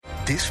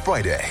This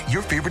Friday,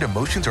 your favorite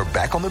emotions are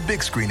back on the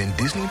big screen in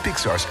Disney and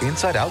Pixar's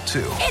Inside Out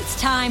 2. It's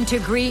time to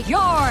greet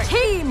your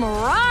Team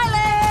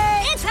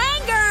Riley. It's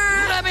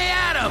anger. Let me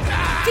at him.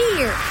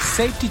 Fear.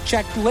 Safety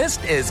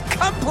checklist is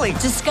complete.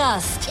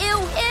 Disgust. Ew.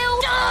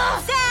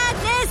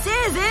 Sadness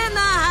is in the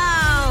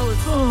house.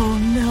 Oh,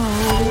 no.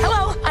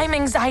 Hello, I'm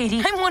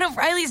anxiety. I'm one of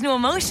Riley's new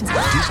emotions.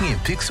 Disney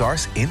and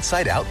Pixar's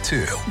Inside Out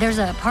 2. There's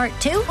a part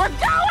 2? We're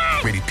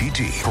going! Rated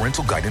PG.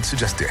 Parental guidance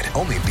suggested.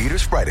 Only in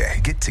theaters Friday.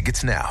 Get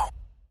tickets now.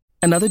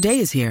 Another day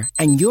is here,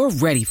 and you're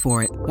ready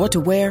for it. What to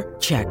wear?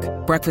 Check.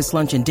 Breakfast,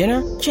 lunch, and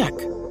dinner? Check.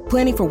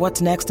 Planning for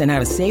what's next and how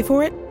to save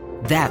for it?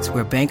 That's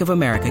where Bank of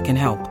America can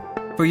help.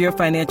 For your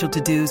financial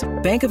to-dos,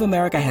 Bank of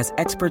America has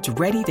experts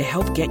ready to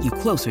help get you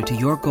closer to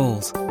your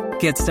goals.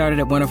 Get started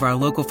at one of our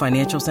local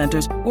financial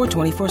centers or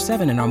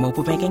 24/7 in our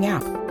mobile banking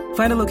app.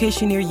 Find a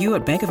location near you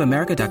at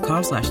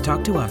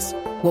bankofamerica.com/talktous.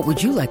 What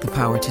would you like the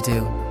power to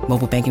do?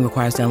 Mobile banking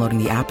requires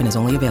downloading the app and is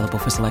only available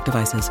for select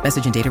devices.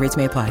 Message and data rates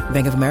may apply.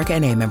 Bank of America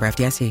N.A., member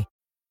FDIC.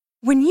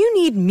 When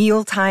you need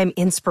mealtime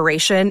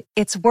inspiration,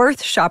 it's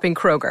worth shopping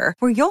Kroger,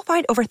 where you'll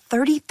find over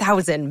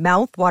 30,000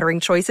 mouth-watering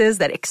choices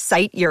that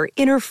excite your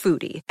inner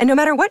foodie. And no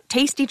matter what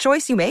tasty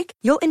choice you make,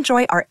 you'll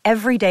enjoy our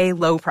everyday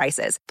low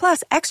prices,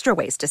 plus extra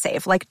ways to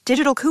save, like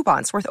digital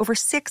coupons worth over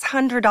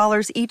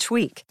 $600 each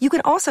week. You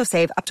can also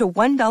save up to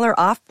 $1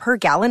 off per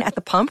gallon at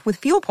the pump with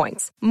fuel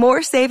points.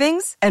 More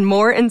savings and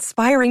more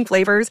inspiring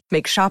flavors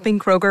make shopping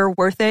Kroger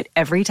worth it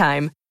every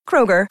time.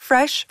 Kroger,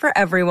 fresh for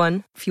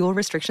everyone. Fuel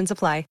restrictions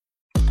apply.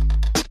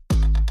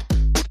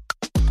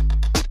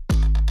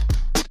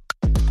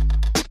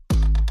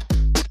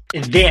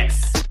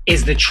 This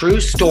is the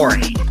true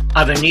story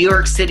of a New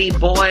York City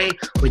boy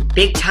with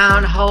big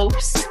town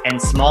hopes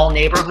and small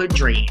neighborhood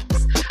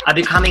dreams of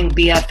becoming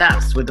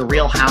BFFs with the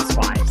Real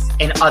Housewives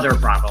and other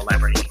Bravo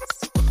celebrities.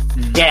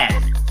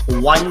 Then,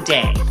 one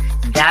day,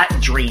 that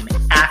dream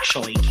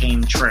actually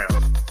came true.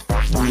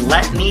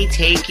 Let me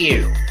take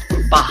you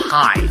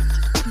behind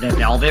the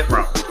velvet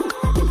rope.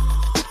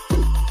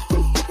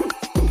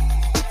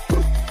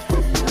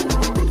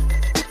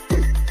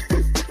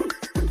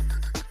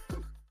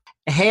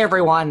 Hey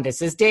everyone,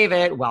 this is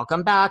David.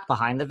 Welcome back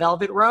behind the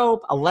velvet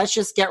rope. Let's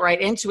just get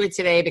right into it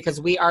today because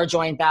we are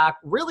joined back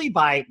really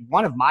by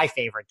one of my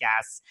favorite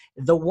guests,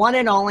 the one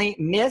and only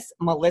Miss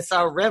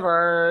Melissa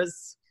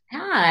Rivers.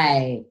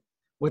 Hi.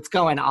 What's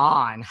going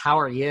on? How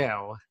are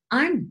you?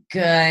 I'm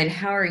good.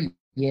 How are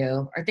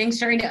you? Are things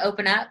starting to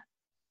open up?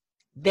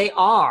 They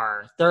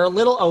are. They're a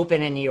little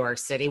open in New York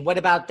City. What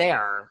about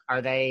there?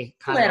 Are they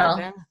kind of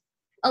open?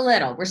 A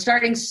little. We're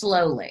starting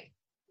slowly.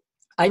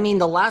 I mean,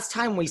 the last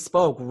time we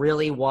spoke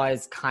really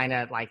was kind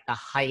of like the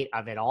height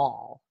of it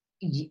all.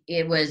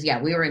 It was,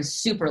 we were in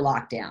super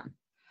lockdown.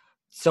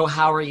 So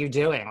how are you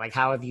doing? Like,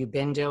 how have you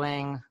been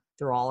doing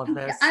through all of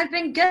this? I've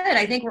been good.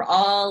 I think we're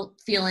all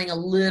feeling a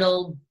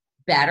little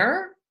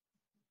better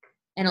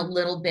and a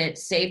little bit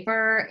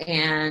safer.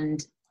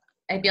 And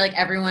I feel like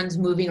everyone's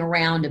moving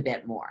around a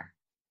bit more.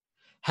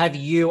 Have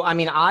you, I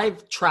mean,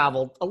 I've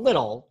traveled a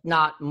little,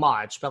 not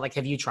much, but like,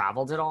 have you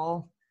traveled at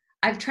all?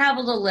 I've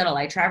traveled a little.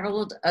 I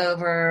traveled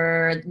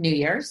over New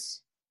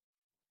Year's,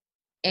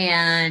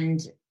 and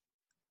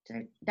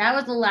that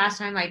was the last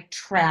time I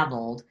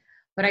traveled,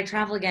 but I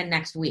travel again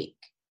next week.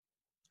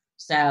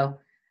 So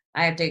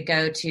I have to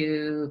go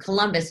to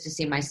Columbus to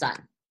see my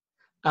son.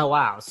 Oh,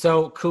 wow.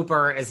 So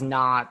Cooper is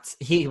not,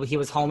 he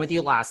was home with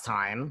you last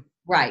time.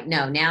 Right.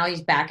 No, now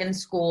he's back in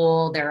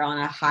school. They're on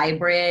a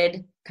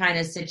hybrid kind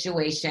of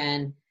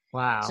situation.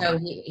 Wow. So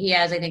he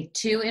has, I think,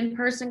 2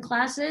 in-person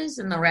classes,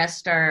 and the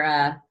rest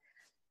are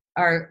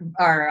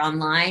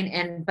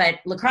online, but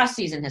lacrosse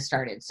season has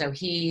started, so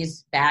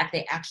he's back.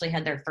 They actually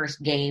had their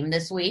first game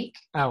this week.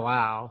 Oh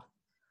wow.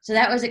 So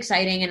that was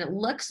exciting, and it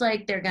looks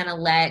like they're gonna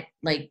let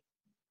like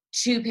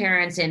 2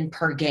 parents in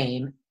per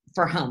game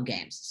for home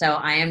games. So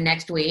I am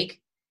next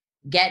week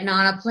getting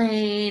on a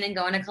plane and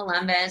going to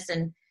Columbus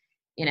and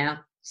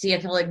see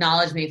if he'll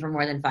acknowledge me for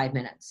more than 5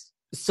 minutes.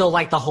 So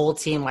like the whole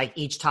team, like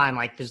each time,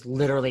 like there's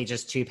literally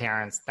just 2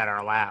 parents that are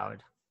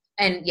allowed.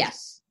 And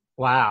yes.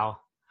 Wow.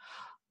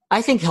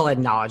 I think he'll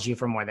acknowledge you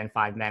for more than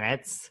 5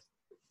 minutes.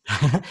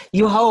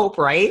 You hope,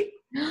 right?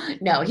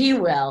 No, he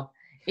will.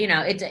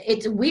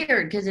 It's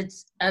weird because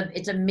it's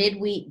a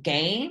midweek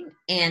game,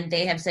 and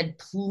they have said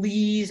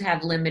please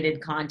have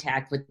limited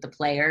contact with the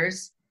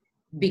players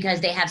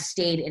because they have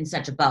stayed in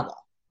such a bubble.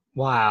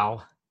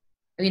 Wow.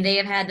 I mean, they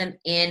have had them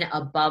in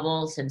a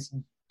bubble since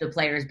the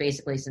players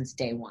basically since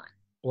day one.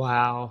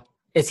 Wow.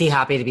 Is he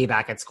happy to be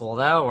back at school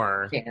though,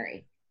 or?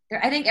 Very.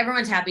 I think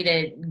everyone's happy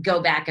to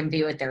go back and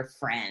be with their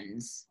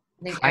friends.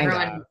 I think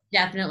everyone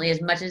definitely,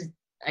 as much as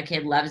a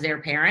kid loves their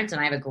parents,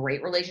 and I have a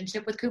great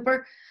relationship with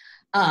Cooper,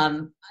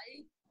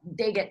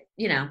 they get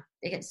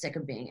sick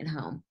of being at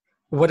home.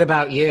 What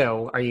about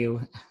you? Are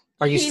you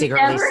secretly sad? He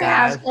never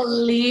has to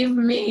leave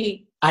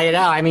me. I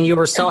know. I mean, you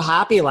were so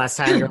happy last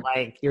time.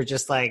 You're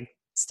just like,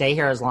 stay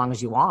here as long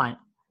as you want.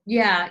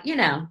 Yeah.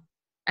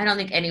 I don't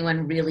think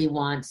anyone really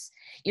wants,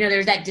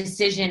 there's that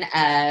decision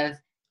of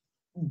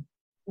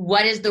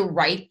what is the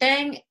right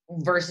thing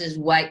versus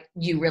what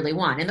you really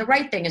want. And the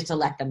right thing is to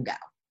let them go.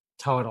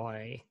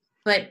 Totally.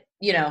 But,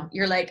 you know,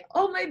 you're like,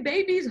 oh, my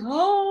baby's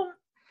home.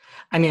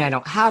 I mean, I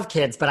don't have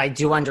kids, but I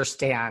do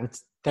understand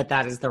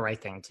that is the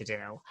right thing to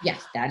do.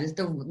 Yes, that is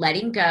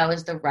letting go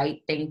is the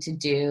right thing to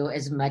do,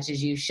 as much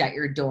as you shut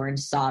your door and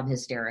sob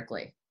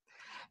hysterically.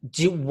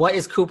 What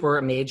is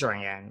Cooper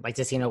majoring in? Like,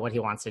 does he know what he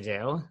wants to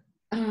do?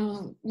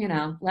 You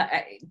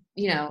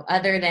know,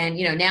 other than,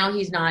 you know, now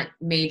he's not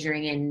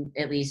majoring in,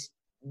 at least,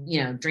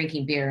 you know,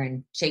 drinking beer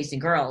and chasing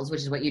girls,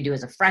 which is what you do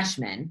as a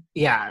freshman.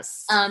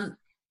 Yes. I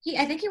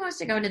think he wants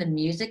to go into the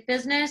music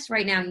business.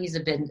 Right now he's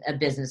a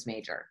business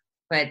major,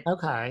 but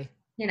okay.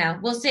 You know,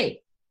 we'll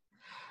see.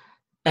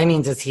 I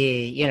mean, does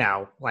he, you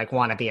know, like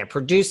want to be a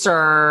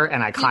producer,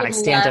 an iconic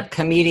stand-up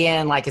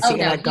comedian? Like, is he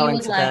going to go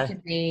into he would love to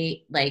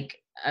be like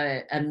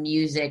a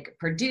music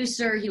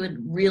producer. He would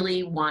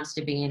really wants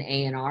to be an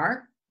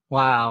A&R.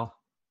 Wow.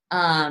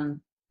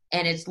 And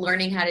it's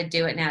learning how to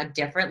do it now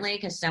differently,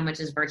 because so much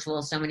is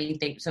virtual. So many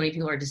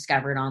people are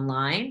discovered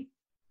online.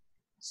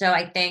 So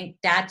I think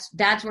that's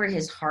where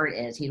his heart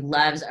is. He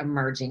loves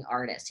emerging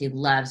artists. He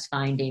loves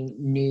finding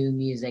new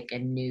music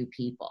and new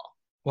people.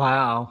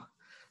 Wow.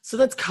 So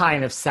that's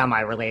kind of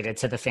semi-related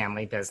to the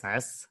family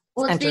business.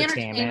 Well, it's the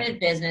entertainment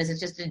business.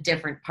 It's just a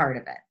different part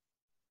of it.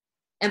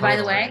 And by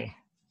the way,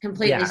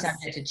 completely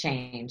subject to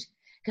change.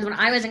 Because when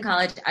I was in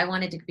college, I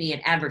wanted to be in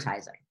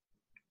advertising.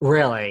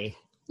 Really?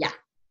 Yeah.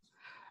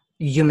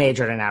 You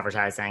majored in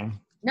advertising?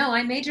 No,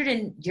 I majored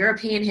in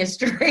European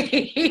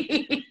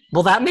history.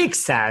 Well, that makes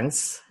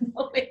sense.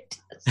 No, it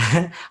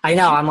doesn't. I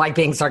know. I'm like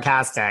being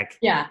sarcastic.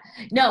 Yeah.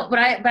 No, but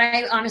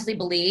I honestly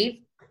believe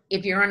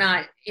if you're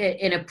not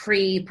in a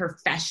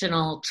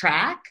pre-professional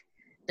track,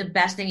 the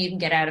best thing you can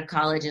get out of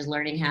college is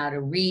learning how to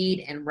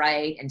read and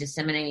write and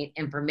disseminate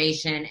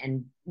information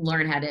and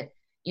learn how to,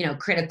 you know,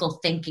 critical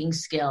thinking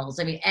skills.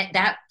 I mean,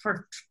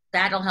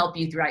 that'll help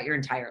you throughout your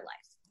entire life.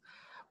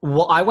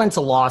 Well, I went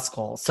to law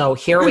school, so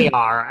here we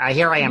are.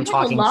 Here I am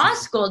talking. Law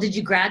school? Did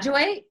you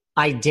graduate?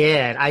 I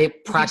did. I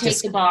practiced. Did you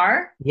take the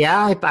bar?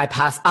 Yeah, I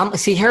passed.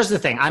 See, here's the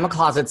thing. I'm a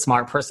closet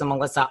smart person,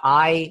 Melissa.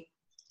 I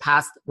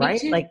passed,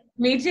 right?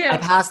 Me too. I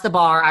passed the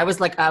bar. I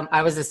was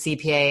I was a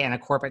CPA and a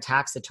corporate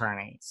tax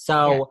attorney.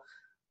 So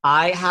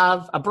I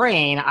have a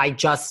brain. I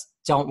just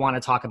don't want to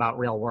talk about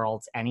real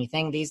world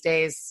anything these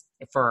days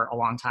for a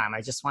long time.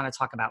 I just want to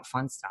talk about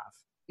fun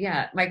stuff.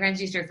 Yeah. My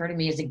friends used to refer to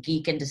me as a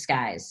geek in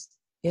disguise.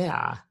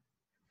 Yeah.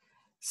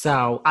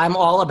 So I'm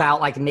all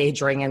about like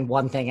majoring in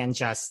one thing, and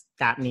just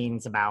that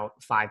means about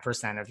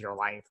 5% of your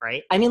life,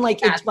 right? I mean,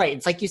 like, it's right.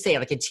 It's like you say,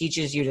 like it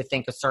teaches you to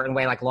think a certain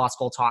way. Like law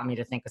school taught me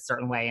to think a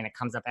certain way, and it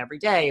comes up every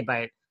day.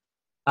 But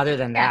other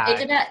than that,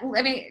 it's about,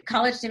 I mean,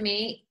 college to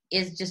me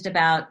is just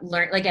about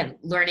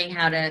learning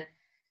how to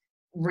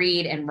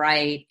read and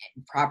write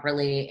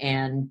properly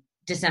and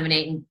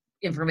disseminate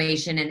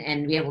information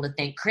and be able to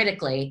think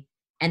critically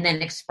and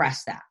then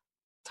express that.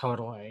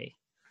 Totally.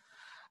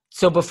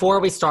 So before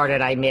we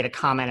started, I made a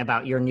comment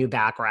about your new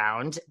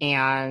background,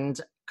 and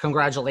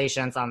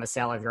congratulations on the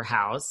sale of your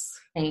house.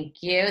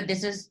 Thank you.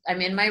 I'm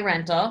in my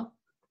rental,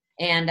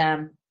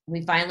 and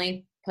we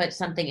finally put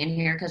something in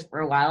here because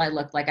for a while I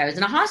looked like I was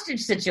in a hostage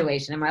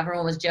situation, and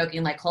everyone was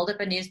joking, like, hold up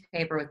a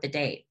newspaper with the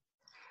date.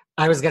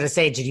 I was going to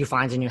say, did you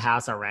find a new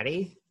house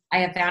already?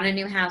 I have found a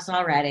new house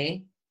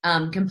already,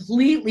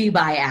 completely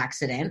by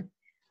accident.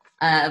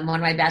 One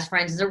of my best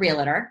friends is a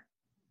realtor.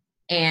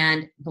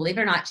 And believe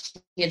it or not,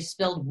 she had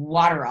spilled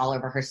water all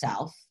over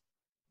herself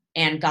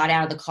and got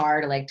out of the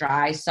car to like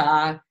dry. I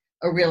saw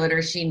a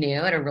realtor she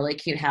knew at a really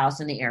cute house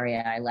in the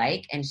area I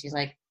like. And she's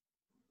like,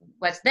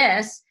 what's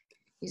this?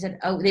 He said,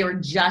 oh, they were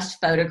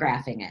just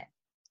photographing it.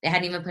 They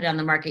hadn't even put it on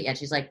the market yet.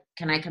 She's like,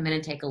 can I come in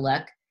and take a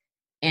look?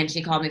 And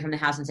she called me from the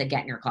house and said,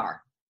 get in your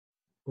car.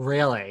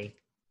 Really?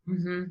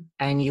 Mm-hmm.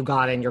 And you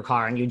got in your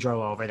car and you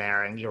drove over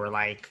there and you were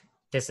like,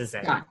 this is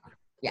it.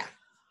 Yeah.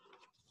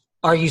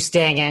 Are you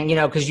staying in,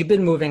 because you've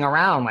been moving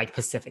around like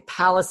Pacific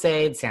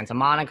Palisades, Santa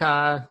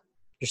Monica.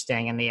 You're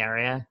staying in the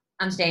area?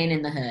 I'm staying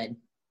in the hood.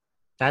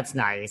 That's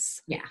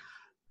nice. Yeah.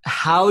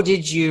 How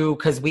did you,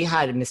 because we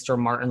had Mr.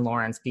 Martin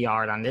Lawrence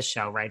Biard on this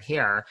show right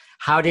here.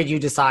 How did you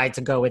decide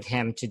to go with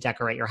him to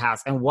decorate your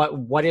house? And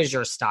what is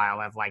your style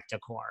of like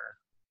decor?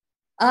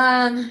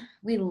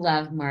 We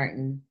love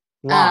Martin.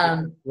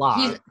 Love.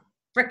 He's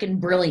freaking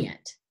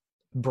brilliant.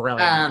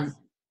 Brilliant.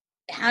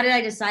 How did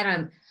I decide on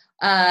him?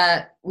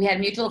 We had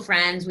mutual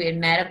friends. We had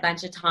met a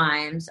bunch of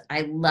times.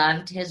 I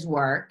loved his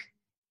work.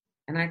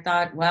 And I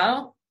thought,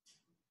 well,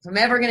 if I'm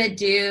ever going to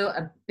do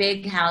a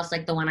big house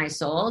like the one I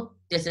sold,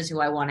 this is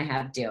who I want to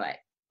have do it.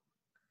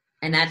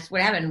 And that's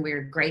what happened.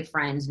 We're great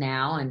friends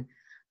now, and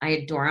I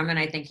adore him, and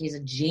I think he's a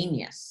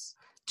genius.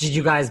 Did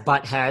you guys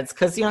butt heads?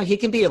 Because, he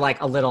can be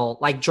like a little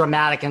like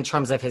dramatic in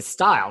terms of his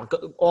style.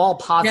 All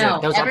positive. No,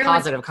 those are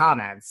positive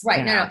comments.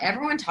 Right. No.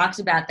 Everyone talks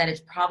about that.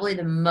 It's probably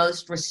the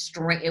most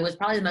restrained. It was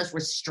probably the most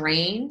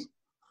restrained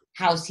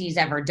house he's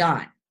ever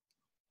done.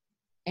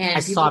 And I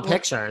saw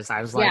pictures.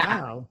 I was like,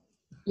 oh.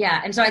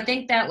 Yeah. And so I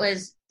think that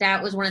was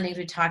one of the things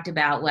we talked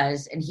about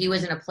and he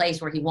was in a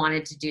place where he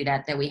wanted to do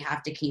that we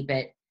have to keep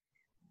it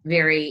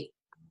very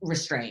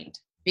restrained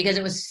because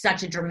it was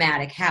such a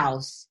dramatic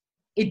house.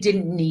 It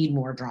didn't need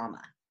more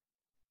drama.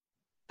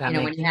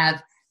 When you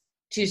have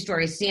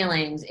 2-story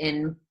ceilings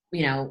in,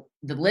 the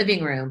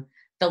living room,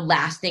 the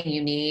last thing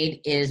you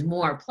need is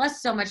more.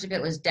 Plus, so much of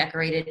it was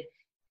decorated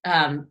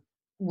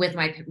with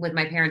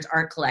my parents'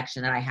 art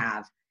collection that I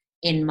have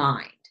in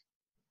mind,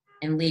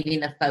 and leaving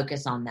the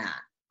focus on that.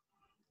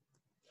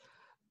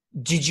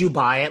 Did you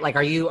buy it? Like,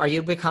 are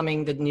you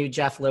becoming the new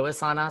Jeff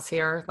Lewis on us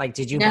here? Like,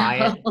 did you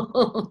buy it?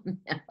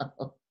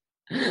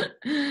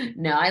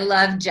 No, I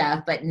love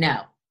Jeff, but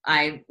no,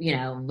 I,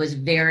 was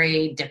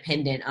very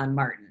dependent on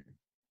Martin.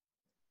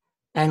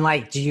 And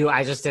like,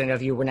 I just didn't know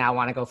if you would now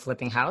want to go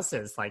flipping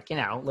houses, like,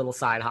 little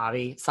side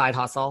hobby, side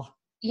hustle.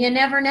 You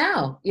never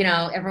know.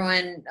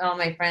 All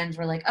my friends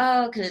were like,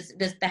 oh, because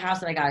the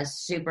house that I got is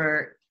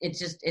super,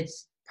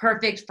 it's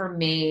perfect for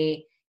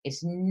me.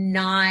 It's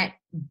not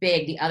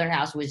big. The other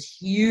house was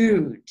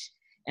huge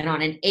and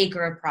on an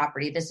acre of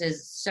property. This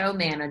is so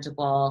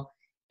manageable.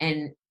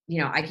 And,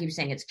 I keep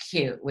saying it's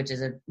cute, which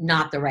is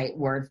not the right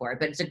word for it,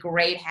 but it's a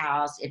great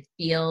house. It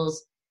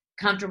feels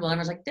comfortable. And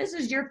I was like, this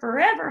is your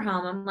forever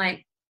home. I'm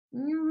like,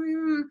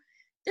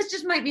 this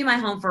just might be my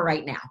home for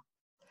right now.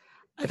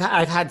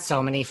 I've had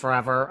so many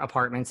forever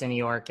apartments in New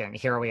York, and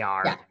here we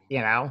are,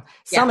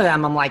 Some of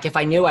them I'm like, if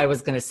I knew I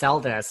was going to sell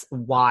this,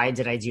 why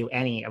did I do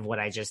any of what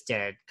I just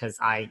did? Because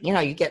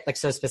you get like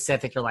so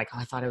specific. You're like, oh,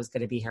 I thought I was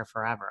going to be here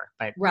forever.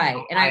 But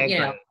right. And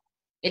I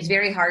it's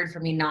very hard for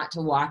me not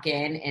to walk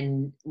in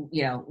and,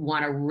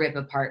 want to rip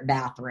apart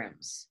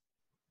bathrooms.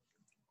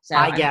 So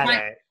I get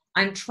it.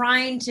 I'm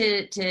trying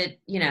to,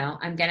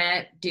 I'm going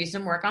to do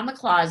some work on the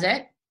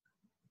closet.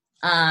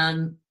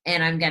 And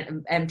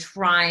I'm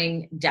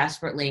trying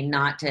desperately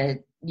not to,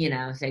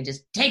 say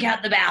just take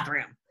out the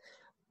bathroom.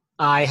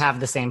 I have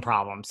the same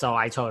problem, so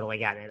I totally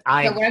get it.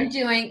 So what I'm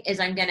doing is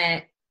I'm going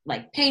to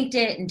like paint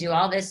it and do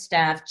all this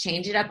stuff,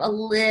 change it up a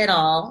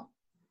little,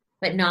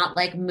 but not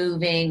like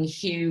moving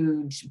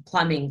huge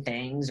plumbing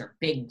things or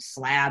big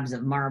slabs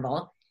of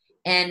marble.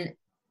 And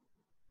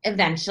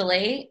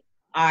eventually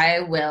I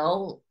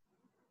will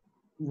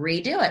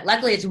redo it.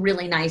 Luckily it's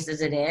really nice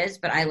as it is,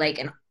 but I like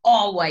an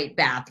all white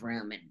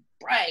bathroom and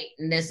bright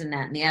and this and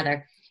that and the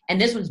other. And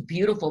this one's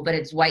beautiful, but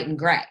it's white and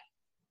gray.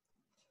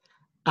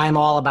 I'm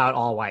all about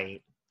all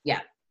white. Yeah.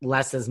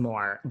 Less is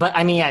more. But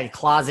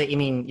closet,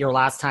 your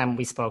last time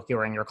we spoke, you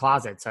were in your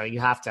closet. So you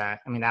have to,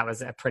 that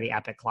was a pretty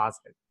epic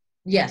closet.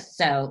 Yes.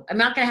 So I'm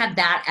not going to have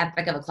that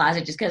epic of a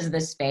closet just because of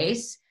the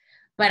space,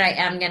 but I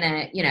am going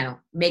to,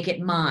 make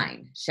it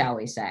mine, shall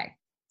we say.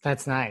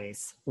 That's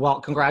nice. Well,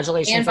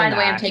 congratulations. And by the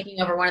way, I'm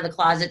taking over one of the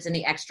closets in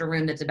the extra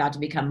room that's about to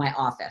become my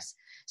office.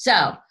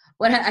 So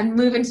I'm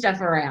moving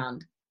stuff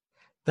around.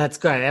 That's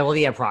good. It will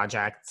be a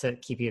project to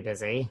keep you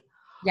busy.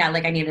 Yeah.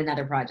 Like I need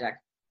another project.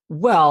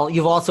 Well,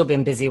 you've also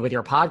been busy with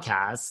your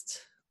podcast.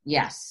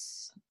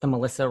 Yes. The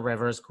Melissa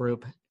Rivers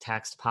Group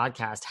Text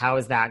Podcast. How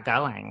is that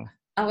going?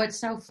 Oh, it's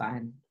so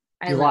fun.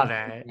 I love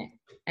it.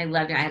 I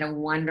loved it. I had a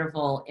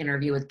wonderful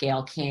interview with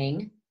Gayle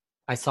King.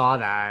 I saw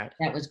that.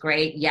 That was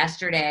great.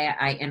 Yesterday,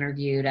 I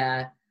interviewed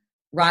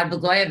Rod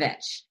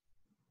Blagojevich.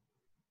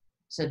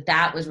 So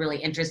that was really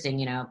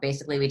interesting.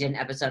 Basically, we did an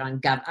episode on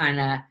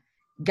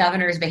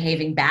governors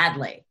behaving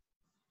badly.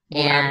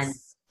 Well,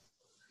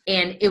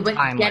 and it was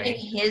getting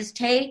his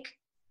take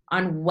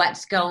on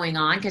what's going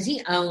on, because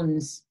he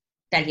owns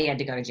that he had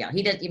to go to jail.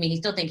 He does. He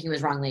still thinks he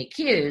was wrongly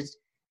accused,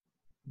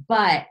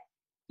 but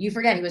you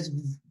forget he was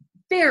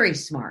very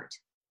smart.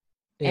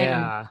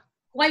 Yeah. And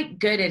quite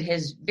good at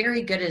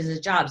very good at his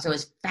job. So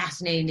it's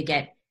fascinating to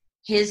get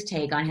his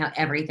take on how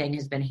everything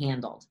has been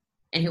handled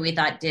and who he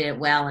thought did it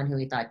well and who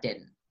he thought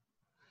didn't.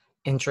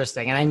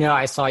 Interesting. And I know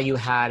I saw you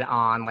had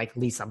on like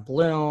Lisa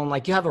Bloom,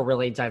 like you have a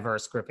really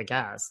diverse group of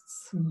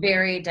guests.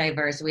 Very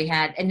diverse. We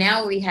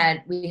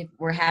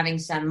were having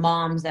some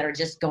moms that are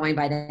just going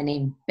by the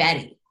name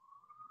Betty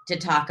to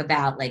talk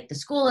about like the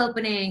school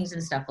openings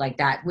and stuff like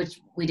that,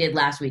 which we did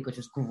last week, which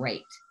was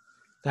great.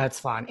 That's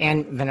fun.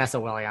 And Vanessa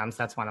Williams,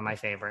 that's one of my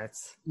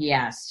favorites.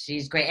 Yes,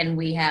 she's great. And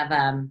we have,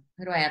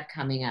 who do I have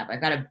coming up?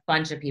 I've got a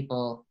bunch of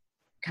people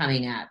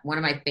coming up. One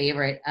of my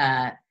favorite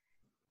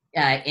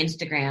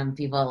Instagram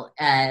people,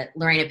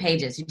 Lorena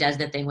Pages, who does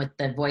the thing with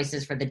the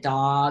voices for the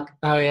dog.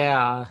 Oh,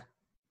 yeah.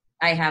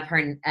 I have her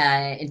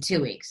in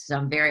 2 weeks, so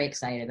I'm very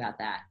excited about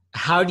that.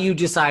 How do you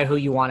decide who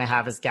you want to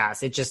have as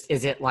guests?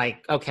 Is it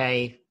like,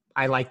 okay,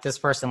 I like this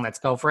person, let's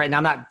go for it.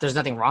 And there's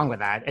nothing wrong with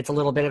that. It's a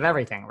little bit of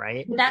everything,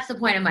 right? That's the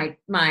point of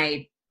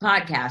my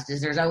podcast, is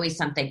there's always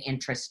something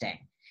interesting.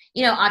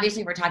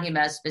 Obviously if we're talking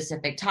about a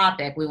specific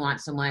topic, we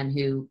want someone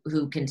who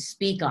can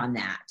speak on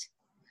that.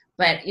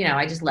 But,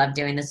 I just love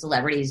doing the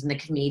celebrities and the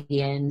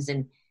comedians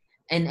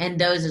and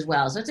those as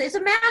well. So it's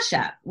a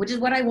mashup, which is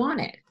what I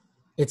wanted.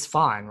 It's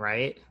fun,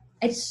 right?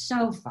 It's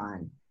so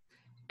fun.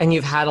 And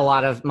you've had a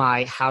lot of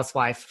my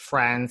housewife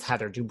friends,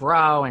 Heather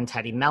Dubrow and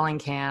Teddy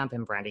Mellencamp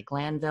and Brandi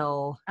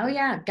Glanville. Oh,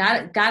 yeah.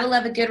 Gotta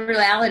love a good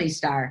reality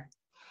star.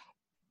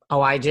 Oh,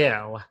 I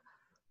do.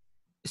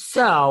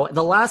 So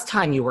the last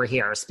time you were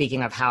here,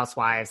 speaking of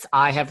housewives,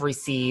 I have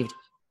received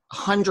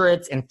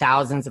hundreds and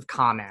thousands of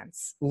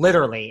comments,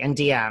 literally, and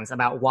DMs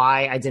about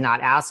why I did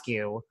not ask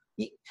you.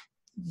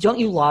 Don't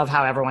you love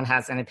how everyone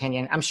has an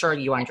opinion? I'm sure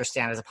you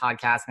understand as a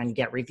podcast and you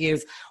get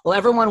reviews. Well,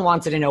 everyone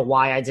wanted to know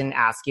why I didn't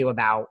ask you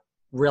about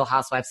Real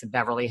Housewives of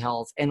Beverly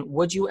Hills. And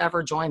would you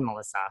ever join,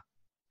 Melissa?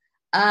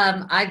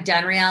 I've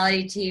done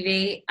reality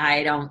TV.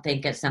 I don't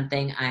think it's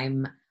something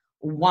I'm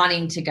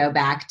wanting to go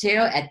back to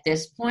at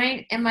this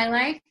point in my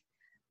life.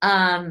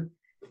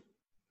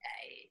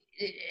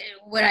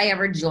 Would I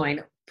ever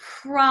join?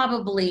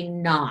 Probably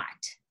not.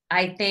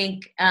 I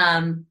think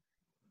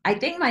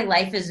my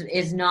life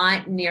is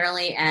not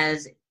nearly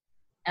as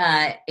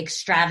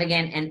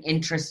extravagant and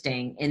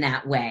interesting in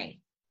that way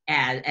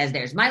as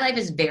theirs. My life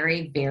is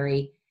very,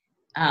 very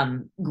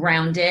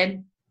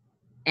grounded,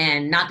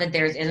 and not that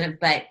theirs isn't,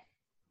 but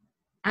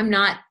I'm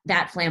not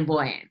that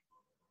flamboyant.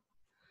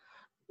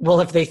 Well,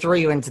 if they threw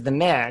you into the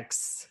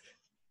mix,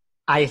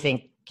 I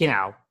think, you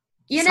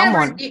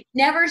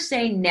never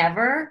say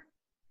never,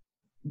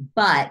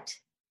 but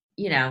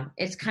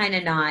it's kind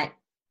of not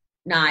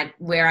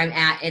where I'm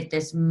at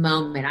this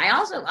moment. I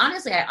also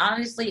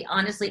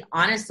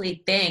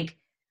honestly think,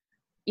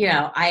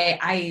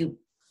 I'm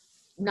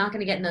not going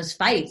to get in those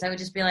fights. I would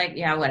just be like,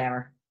 yeah,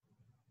 whatever.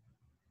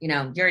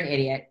 You're an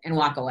idiot, and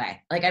walk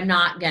away. Like, I'm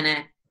not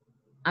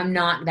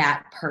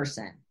that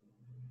person.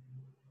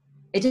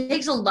 It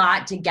takes a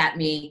lot to get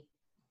me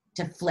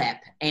to flip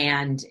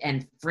and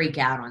freak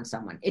out on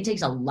someone. It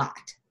takes a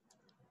lot.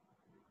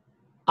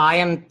 I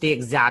am the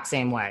exact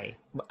same way.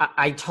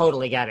 I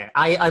totally get it.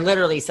 I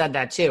literally said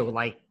that too.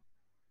 Like,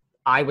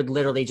 I would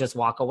literally just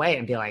walk away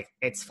and be like,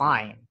 it's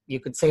fine. You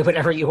could say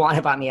whatever you want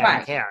about me. I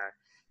don't care.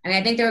 I mean,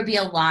 I think there would be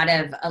a lot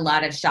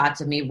of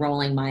shots of me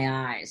rolling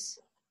my eyes,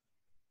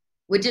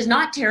 which is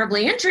not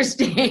terribly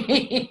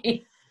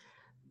interesting.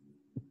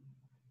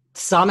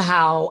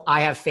 Somehow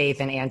I have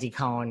faith in Andy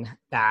Cohen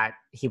that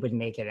he would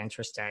make it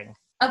interesting.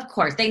 Of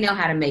course, they know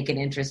how to make it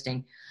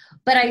interesting.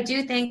 But I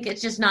do think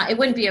it's just it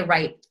wouldn't be a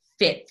right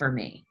fit for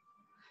me.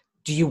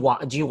 Do you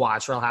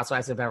watch Real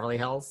Housewives of Beverly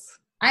Hills?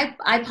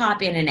 I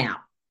pop in and out.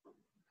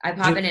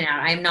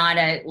 I'm not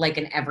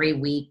an every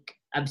week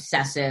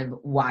obsessive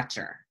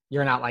watcher.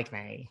 You're not like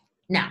me.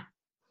 No.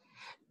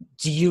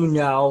 Do you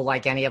know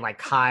any of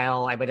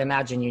Kyle? I would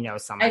imagine you know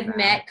some of them. I've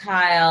met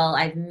Kyle.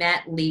 I've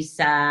met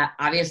Lisa.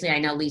 Obviously, I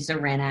know Lisa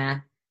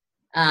Rinna.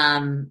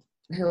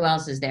 Who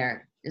else is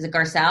there? Is it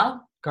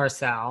Garcelle?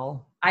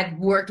 Garcelle. I've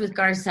worked with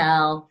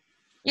Garcelle.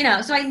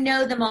 So I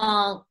know them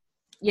all,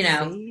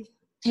 See?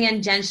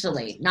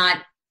 Tangentially,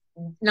 not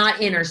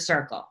inner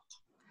circle.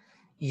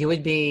 You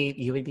would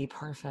be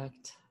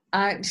perfect.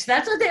 So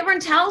that's what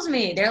everyone tells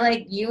me. They're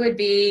like, you would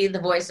be the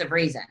voice of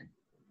reason.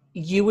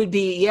 You would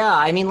be, yeah.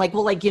 I mean,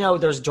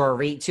 there's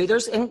Dorit too.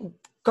 There's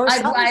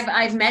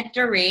I've met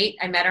Dorit.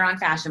 I met her on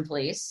Fashion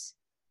Police.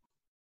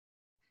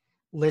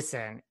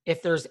 Listen,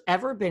 if there's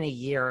ever been a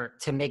year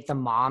to make the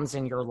moms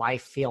in your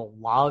life feel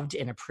loved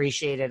and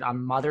appreciated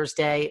on Mother's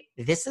Day,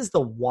 this is the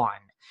one.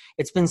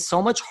 It's been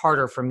so much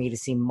harder for me to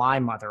see my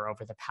mother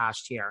over the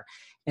past year.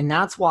 And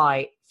that's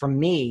why, for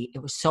me, it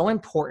was so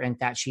important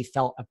that she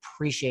felt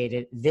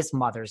appreciated this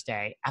Mother's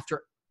Day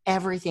after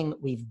everything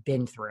we've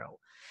been through.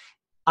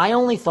 I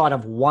only thought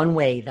of one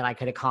way that I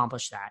could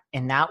accomplish that,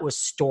 and that was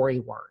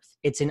Storyworth.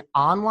 It's an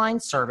online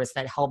service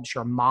that helps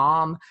your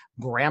mom,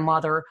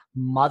 grandmother,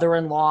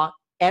 mother-in-law,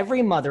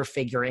 every mother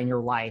figure in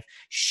your life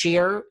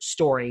share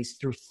stories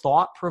through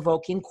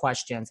thought-provoking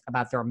questions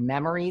about their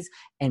memories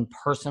and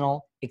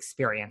personal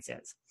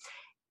experiences.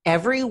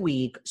 Every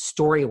week,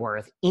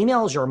 Storyworth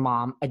emails your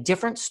mom a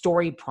different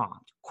story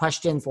prompt.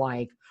 Questions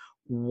like,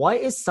 what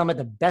is some of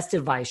the best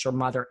advice your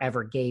mother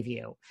ever gave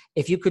you?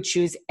 If you could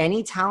choose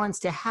any talents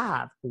to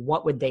have,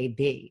 what would they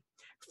be?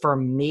 For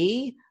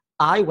me,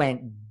 I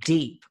went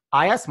deep.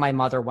 I asked my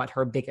mother what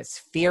her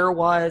biggest fear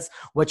was,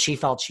 what she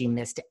felt she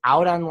missed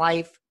out on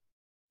life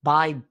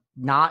by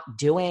not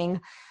doing.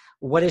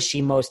 What is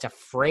she most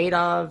afraid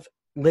of?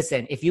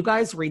 Listen, if you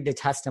guys read the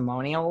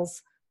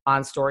testimonials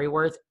on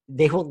Storyworth,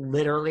 they will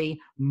literally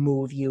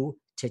move you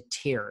to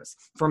tears.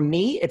 For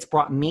me, it's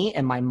brought me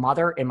and my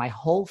mother and my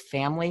whole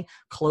family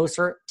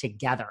closer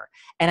together.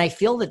 And I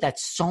feel that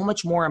that's so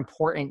much more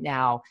important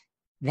now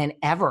than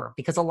ever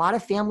because a lot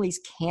of families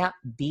can't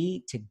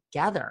be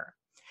together.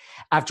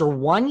 After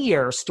 1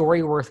 year,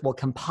 Storyworth will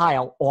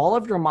compile all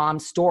of your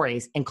mom's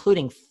stories,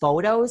 including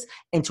photos,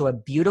 into a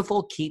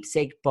beautiful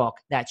keepsake book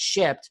that's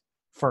shipped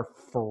for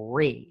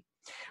free.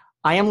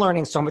 I am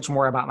learning so much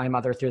more about my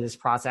mother through this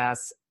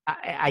process.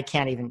 I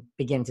can't even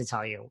begin to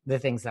tell you the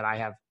things that I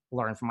have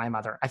learned from my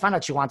mother. I found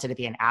out she wanted to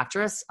be an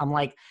actress. I'm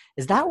like,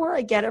 is that where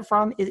I get it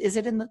from? Is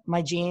it in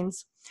my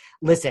genes?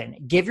 Listen,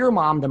 give your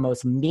mom the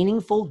most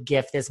meaningful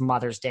gift this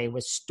Mother's Day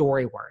with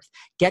Storyworth.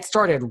 Get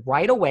started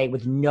right away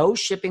with no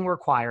shipping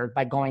required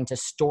by going to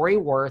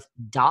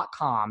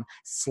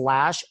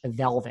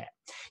storyworth.com/velvet.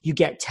 You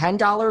get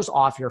 $10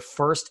 off your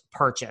first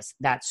purchase.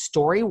 That's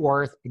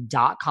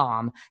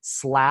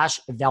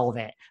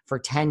storyworth.com/velvet for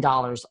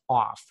 $10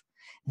 off.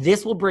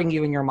 This will bring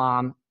you and your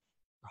mom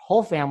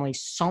whole family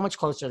so much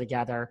closer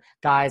together.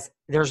 Guys,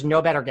 there's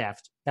no better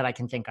gift that I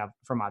can think of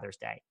for Mother's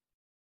Day.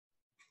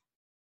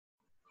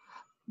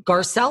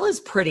 Garcelle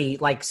is pretty,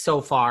 like, so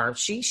far,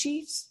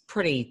 she's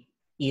pretty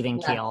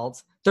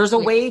even-keeled. There's a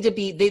way to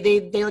be,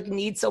 they like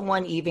need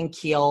someone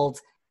even-keeled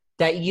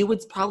that you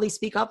would probably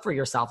speak up for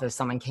yourself if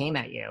someone came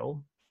at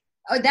you.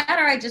 Oh, that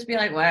or I'd just be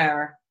like,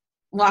 whatever,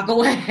 walk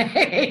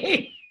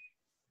away.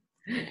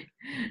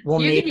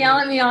 Well, you can yell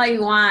at me all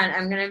you want.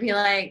 I'm going to be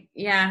like,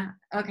 yeah,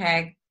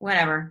 okay,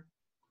 whatever.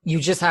 You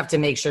just have to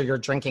make sure your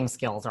drinking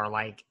skills are,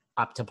 like,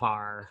 up to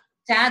par.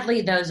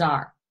 Sadly, those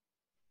are.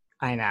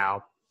 I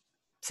know.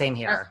 Same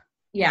here.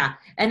 Yeah.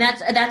 And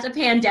that's a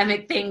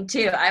pandemic thing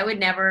too. I would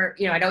never,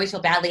 I'd always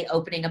feel badly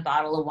opening a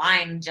bottle of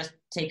wine just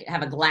to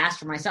have a glass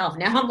for myself.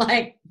 Now I'm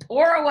like,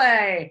 pour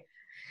away.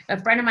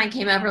 A friend of mine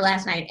came over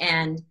last night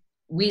and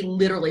we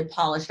literally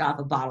polished off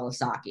a bottle of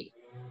sake.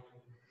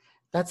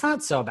 That's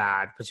not so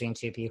bad between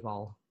two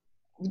people.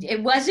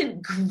 It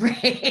wasn't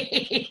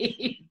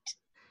great.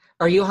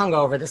 Are you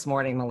hungover this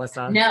morning,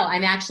 Melissa? No,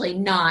 I'm actually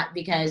not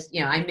because,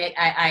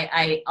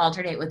 I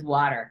alternate with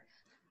water.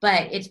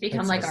 But it's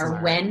become like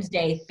our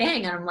Wednesday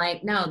thing. And I'm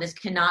like, no, this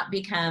cannot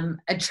become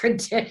a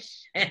tradition.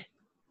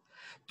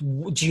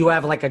 Do you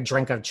have like a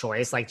drink of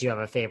choice? Like, do you have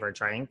a favorite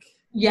drink?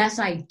 Yes,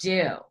 I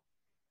do.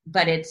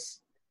 But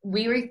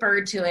we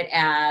refer to it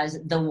as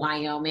the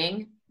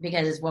Wyoming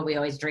because it's what we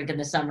always drink in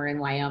the summer in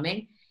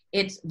Wyoming.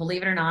 It's,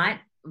 believe it or not,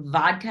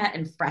 vodka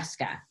and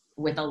Fresca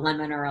with a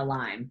lemon or a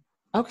lime.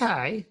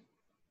 Okay.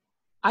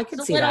 I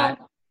could see that.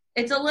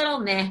 It's a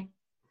little meh.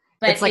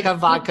 But it's like a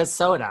vodka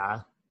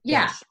soda.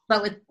 Yeah, yes.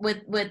 But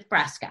with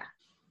Fresca.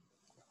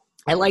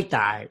 I like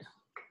that.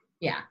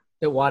 Yeah.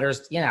 It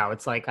waters,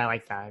 it's like, I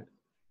like that.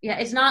 Yeah,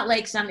 it's not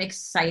like some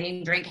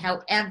exciting drink.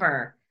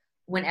 However,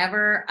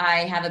 whenever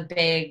I have a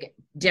big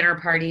dinner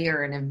party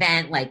or an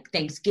event like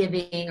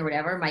Thanksgiving or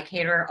whatever, my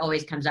caterer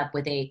always comes up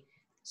with a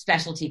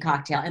specialty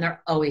cocktail and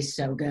they're always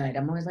so good.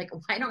 I'm always like,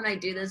 why don't I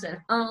do this at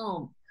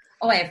home?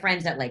 Oh, I have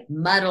friends that like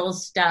muddle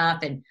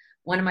stuff. And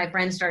one of my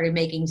friends started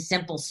making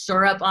simple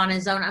syrup on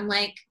his own. I'm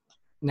like,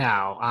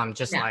 no, I'm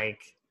just like,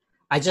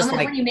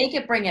 when you make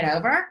it, bring it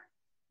over.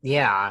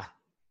 Yeah,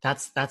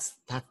 that's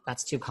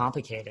too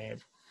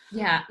complicated.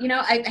 Yeah,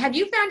 have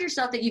you found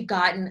yourself that you've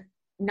gotten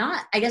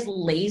not, I guess,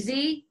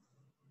 lazy,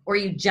 or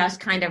you just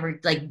kind of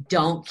like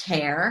don't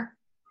care?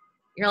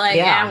 You're like,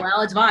 yeah,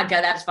 well, it's vodka,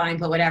 that's fine,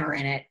 put whatever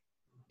in it.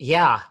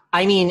 Yeah,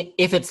 I mean,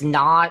 if it's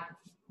not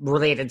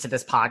related to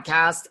this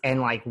podcast and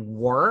like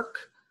work,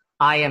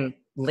 I am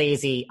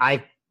lazy.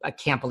 I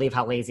can't believe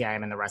how lazy I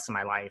am in the rest of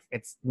my life.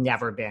 It's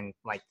never been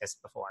like this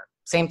before.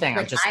 Same thing.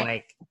 I'm just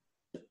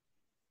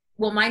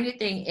well, my new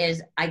thing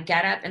is I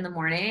get up in the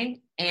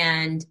morning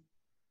and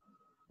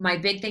my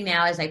big thing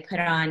now is I put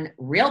on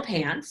real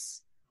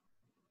pants,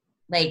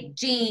 like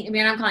jeans. I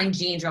mean, I'm calling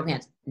jeans real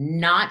pants,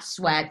 not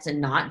sweats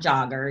and not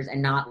joggers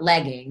and not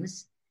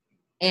leggings.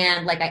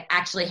 And like, I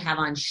actually have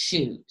on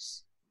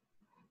shoes.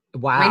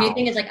 Wow. My new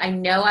thing is like, I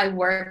know I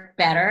work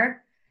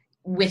better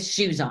with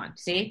shoes on.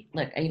 See,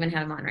 look, I even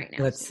have them on right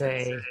now. Let's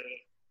see.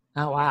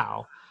 Oh,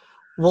 wow.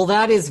 Well,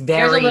 that is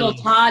very... There's a little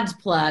Todd's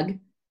plug.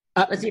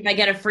 Let's see if I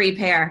get a free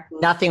pair.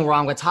 Nothing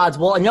wrong with Todd's.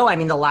 Well, no, I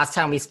mean, the last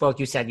time we spoke,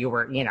 you said you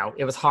were,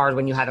 it was hard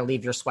when you had to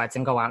leave your sweats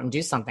and go out and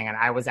do something. And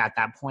I was at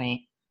that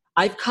point.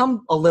 I've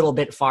come a little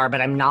bit far, but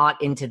I'm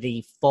not into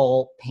the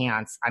full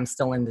pants. I'm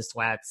still in the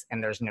sweats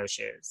and there's no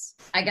shoes.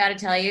 I got to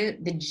tell you,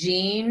 the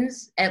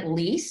jeans, at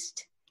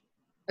least,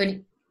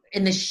 and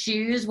the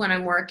shoes when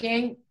I'm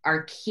working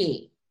are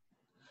key.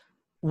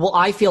 Well,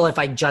 I feel if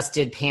I just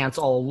did pants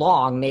all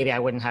along, maybe I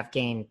wouldn't have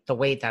gained the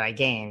weight that I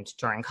gained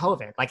during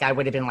COVID. Like I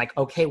would have been like,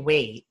 okay,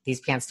 wait, these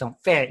pants don't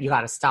fit. You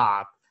got to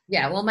stop.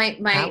 Yeah. Well, my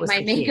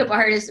makeup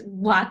artist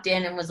walked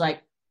in and was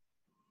like,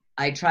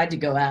 I tried to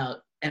go out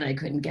and I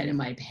couldn't get in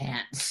my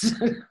pants.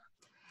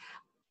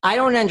 I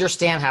don't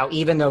understand how,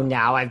 even though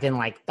now I've been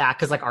like back,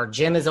 cause like our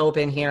gym is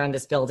open here in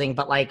this building,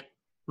 but like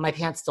my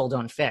pants still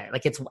don't fit.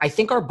 Like I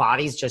think our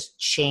bodies just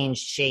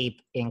changed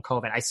shape in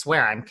COVID. I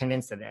swear, I'm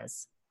convinced of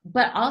this.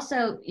 But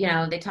also,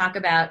 they talk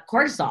about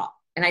cortisol.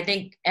 And I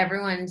think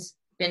everyone's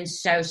been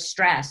so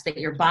stressed that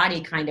your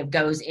body kind of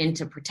goes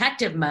into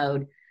protective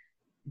mode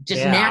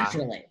just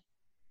naturally.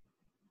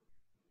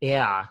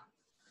 Yeah.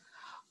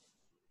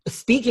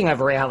 Speaking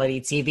of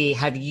reality TV,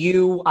 have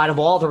you, out of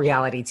all the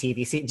reality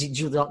TV, did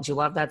you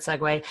love that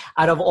segue?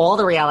 Out of all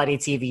the reality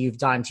TV you've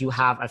done, do you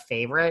have a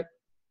favorite?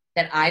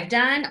 That I've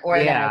done or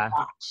that I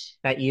watch?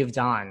 That you've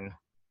done.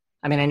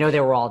 I mean, I know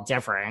they were all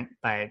different,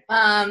 but...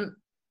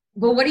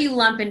 But what do you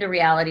lump into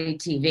reality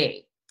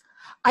TV?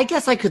 I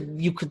guess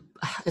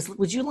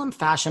would you lump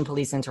Fashion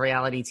Police into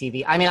reality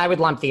TV? I mean, I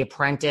would lump The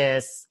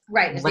Apprentice.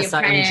 Right, The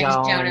Apprentice,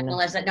 Joan and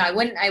Melissa. No,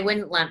 I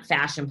wouldn't lump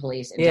Fashion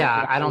Police into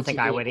I don't think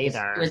TV. I would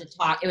either.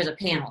 It was a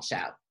panel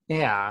show.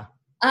 Yeah.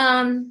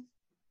 Joan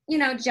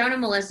and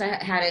Melissa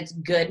had its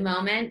good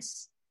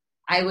moments.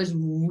 I was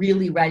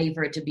really ready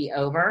for it to be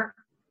over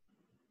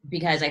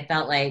because I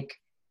felt like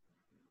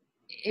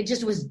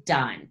it was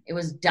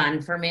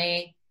done for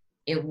me.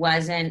 It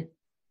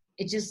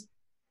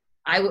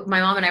my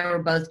mom and I were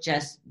both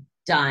just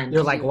done.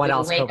 You're like, what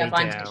else wake could up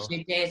we on do?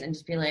 shoot days and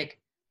just be like,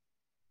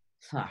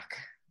 fuck,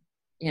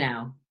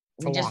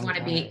 we just want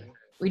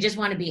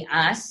to be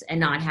us and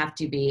not have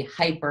to be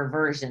hyper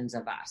versions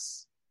of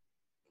us.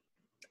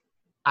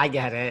 I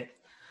get it.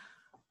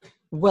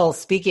 Well,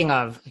 speaking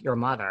of your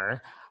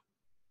mother,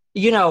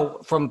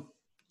 from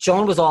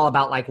Joan was all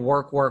about like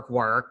work,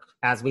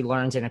 as we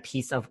learned in A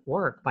Piece of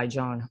Work by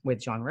Joan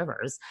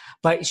Rivers,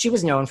 but she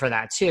was known for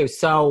that too.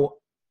 So,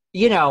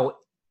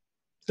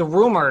 the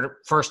rumored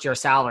first year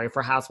salary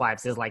for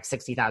housewives is like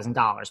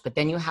 $60,000. But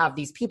then you have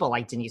these people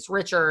like Denise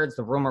Richards.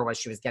 The rumor was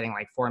she was getting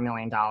like $4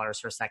 million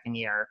her second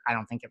year. I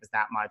don't think it was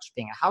that much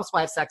being a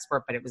housewives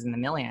expert, but it was in the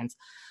millions.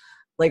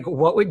 Like,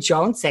 what would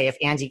Joan say if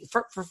Andy,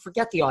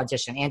 forget the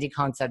audition, Andy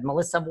Cohen said,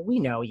 Melissa, well, we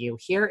know you.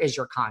 Here is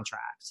your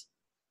contract.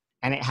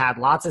 And it had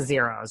lots of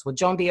zeros. Would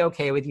Joan be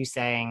okay with you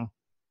saying,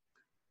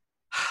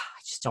 I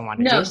just don't want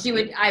to do it? No, she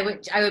would. I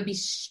would be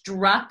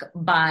struck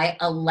by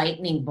a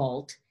lightning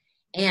bolt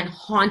and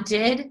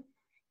haunted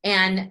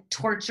and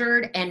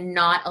tortured and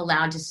not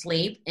allowed to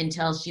sleep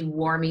until she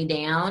wore me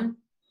down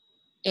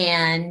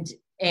and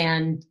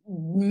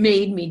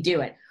made me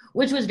do it,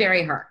 which was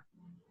very her.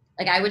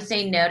 Like, I would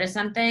say no to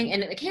something,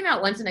 and it came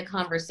out once in a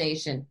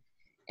conversation,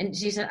 and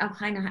she said, oh,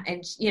 I know,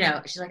 and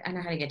she's like, I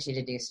know how to get you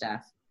to do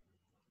stuff,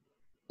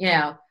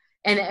 and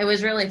it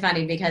was really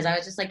funny because I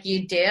was just like,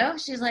 you do?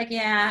 She's like,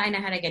 yeah, I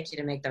know how to get you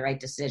to make the right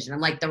decision.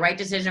 I'm like, the right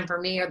decision for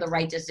me or the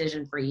right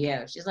decision for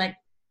you? She's like,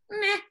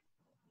 meh.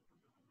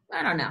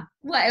 I don't know.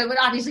 Well, it would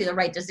obviously the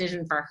right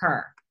decision for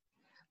her.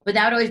 But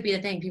that would always be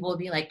the thing. People would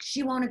be like,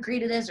 she won't agree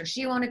to this or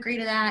she won't agree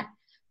to that.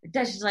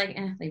 But she's like,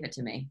 leave it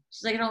to me.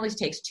 She's like, it always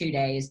takes 2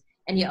 days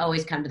and you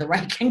always come to the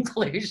right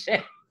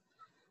conclusion.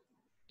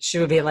 She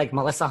would be like,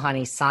 Melissa,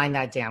 honey, sign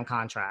that damn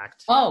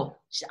contract. Oh,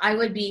 I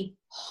would be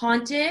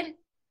haunted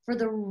for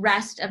the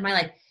rest of my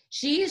life.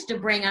 She used to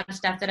bring up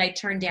stuff that I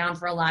turned down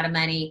for a lot of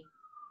money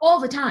all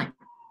the time.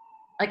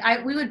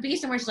 Like we would be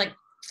somewhere. She's like,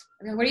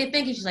 what do you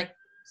think? And she's like,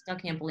 still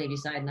can't believe you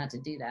decided not to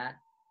do that.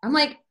 I'm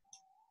like,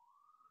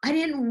 I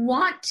didn't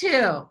want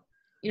to.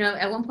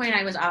 At one point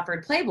I was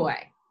offered Playboy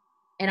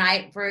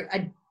and for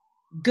a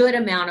good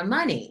amount of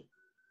money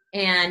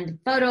and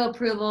photo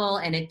approval,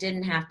 and it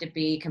didn't have to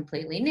be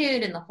completely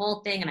nude and the whole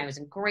thing. And I was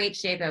in great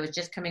shape. I was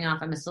just coming off.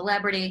 I'm a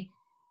celebrity.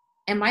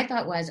 And my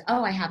thought was,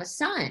 oh, I have a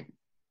son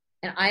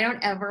and I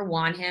don't ever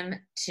want him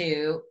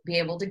to be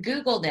able to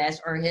Google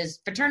this, or his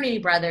fraternity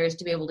brothers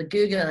to be able to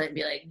Google it and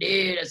be like,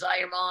 dude, I saw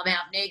your mom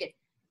half naked.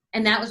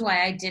 And that was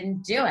why I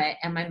didn't do it.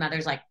 And my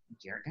mother's like,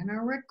 you're going to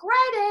regret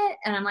it.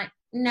 And I'm like,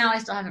 no, I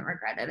still haven't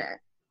regretted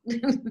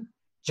it.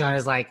 Joan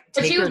is like,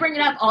 but she would bring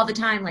it up all the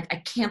time. Like, I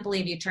can't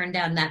believe you turned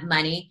down that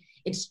money.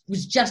 It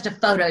was just a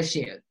photo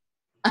shoot.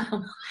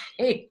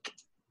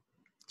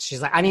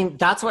 She's like, I mean,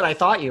 that's what I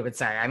thought you would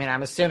say. I mean,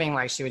 I'm assuming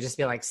like she would just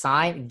be like,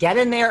 get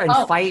in there and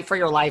fight for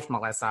your life,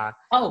 Melissa.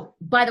 Oh,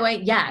 by the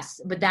way,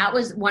 yes. But that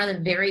was one of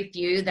the very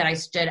few that I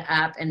stood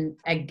up and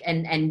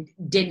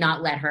did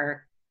not let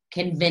her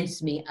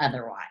convince me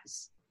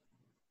otherwise.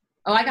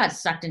 Oh, I got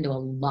sucked into a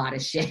lot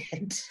of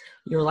shit.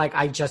 You're like,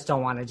 I just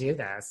don't want to do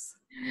this.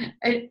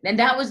 And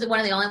that was one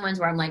of the only ones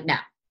where I'm like, no.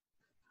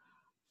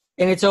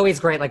 And it's always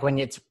great, like when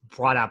it's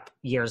brought up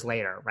years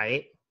later,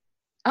 right?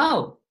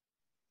 Oh,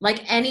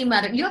 like any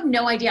mother. You have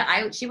no idea.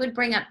 She would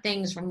bring up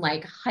things from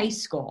like high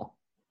school.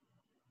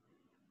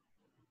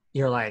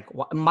 You're like,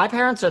 my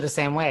parents are the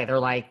same way. They're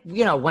like,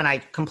 when I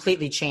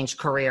completely changed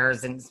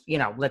careers and,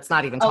 let's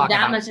not even talk about it. Oh,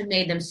 that must have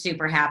made them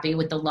super happy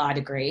with the law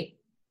degree.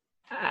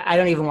 I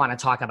don't even want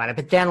to talk about it.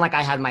 But then like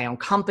I had my own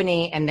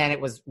company and then it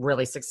was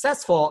really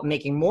successful,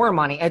 making more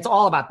money. It's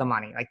all about the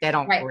money. Like they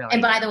don't really.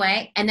 And by the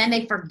way, and then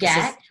they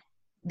forget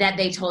that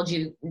they told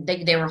you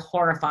they were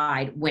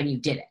horrified when you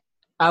did it.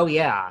 Oh,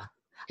 yeah.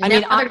 I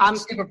mean, I'm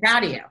super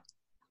proud of you.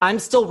 I'm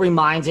still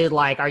reminded,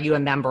 like, are you a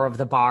member of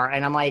the bar?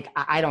 And I'm like,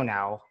 I don't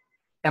know.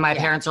 And my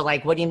parents are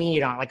like, what do you mean you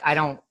don't? Like,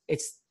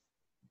 it's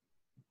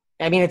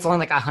only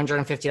like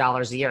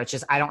 $150 a year. It's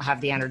just, I don't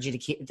have the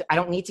energy I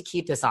don't need to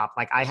keep this up.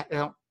 Like,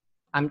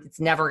 it's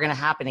never going to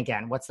happen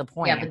again. What's the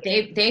point? Yeah, but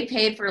they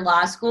paid for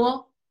law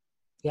school.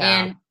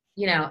 Yeah.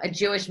 And, a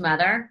Jewish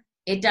mother,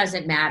 it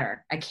doesn't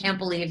matter. I can't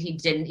believe he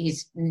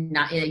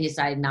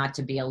decided not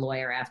to be a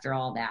lawyer after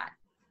all that.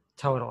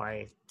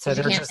 Totally. So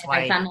they're just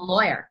like, I'm a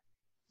lawyer.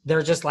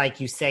 They're just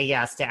like, you say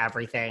yes to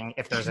everything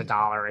if there's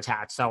 $1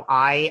 attached. So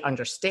I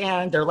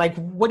understand. They're like,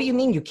 what do you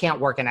mean you can't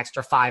work an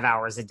extra 5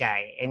 hours a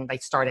day and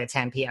like start at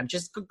 10 p.m.?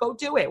 Just go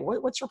do it.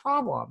 What's your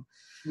problem?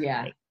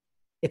 Yeah. Like,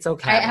 it's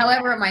okay.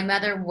 However, my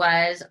mother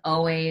was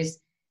always,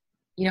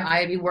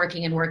 I would be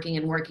working and working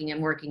and working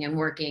and working and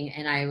working.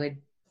 And I would,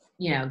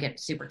 get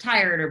super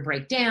tired or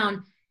break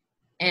down.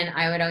 And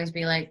I would always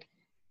be like,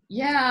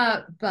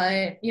 yeah,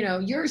 but,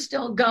 you're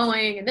still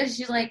going. And then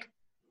she's like,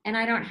 and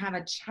I don't have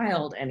a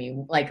child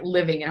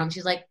living at home.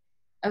 She's like,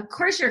 of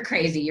course you're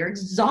crazy. You're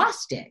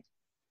exhausted.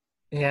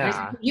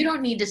 Yeah. Like, you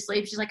don't need to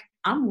sleep. She's like,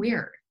 I'm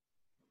weird.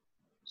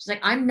 She's like,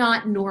 I'm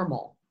not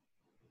normal.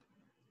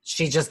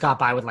 She just got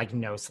by with like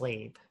no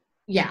sleep.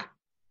 Yeah.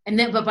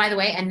 But by the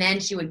way, and then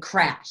she would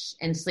crash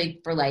and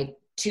sleep for like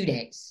 2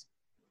 days.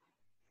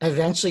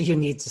 Eventually you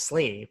need to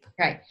sleep.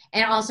 Right.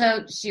 And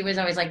also she was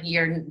always like,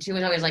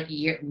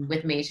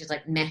 with me. She's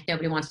like, meh,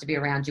 nobody wants to be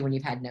around you when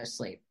you've had no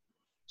sleep.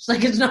 She's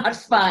like, it's not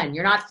fun.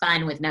 You're not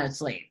fun with no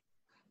sleep.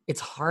 It's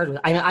hard.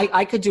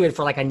 I could do it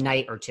for like a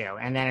night or two.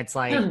 And then it's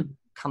like,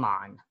 come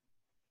on.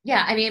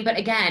 Yeah. I mean, but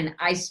again,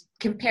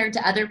 compared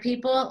to other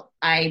people,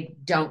 I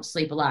don't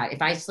sleep a lot.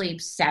 If I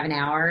sleep 7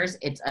 hours,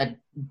 it's a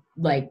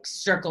like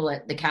circle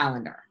at the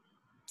calendar.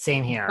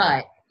 Same here.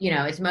 But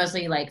it's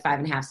mostly like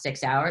 5.5,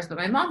 6 hours. But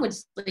my mom would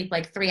sleep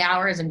like 3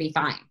 hours and be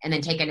fine. And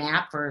then take a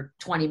nap for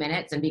 20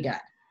 minutes and be good.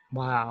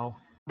 Wow.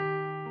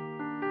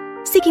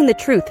 Seeking the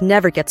truth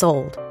never gets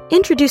old.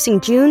 Introducing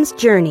June's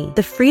Journey,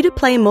 the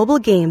free-to-play mobile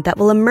game that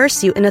will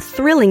immerse you in a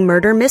thrilling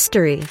murder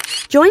mystery.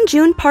 Join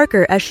June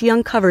Parker as she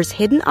uncovers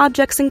hidden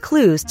objects and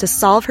clues to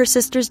solve her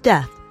sister's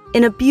death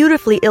in a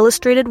beautifully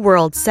illustrated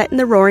world set in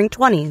the Roaring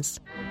 20s.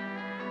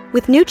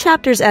 With new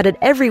chapters added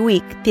every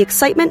week, the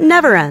excitement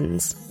never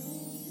ends.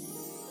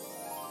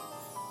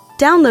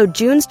 Download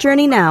June's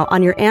Journey now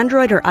on your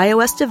Android or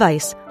iOS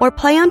device or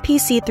play on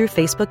PC through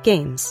Facebook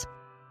Games.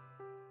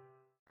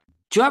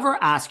 Do you ever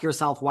ask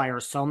yourself why are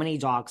so many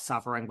dogs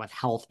suffering with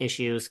health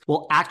issues?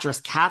 Well,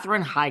 actress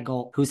Katherine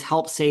Heigl, who's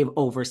helped save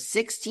over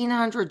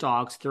 1,600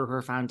 dogs through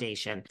her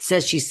foundation,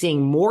 says she's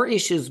seeing more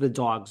issues with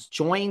dogs'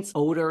 joints,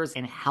 odors,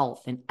 and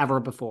health than ever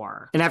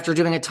before. And after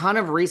doing a ton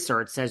of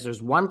research, says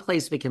there's one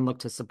place we can look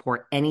to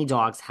support any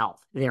dog's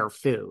health, their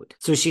food.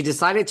 So she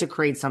decided to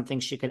create something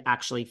she could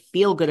actually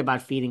feel good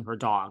about feeding her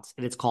dogs,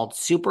 and it's called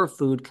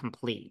Superfood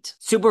Complete.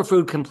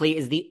 Superfood Complete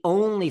is the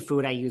only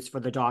food I use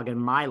for the dog in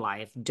my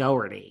life,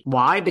 Doherty.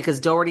 Why? Because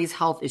Doherty's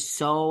health is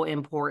so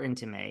important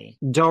to me.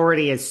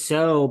 Doherty is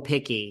so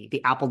picky.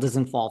 The apple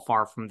doesn't fall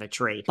far from the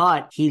tree,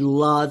 but he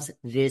loves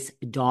this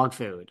dog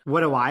food.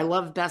 What do I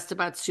love best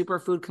about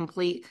Superfood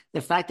Complete?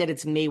 The fact that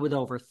it's made with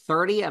over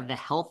 30 of the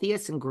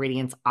healthiest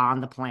ingredients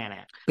on the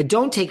planet. But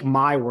don't take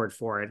my word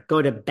for it.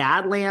 Go to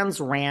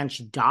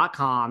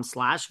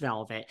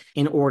badlandsranch.com/velvet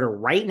and order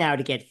right now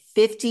to get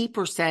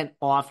 50%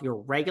 off your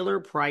regular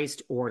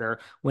priced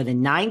order with a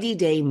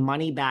 90-day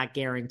money-back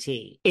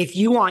guarantee. If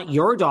you want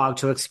your dog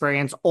to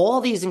experience all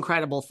these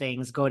incredible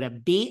things, go to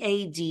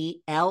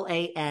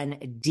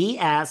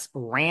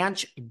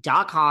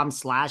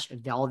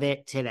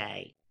badlandsranch.com/velvet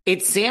today.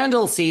 It's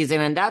sandal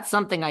season, and that's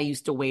something I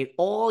used to wait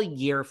all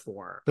year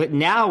for. But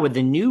now with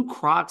the new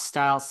Crocs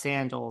style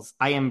sandals,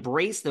 I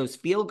embrace those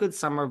feel-good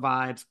summer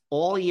vibes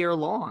all year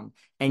long.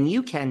 And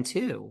you can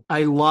too.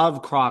 I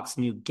love Crocs'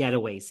 new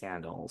Getaway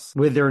sandals.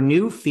 With their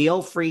new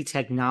feel-free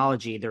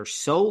technology, they're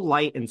so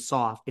light and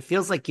soft, it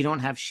feels like you don't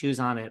have shoes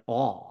on at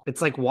all. It's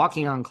like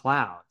walking on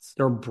clouds.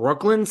 They're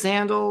Brooklyn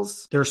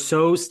sandals. They're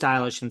so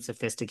stylish and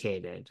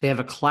sophisticated. They have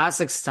a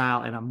classic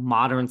style and a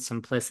modern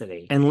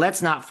simplicity. And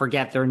let's not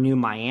forget their new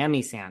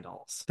Miami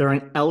sandals. They're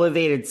an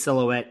elevated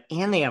silhouette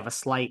and they have a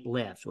slight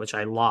lift, which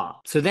I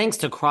love. So thanks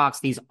to Crocs,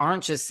 these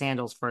aren't just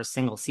sandals for a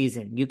single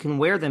season. You can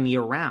wear them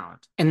year-round.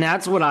 And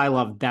that's what I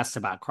love best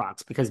about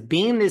Crocs, because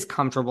being this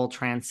comfortable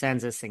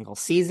transcends a single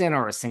season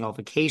or a single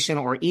vacation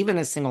or even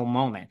a single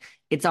moment.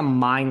 It's a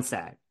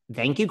mindset.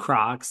 Thank you,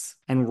 Crocs.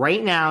 And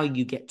right now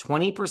you get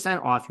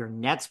 20% off your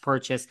next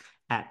purchase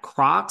at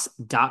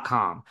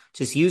crocs.com.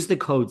 Just use the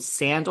code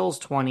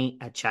SANDALS20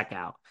 at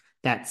checkout.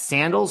 That's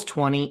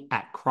SANDALS20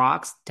 at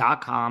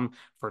crocs.com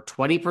for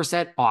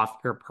 20% off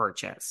your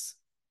purchase.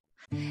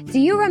 Do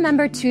you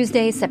remember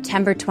Tuesday,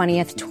 September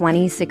 20th,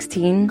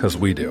 2016? Because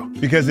we do.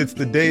 Because it's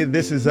the day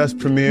This Is Us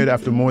premiered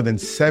after more than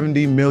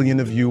 70 million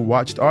of you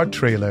watched our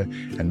trailer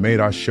and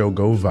made our show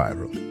go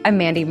viral. I'm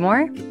Mandy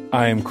Moore.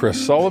 I am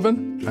Chris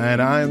Sullivan.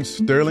 And I am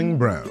Sterling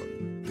Brown.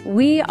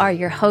 We are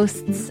your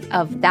hosts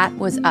of That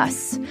Was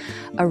Us,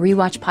 a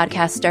rewatch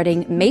podcast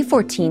starting May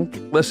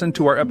 14th. Listen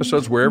to our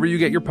episodes wherever you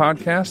get your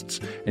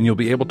podcasts, and you'll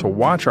be able to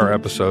watch our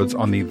episodes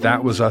on the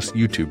That Was Us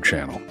YouTube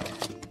channel.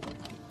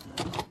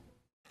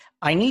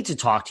 I need to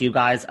talk to you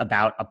guys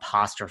about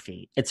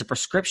Apostrophe. It's a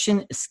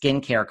prescription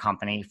skincare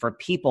company for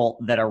people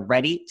that are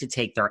ready to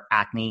take their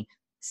acne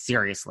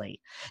seriously.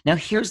 Now,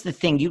 here's the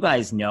thing. You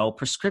guys know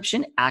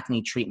prescription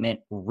acne treatment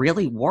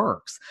really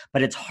works,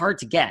 but it's hard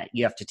to get.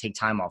 You have to take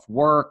time off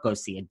work, go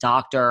see a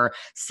doctor,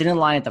 sit in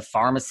line at the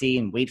pharmacy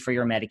and wait for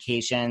your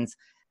medications.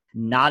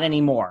 Not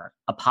anymore.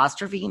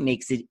 Apostrophe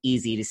makes it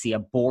easy to see a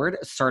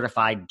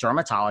board-certified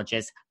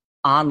dermatologist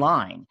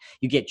online.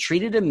 You get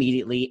treated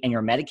immediately and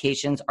your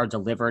medications are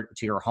delivered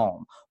to your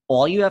home.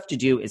 All you have to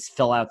do is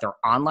fill out their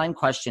online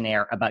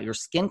questionnaire about your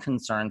skin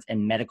concerns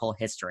and medical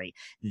history.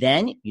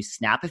 Then you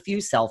snap a few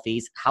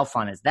selfies. How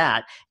fun is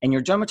that? And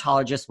your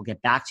dermatologist will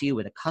get back to you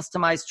with a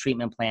customized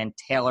treatment plan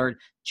tailored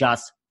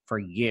just for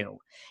you.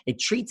 It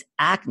treats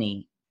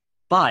acne,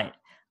 but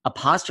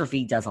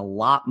Apostrophe does a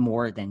lot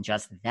more than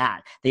just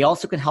that. They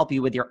also can help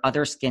you with your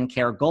other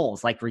skincare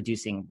goals, like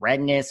reducing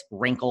redness,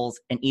 wrinkles,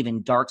 and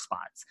even dark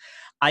spots.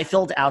 I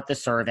filled out the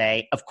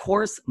survey. Of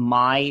course,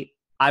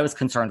 I was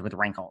concerned with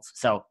wrinkles,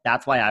 so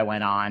that's why I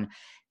went on,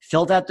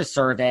 filled out the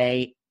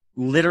survey.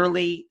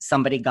 Literally,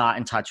 somebody got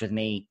in touch with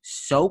me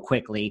so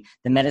quickly.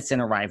 The medicine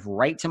arrived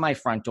right to my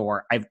front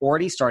door. I've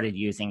already started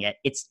using it.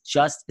 It's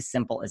just as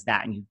simple as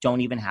that, and you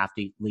don't even have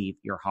to leave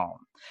your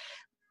home.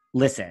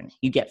 Listen,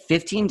 you get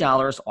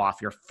 $15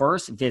 off your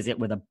first visit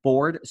with a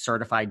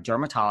board-certified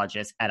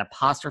dermatologist at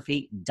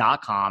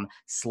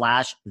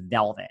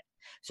apostrophe.com/velvet.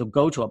 So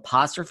go to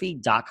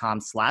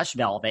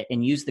apostrophe.com/velvet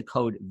and use the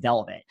code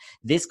VELVET.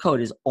 This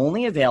code is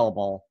only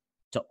available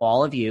to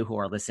all of you who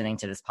are listening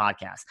to this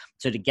podcast.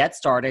 So to get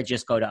started,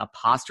 just go to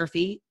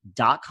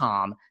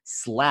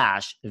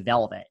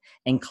apostrophe.com/velvet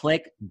and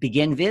click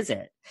begin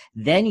visit.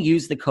 Then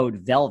use the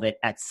code VELVET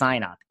at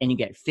sign up and you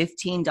get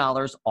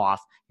 $15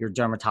 off your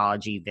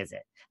dermatology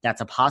visit. That's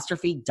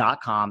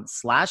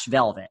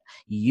apostrophe.com/velvet.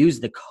 Use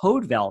the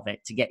code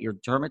VELVET to get your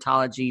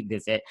dermatology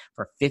visit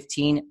for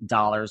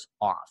 $15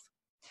 off.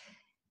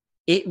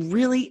 It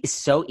really is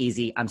so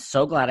easy. I'm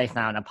so glad I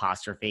found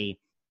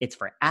Apostrophe. It's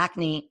for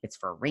acne, it's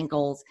for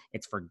wrinkles,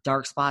 it's for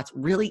dark spots,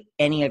 really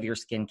any of your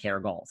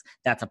skincare goals.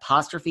 That's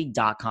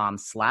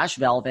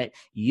apostrophe.com/velvet.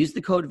 Use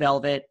the code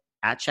VELVET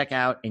at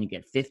checkout and you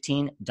get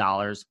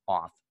 $15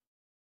 off.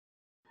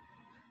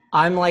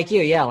 I'm like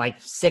you, yeah,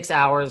 like 6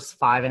 hours,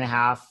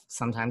 5.5,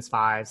 sometimes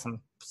 5,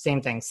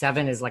 same thing.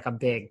 7 is like a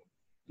big,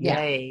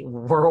 yay,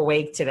 we're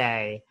awake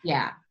today.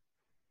 Yeah.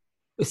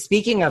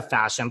 Speaking of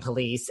fashion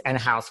police and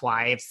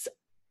housewives,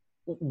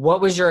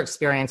 what was your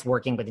experience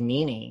working with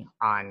NeNe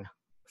on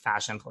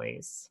Fashion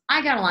Police?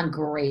 I got along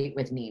great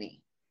with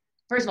NeNe.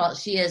 First of all,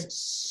 she is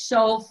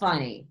so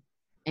funny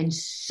and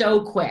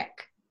so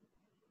quick.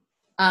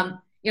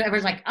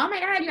 Everyone's like, oh my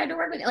God, you had to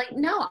work with, like,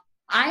 no,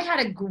 I had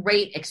a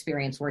great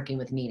experience working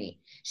with NeNe.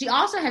 She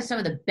also has some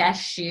of the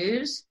best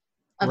shoes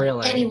of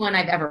anyone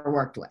I've ever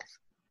worked with.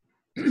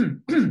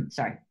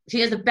 Sorry.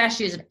 She has the best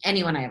shoes of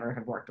anyone I ever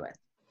have worked with.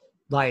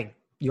 Like,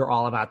 you're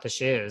all about the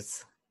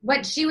shoes.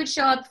 But she would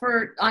show up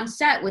on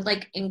set with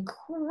like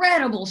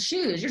incredible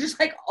shoes. You're just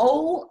like,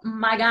 oh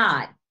my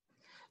God.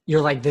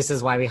 You're like, this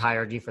is why we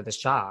hired you for this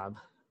job.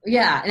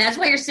 Yeah. And that's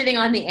why you're sitting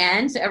on the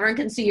end so everyone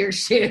can see your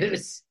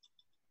shoes.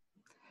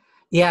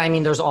 Yeah. I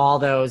mean, there's all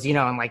those,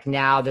 and like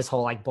now this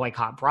whole like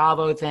Boycott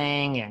Bravo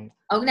thing. And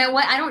oh, now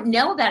what? I don't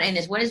know about any of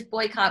this. What is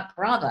Boycott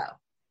Bravo?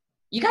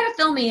 You got to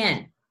fill me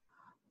in.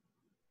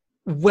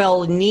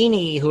 Well,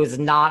 NeNe, who is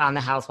not on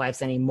the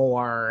Housewives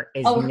anymore,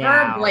 is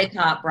now... her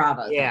Boycott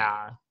Bravo thing.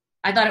 Yeah.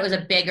 I thought it was a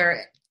bigger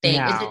thing.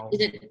 No.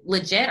 Is it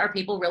legit? Are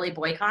people really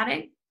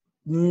boycotting?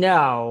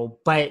 No,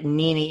 but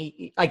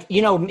NeNe, like,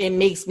 it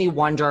makes me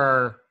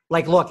wonder,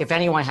 like, look, if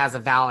anyone has a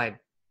valid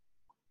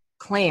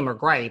claim or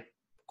gripe,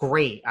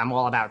 great. I'm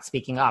all about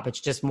speaking up. It's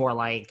just more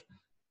like,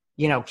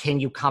 can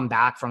you come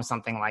back from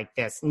something like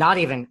this? Not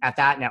even at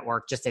that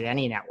network, just at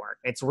any network.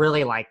 It's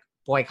really like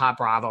Boycott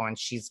Bravo, and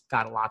she's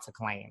got lots of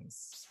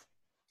claims.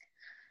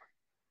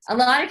 A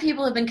lot of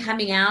people have been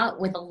coming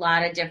out with a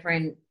lot of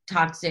different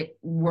toxic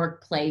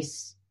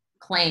workplace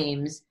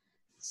claims.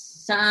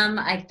 Some,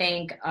 I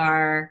think,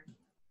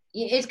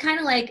 it's kind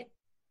of like,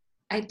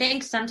 I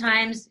think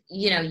sometimes,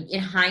 in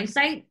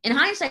hindsight,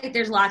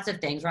 there's lots of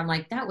things where I'm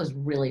like, that was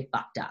really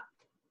fucked up.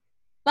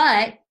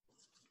 But,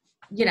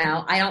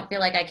 I don't feel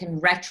like I can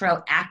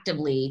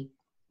retroactively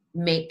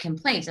make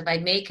complaints. If I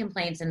made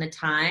complaints in the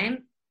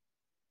time,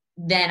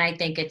 then I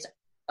think it's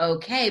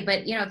okay.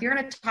 But, if you're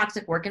in a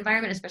toxic work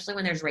environment, especially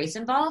when there's race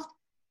involved,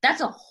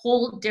 that's a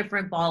whole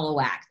different ball of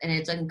wax. And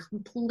it's a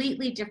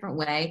completely different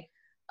way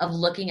of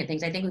looking at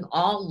things. I think we've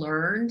all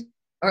learned,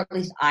 or at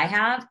least I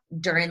have,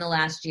 during the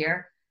last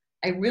year.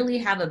 I really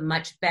have a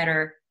much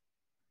better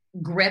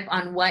grip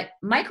on what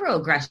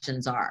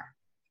microaggressions are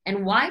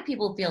and why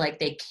people feel like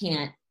they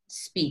can't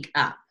speak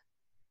up,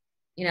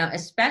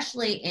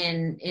 especially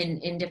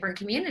in different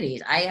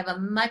communities. I have a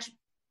much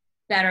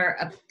better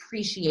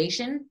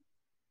appreciation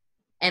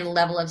and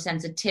level of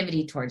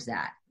sensitivity towards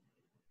that,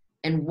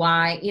 and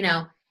why,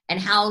 and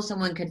how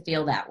someone could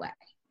feel that way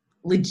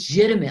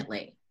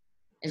legitimately.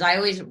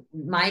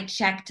 My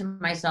check to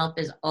myself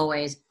is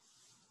always,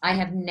 I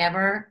have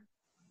never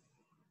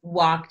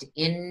walked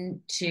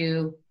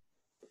into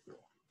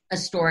a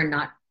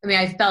store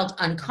I felt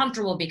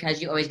uncomfortable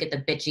because you always get the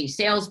bitchy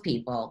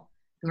salespeople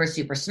who are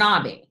super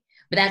snobby,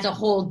 but that's a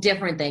whole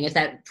different thing. It's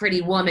that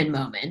Pretty Woman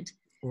moment.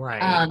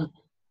 Right.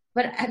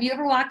 But have you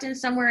ever walked in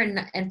somewhere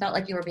and felt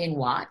like you were being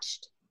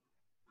watched?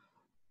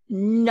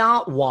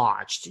 Not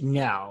watched,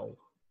 no.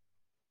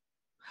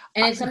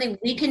 And it's something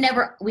we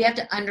have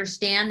to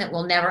understand that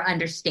we'll never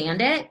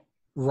understand it.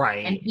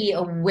 Right. And be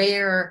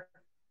aware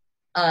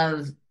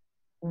of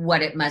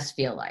what it must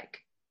feel like.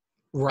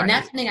 Right. And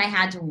that's something I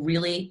had to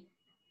really,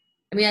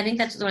 I think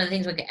that's one of the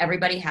things like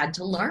everybody had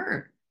to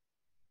learn,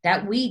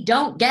 that we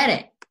don't get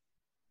it.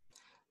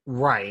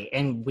 Right.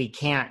 And we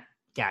can't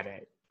get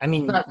it.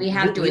 But we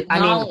have to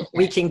acknowledge it.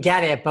 We can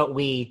get it, but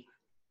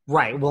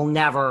we'll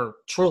never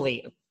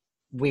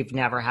we've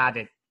never had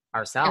it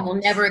ourselves. And we'll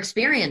never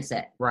experience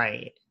it.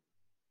 Right.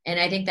 And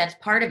I think that's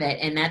part of it.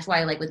 And that's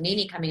why, like with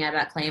NeNe coming out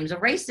about claims of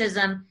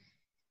racism,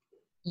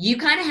 you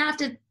kind of have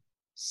to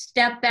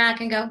step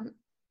back and go,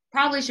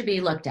 probably should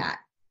be looked at.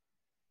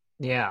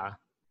 Yeah.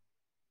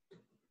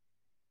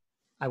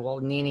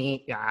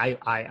 Nene, yeah,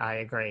 I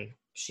agree.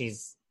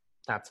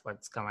 That's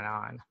what's going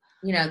on.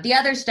 You know, the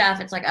other stuff,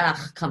 it's like, ugh,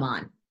 come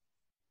on.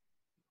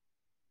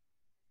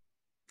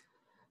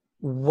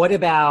 What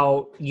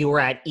about, you were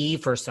at E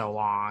for so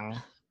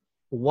long.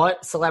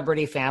 What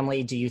celebrity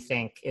family do you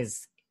think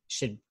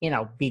should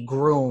be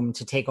groomed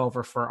to take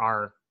over for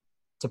our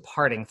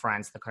departing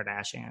friends, the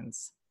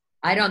Kardashians?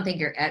 I don't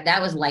think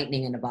that was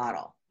lightning in a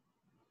bottle.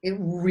 It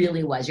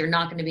really was. You're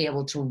not going to be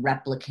able to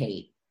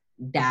replicate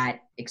that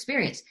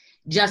experience.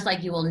 Just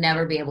like you will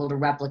never be able to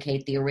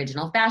replicate the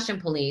original Fashion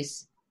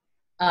Police.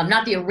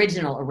 Not the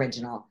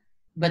original,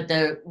 but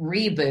the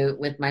reboot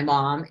with my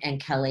mom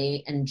and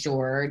Kelly and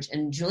George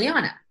and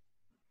Juliana.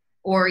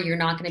 Or you're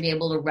not going to be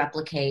able to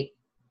replicate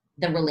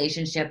the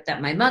relationship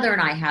that my mother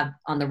and I have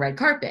on the red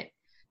carpet.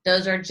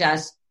 Those are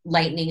just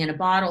lightning in a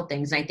bottle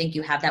things. And I think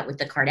you have that with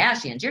the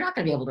Kardashians. You're not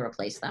going to be able to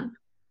replace them.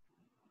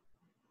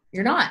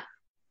 You're not.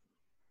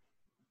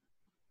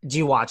 Do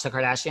you watch the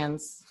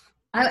Kardashians?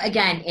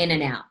 Again, in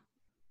and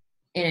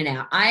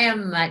out. I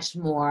am much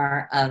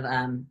more of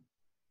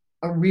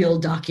a real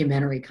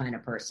documentary kind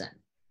of person.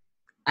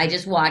 I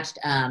just watched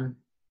a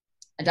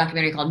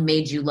documentary called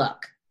Made You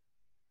Look,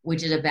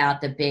 which is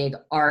about the big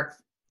art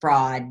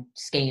fraud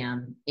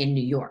scam in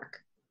New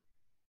York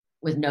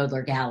with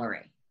Knoedler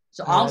Gallery.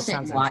 So I'll sit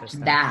and watch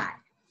that.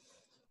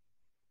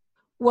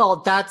 Well,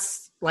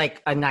 that's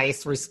like a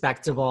nice,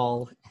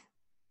 respectable.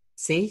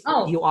 See,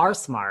 you are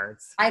smart.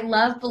 I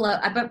love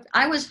but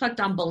I was hooked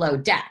on Below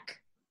Deck.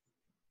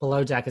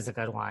 Below Deck is a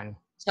good one.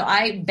 So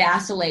I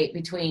vacillate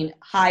between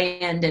high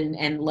end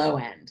and low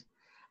end.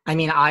 I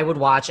mean, I would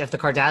watch, if the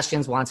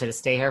Kardashians wanted to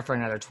stay here for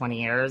another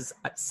 20 years,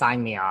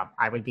 sign me up.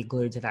 I would be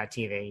glued to that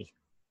TV.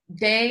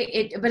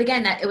 But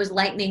again, it was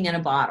lightning in a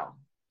bottle.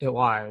 It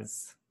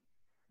was.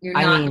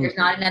 There's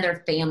not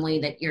another family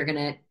that you're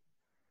going to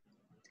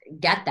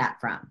get that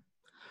from.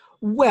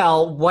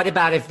 Well, what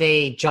about if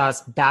they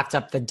just backed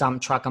up the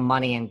dump truck of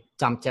money and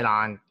dumped it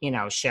on,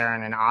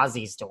 Sharon and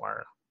Ozzy's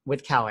door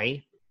with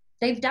Kelly?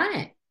 They've done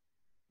it.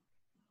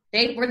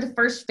 They were the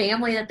first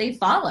family that they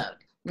followed.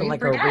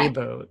 Like a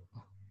reboot.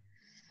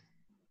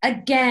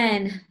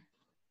 Again,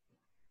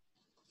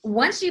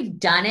 once you've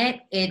done it,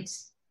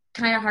 it's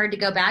kind of hard to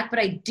go back. But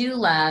I do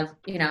love,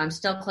 I'm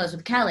still close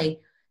with Kelly,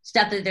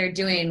 stuff that they're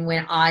doing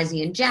when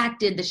Ozzy and Jack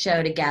did the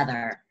show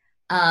together.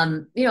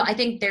 I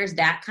think there's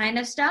that kind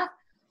of stuff.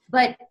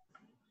 But,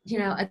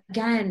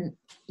 again,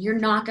 you're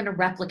not going to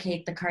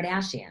replicate the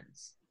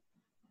Kardashians.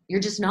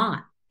 You're just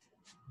not.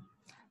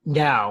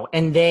 No.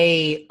 And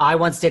I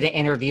once did an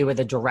interview with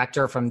a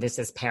director from This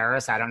Is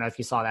Paris. I don't know if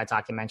you saw that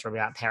documentary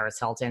about Paris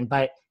Hilton,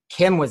 but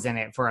Kim was in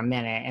it for a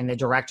minute. And the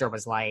director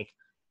was like,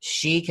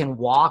 she can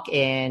walk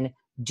in,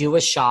 do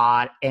a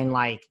shot, and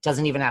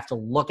doesn't even have to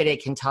look at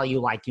it, can tell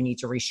you you need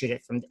to reshoot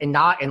it and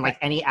not in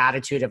any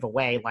attitude of a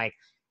way.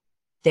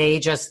 They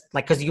just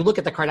because you look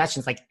at the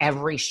Kardashians,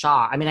 every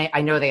shot, I mean,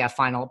 I know they have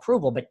final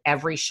approval, but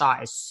every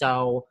shot is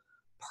so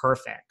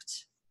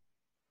perfect.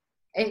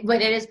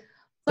 But it is.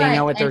 They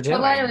know what they're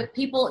doing.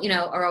 People,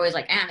 are always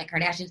like, the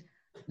Kardashians.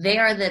 They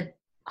are the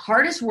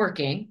hardest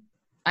working.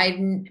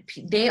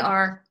 They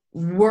are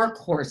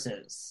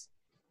workhorses.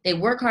 They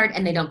work hard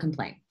and they don't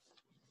complain.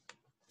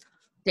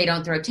 They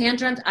don't throw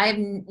tantrums. I have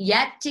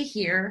yet to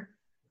hear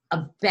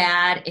a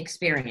bad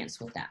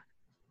experience with them.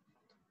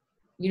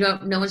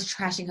 No one's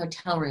trashing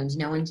hotel rooms.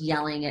 No one's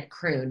yelling at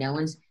crew. No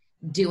one's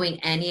doing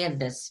any of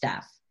this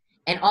stuff.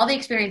 And all the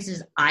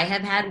experiences I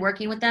have had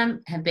working with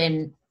them have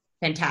been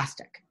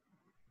fantastic.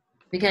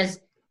 Because,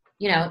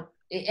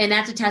 and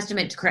that's a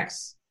testament to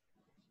Kris.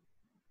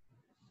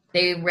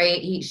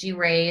 She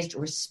raised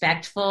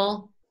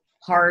respectful,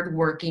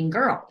 hardworking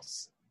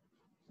girls,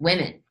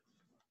 women.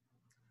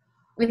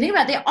 I mean, think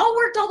about it. They all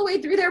worked all the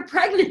way through their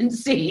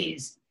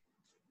pregnancies.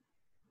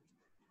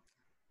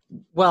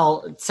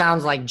 Well, it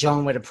sounds like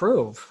Joan would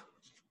approve.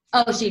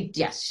 Oh, she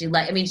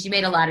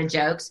made a lot of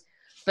jokes,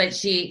 but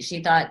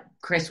she thought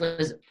Kris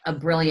was a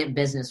brilliant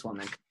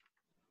businesswoman.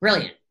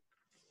 Brilliant.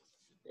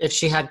 If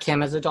she had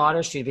Kim as a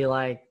daughter, she'd be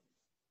like,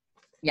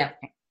 yep.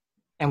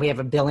 And we have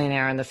a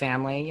billionaire in the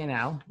family,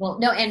 Well,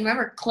 no, and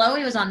remember,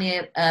 Khloe was on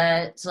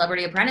the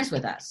Celebrity Apprentice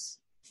with us.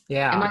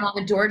 Yeah. And my mom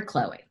adored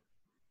Khloe.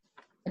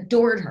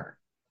 Adored her.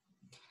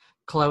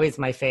 Khloe's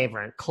my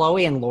favorite.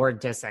 Khloe and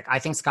Lord Disick. I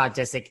think Scott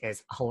Disick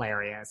is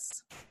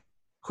hilarious.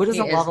 Who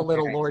doesn't love a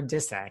little Lord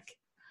Disick?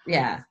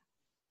 Yeah.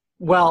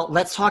 Well,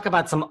 let's talk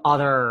about some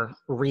other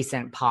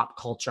recent pop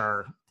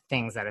culture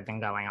things that have been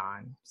going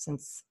on,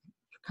 since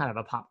you're kind of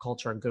a pop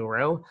culture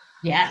guru.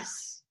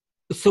 Yes.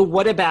 So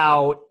what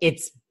about,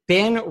 it's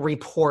been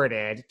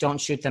reported, don't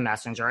shoot the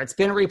messenger, it's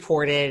been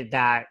reported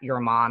that your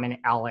mom and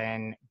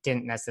Ellen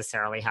didn't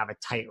necessarily have a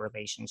tight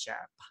relationship.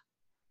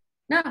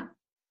 No,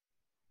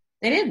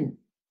 they didn't.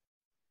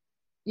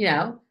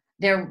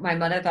 My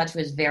mother thought she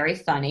was very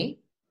funny.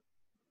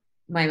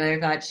 My mother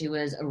thought she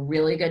was a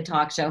really good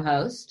talk show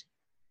host.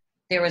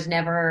 There was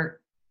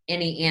never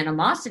any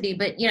animosity,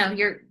 but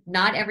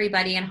not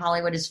everybody in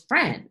Hollywood is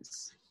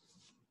friends.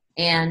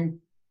 And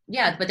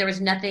but there was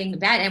nothing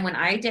bad. And when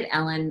I did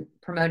Ellen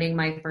promoting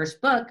my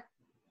first book,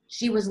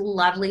 She was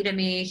lovely to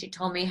me. She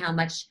told me how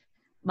much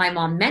my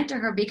mom meant to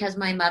her because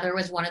my mother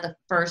was one of the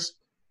first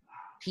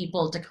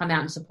people to come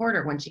out and support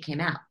her when she came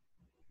out.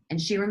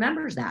 And she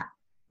remembers that.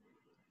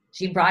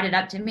 She brought it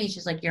up to me.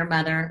 She's like, your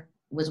mother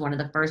was one of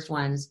the first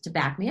ones to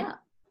back me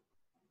up.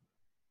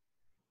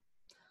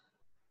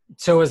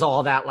 So is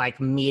all that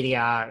like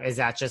media, is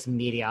that just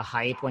media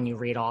hype when you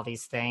read all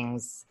these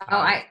things?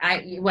 Oh,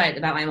 what,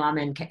 about my mom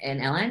and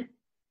Ellen?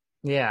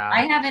 Yeah.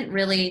 I haven't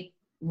really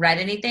read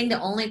anything.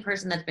 The only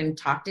person that's been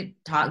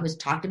who's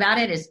talked about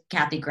it is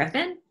Kathy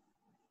Griffin.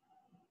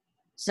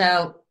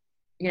 So,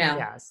 you know.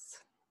 Yes.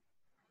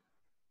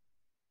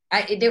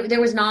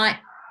 There was not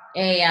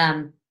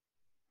there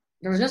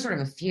was no sort of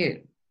a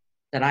feud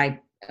that I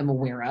am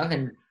aware of,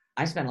 and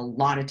I spent a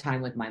lot of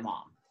time with my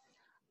mom.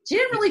 She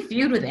didn't really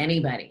feud with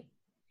anybody.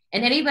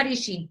 And anybody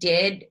she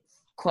did,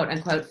 quote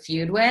unquote,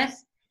 feud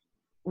with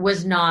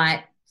was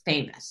not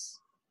famous.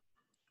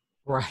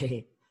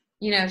 Right.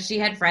 You know, she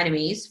had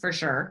frenemies for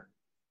sure.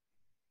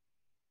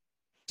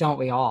 Don't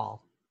we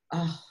all?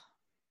 Oh,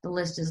 the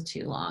list is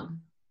too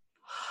long.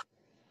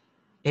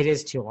 It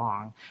is too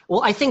long.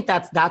 Well, I think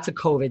that's a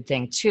COVID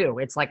thing too.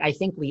 It's like, I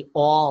think we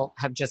all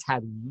have just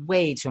had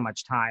way too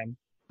much time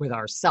with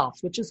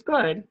ourselves, which is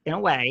good in a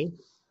way.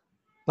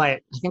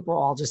 But I think we're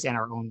all just in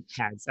our own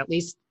heads. At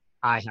least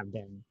I have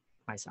been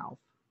myself.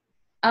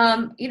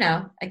 You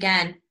know,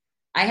 again,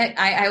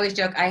 I always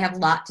joke, I have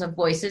lots of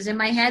voices in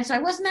my head, so I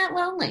wasn't that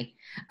lonely.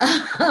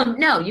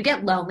 No, you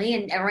get lonely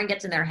and everyone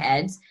gets in their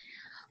heads.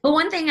 But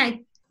one thing I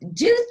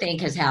do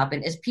think has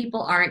happened is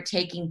people aren't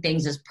taking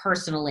things as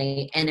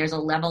personally, and there's a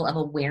level of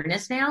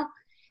awareness now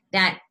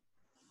that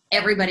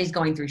everybody's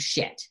going through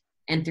shit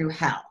and through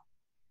hell.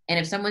 And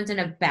if someone's in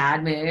a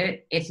bad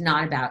mood, it's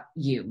not about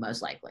you,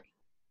 most likely.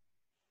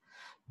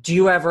 Do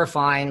you ever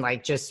find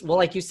like just, well,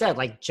 like you said,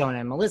 like Jonah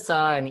and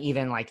Melissa and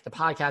even like the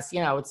podcast,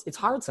 you know, it's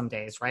hard some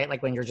days, right?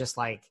 Like when you're just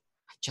like,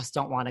 I just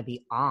don't want to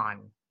be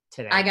on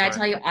today. I got to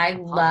tell you, I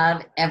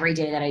love every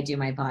day that I do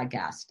my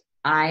podcast.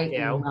 I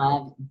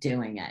love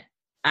doing it.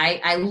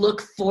 I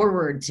look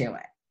forward to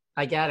it.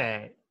 I get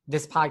it.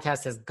 This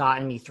podcast has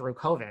gotten me through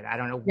COVID. I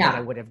don't know what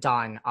I would have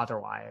done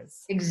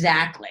otherwise.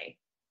 Exactly.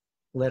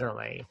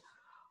 Literally.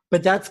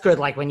 But that's good.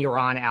 Like when you were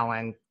on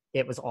Ellen,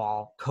 it was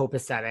all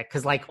copacetic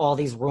because like all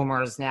these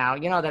rumors now,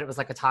 you know, that it was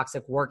like a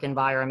toxic work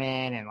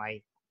environment and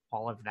like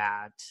all of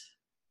that.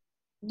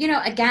 You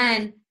know,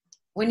 again,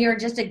 when you're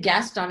just a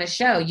guest on a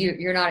show,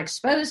 you're not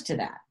exposed to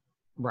that.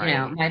 Right. You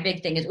know, my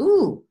big thing is,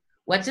 ooh,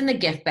 what's in the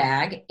gift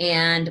bag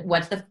and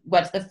what's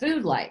the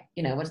food like?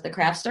 You know, what's the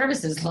craft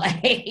services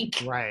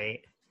like?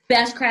 Right.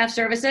 Best craft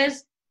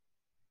services,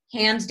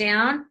 hands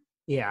down.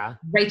 Yeah.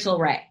 Rachel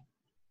Ray.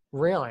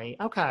 Really?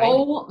 Okay.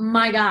 Oh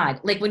my God.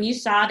 Like when you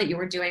saw that you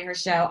were doing her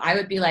show, I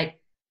would be like,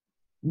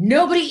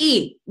 nobody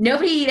eat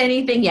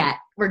anything yet.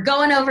 We're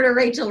going over to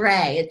Rachel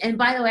Ray. And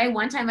by the way,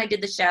 one time I did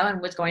the show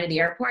and was going to the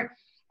airport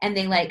and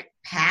they like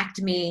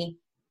packed me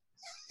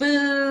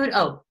food.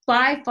 Oh,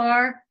 by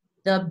far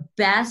the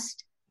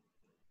best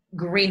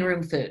green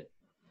room food.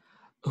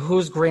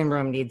 Whose green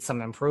room needs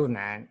some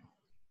improvement?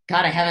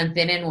 God, I haven't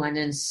been in one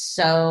in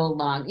so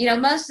long. You know,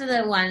 most of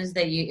the ones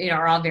that you know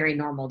are all very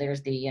normal.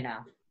 There's the, you know,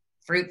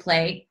 fruit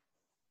plate,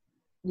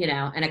 you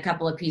know, and a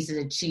couple of pieces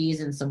of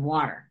cheese and some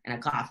water and a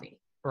coffee.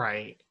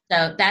 Right.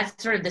 So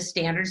that's sort of the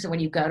standard. So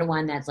when you go to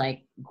one that's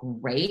like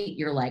great,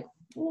 you're like,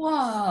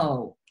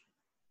 whoa.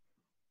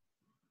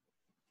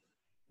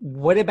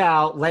 What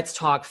about, let's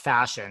talk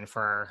fashion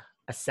for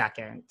a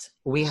second.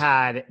 We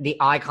had the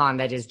icon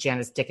that is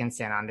Janice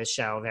Dickinson on this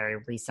show very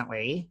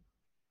recently.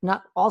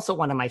 Not also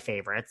one of my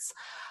favorites.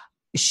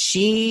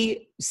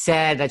 She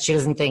said that she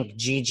doesn't think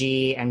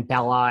Gigi and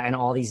Bella and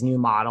all these new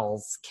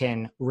models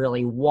can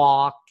really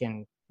walk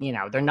and, you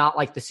know, they're not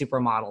like the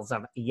supermodels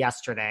of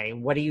yesterday.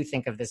 What do you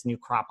think of this new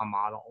crop of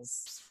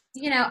models?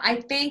 You know, I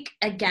think,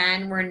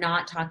 again, we're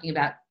not talking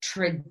about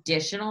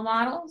traditional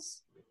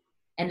models.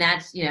 And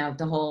that's, you know,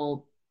 the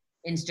whole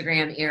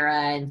Instagram era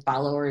and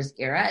followers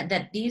era,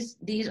 that these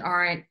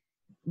aren't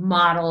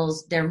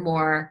models. They're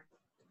more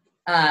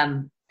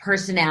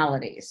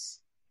personalities.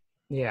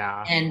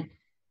 Yeah. And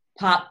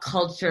pop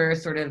culture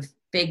sort of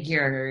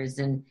figures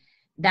and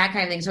that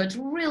kind of thing. So it's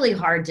really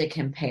hard to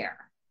compare.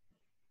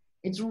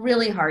 It's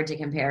really hard to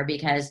compare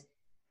because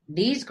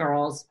these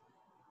girls,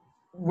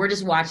 we're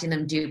just watching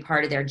them do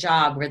part of their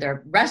job where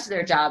the rest of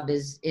their job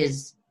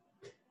is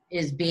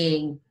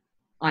being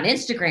on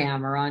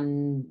Instagram or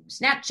on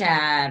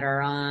Snapchat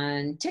or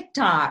on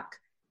TikTok.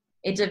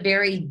 It's a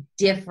very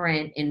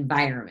different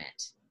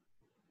environment.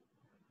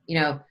 You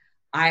know,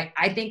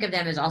 I think of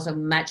them as also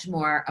much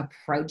more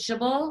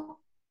approachable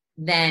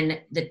than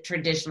the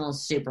traditional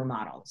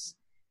supermodels.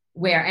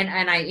 Where,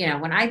 and I, you know,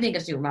 when I think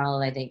of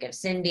supermodels, I think of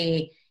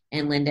Cindy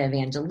and Linda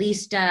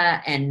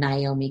Evangelista and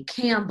Naomi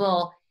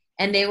Campbell,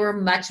 and they were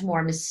much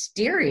more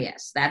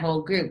mysterious. That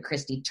whole group,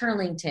 Christy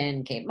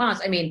Turlington, Kate Moss.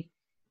 I mean,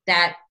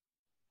 that,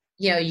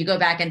 you know, you go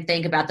back and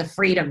think about the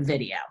Freedom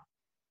video.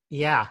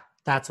 Yeah,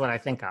 that's what I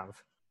think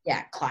of.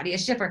 Yeah, Claudia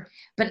Schiffer.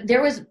 But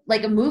there was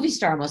like a movie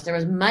star almost. There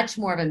was much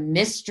more of a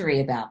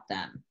mystery about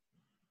them.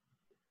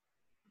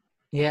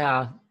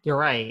 Yeah, you're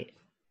right.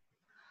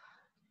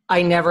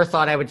 I never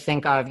thought I would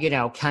think of,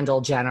 Kendall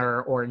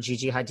Jenner or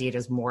Gigi Hadid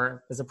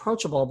as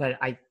approachable, but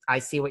I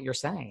see what you're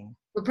saying.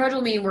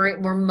 Approachable mean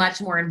we're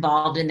much more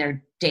involved in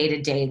their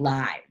day-to-day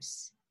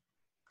lives.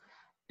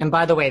 And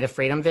by the way, the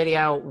Freedom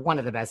video, one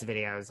of the best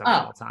videos of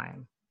all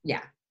time.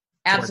 Yeah,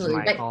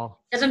 absolutely. But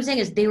that's what I'm saying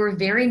is they were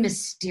very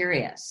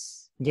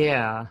mysterious.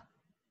 Yeah,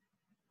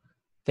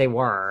 they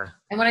were.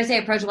 And when I say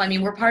approachable, I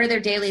mean we're part of their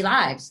daily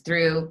lives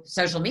through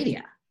social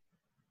media.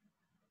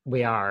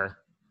 We are.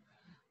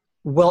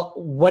 Well,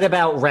 what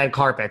about red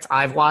carpets?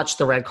 I've watched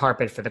the red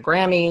carpet for the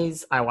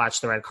Grammys. I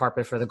watched the red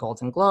carpet for the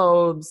Golden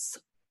Globes.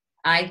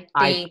 I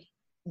think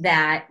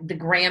that the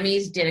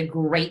Grammys did a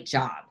great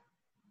job.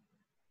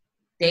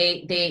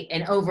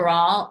 And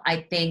overall,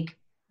 I think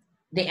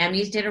the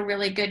Emmys did a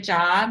really good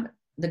job.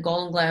 The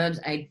Golden Globes,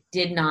 I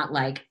did not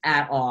like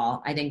at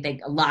all. I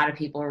think a lot of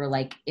people were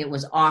like, it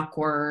was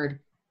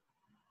awkward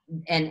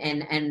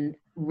and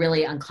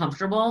really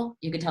uncomfortable.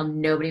 You could tell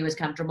nobody was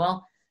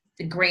comfortable.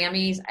 The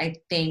Grammys, I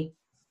think,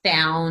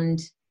 found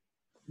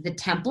the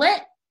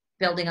template,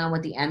 building on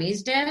what the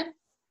Emmys did,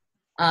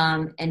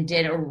 and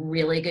did a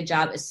really good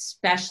job,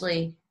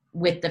 especially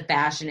with the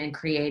fashion and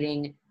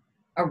creating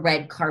a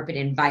red carpet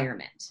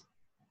environment.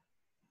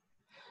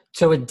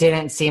 So it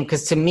didn't seem,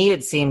 because to me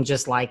it seemed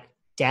just like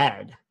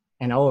dead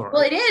and over.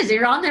 Well, it is.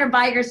 You're on there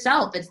by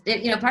yourself. Part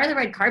of the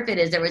red carpet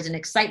is there was an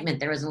excitement,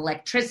 there was an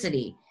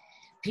electricity.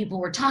 People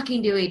were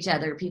talking to each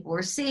other. People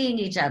were seeing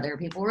each other.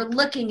 People were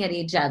looking at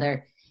each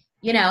other.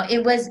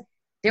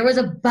 There was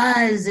a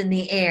buzz in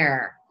the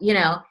air,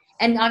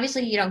 and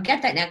obviously you don't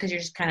get that now because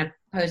you're just kind of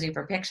posing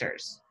for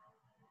pictures.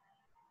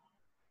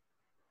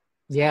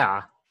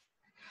 Yeah.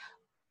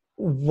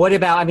 What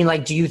about,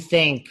 do you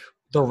think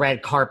the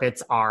red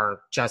carpets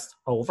are just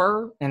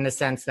over in the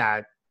sense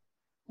that?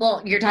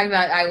 Well, you're talking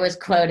about, I was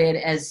quoted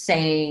as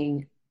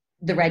saying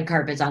the red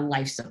carpet's on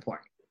life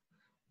support.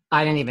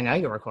 I didn't even know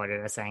you were quoted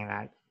as saying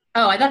that.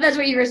 Oh, I thought that's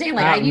what you were saying.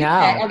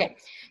 No. Okay.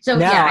 So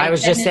no, yeah, I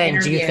was just saying,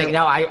 do you think,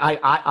 no,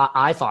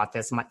 I thought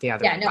this the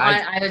other. Yeah, no,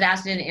 I was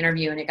asked in an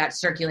interview and it got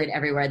circulated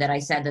everywhere that I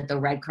said that the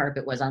red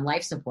carpet was on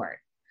life support.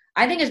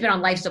 I think it's been on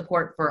life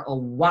support for a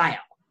while,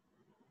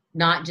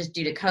 not just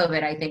due to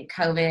COVID. I think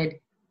COVID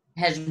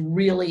has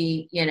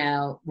really,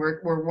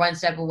 we're one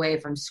step away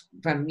from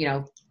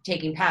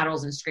taking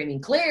paddles and screaming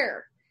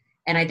clear.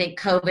 And I think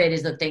COVID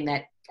is the thing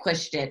that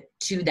pushed it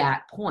to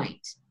that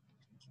point.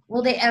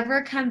 Will they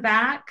ever come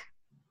back?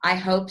 I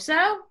hope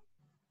so.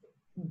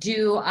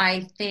 Do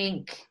I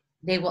think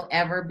they will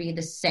ever be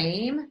the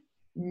same?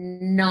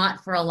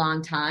 Not for a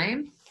long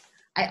time.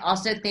 I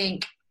also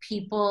think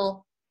in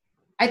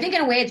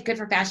a way it's good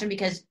for fashion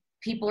because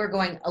people are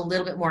going a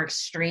little bit more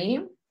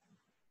extreme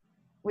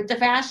with the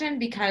fashion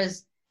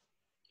because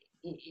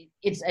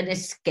it's an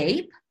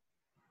escape.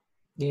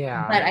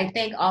 Yeah. But I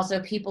think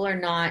also people are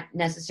not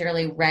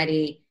necessarily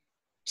ready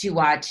to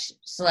watch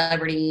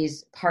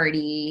celebrities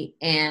party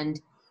and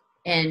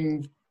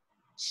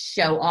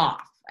show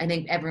off. I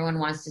think everyone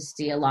wants to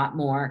see a lot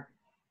more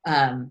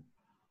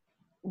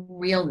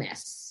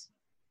realness,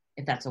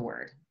 if that's a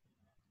word.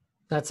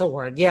 That's a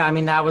word. Yeah,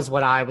 that was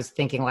what I was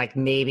thinking,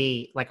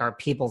 maybe are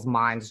people's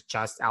minds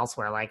just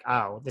elsewhere,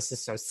 oh, this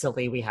is so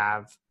silly, we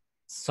have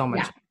so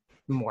much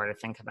more to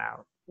think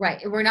about.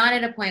 Right. We're not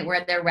at a point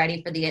where they're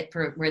ready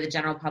for where the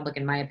general public,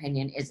 in my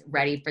opinion, is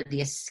ready for the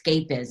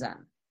escapism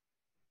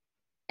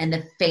and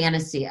the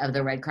fantasy of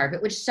the red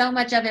carpet, which so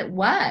much of it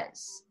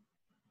was.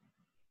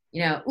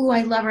 Ooh,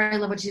 I love her. I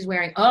love what she's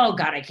wearing. Oh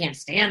God, I can't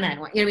stand that.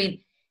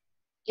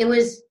 It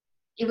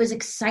was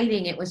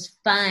exciting. It was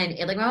fun.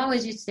 My mom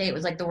always used to say it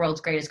was like the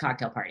world's greatest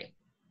cocktail party.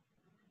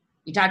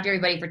 You talk to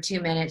everybody for 2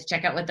 minutes,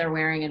 check out what they're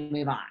wearing and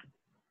move on.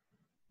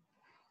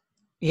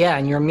 Yeah.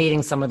 And you're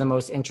meeting some of the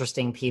most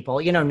interesting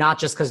people, not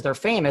just because they're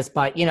famous,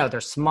 but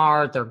they're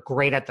smart. They're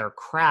great at their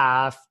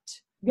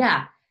craft.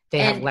 Yeah. They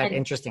have led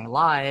interesting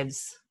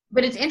lives.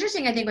 But it's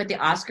interesting, I think, what the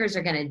Oscars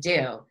are going to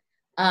do.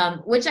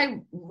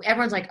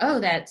 Everyone's like,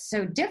 oh, that's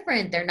so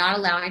different. They're not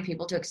allowing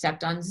people to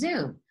accept on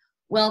Zoom.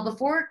 Well,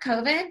 before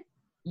COVID,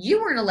 you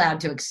weren't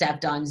allowed to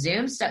accept on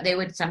Zoom. So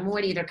someone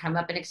would either come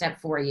up and accept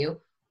for you,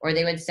 or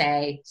they would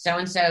say,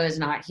 so-and-so is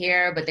not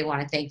here, but they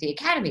want to thank the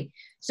Academy.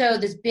 So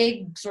this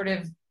big sort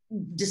of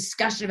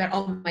discussion about,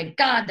 oh my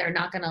God, they're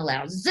not going to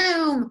allow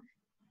Zoom.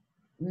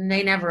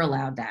 They never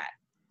allowed that.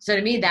 So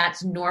to me,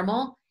 that's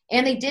normal.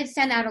 And they did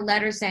send out a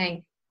letter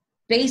saying,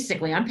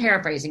 basically, I'm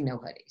paraphrasing, no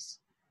hoodies.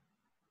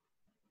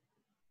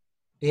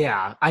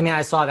 Yeah.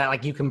 I saw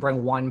that, you can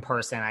bring one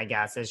person, I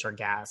guess, as your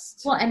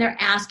guest. Well, and they're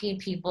asking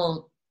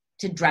people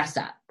to dress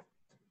up.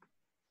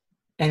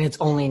 And it's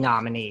only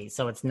nominees,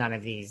 so it's none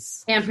of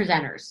these. And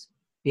presenters.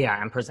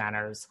 Yeah, and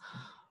presenters.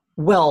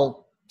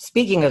 Well,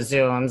 speaking of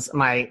Zooms,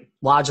 my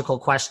logical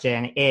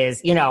question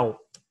is,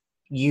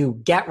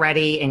 you get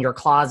ready in your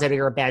closet or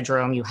your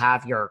bedroom, you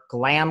have your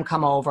glam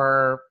come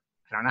over.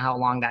 I don't know how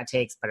long that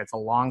takes, but it's a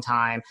long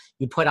time.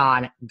 You put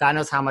on, God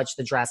knows how much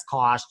the dress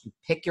cost. You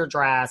pick your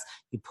dress,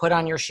 you put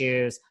on your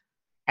shoes,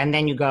 And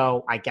then you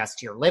go, I guess,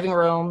 to your living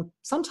room.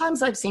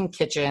 Sometimes I've seen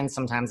kitchen.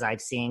 Sometimes I've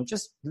seen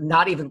just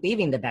not even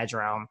leaving the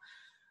bedroom.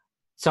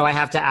 So I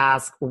have to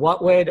ask,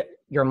 what would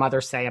your mother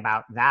say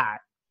about that?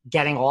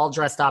 Getting all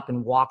dressed up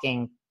and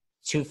walking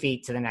 2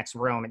 feet to the next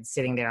room and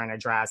sitting there in a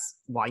dress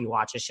while you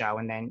watch a show.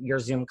 And then your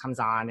Zoom comes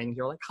on and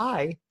you're like,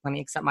 hi, let me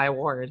accept my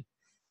award.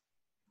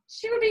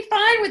 She would be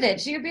fine with it.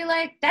 She would be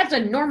like, that's a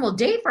normal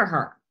day for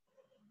her.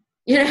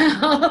 You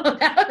know,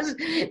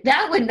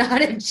 that would not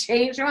have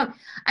changed her mom.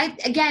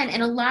 Again,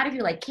 and a lot of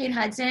you, like Kate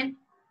Hudson,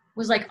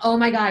 was like, oh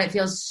my God, it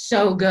feels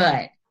so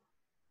good.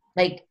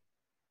 Like,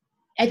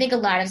 I think a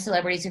lot of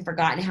celebrities have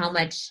forgotten how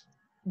much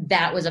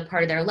that was a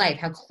part of their life,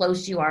 how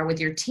close you are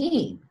with your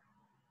team.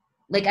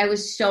 Like, I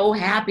was so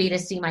happy to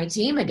see my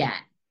team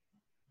again.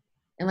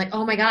 And like,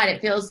 oh my God,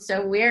 it feels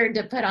so weird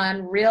to put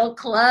on real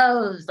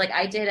clothes. Like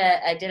I did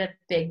a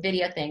big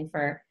video thing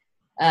for,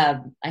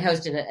 I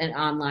hosted an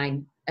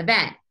online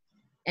event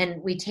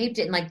and we taped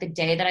it. And like the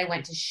day that I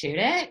went to shoot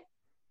it,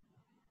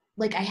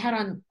 like I had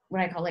on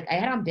what I call, like I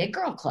had on big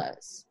girl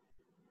clothes.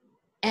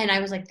 And I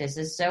was like, this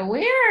is so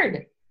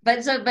weird.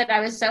 But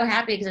I was so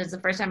happy because it was the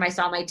first time I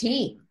saw my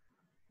team.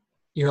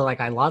 You're like,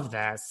 I love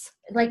this.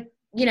 Like,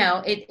 you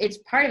know, it's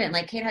part of it.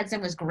 Like Kate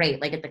Hudson was great,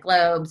 like at the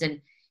Globes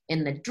and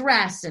in the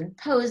dress and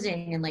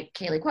posing, and like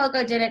Kaylee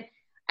Cuoco did it.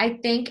 I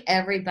think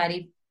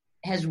everybody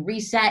has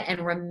reset and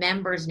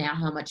remembers now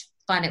how much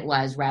fun it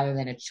was rather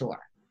than a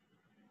chore.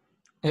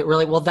 It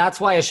really, well,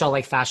 that's why a show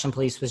like Fashion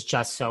Police was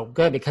just so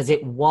good, because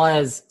it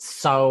was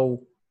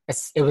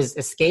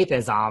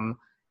escapism.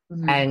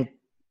 Mm-hmm. And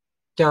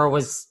there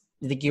was,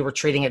 you were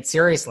treating it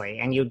seriously,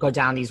 and you'd go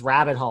down these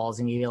rabbit holes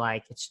and you'd be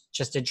like, it's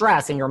just a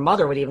dress. And your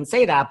mother would even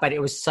say that, but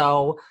it was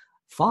so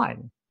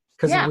fun.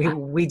 Because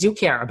we do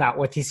care about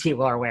what these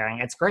people are wearing.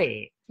 It's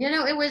great. You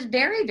know, it was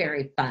very,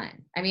 very fun.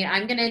 I mean,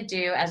 I'm going to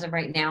do, as of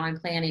right now, I'm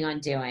planning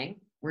on doing,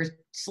 we're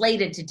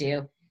slated to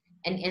do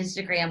an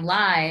Instagram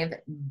Live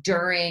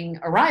during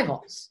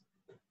arrivals.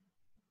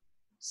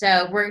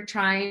 So we're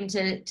trying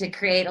to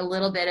create a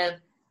little bit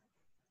of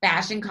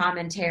fashion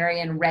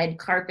commentary and red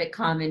carpet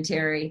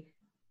commentary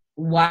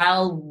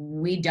while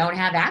we don't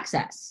have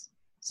access.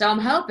 So I'm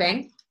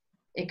hoping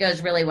it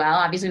goes really well.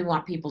 Obviously, we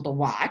want people to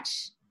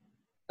watch.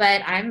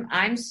 But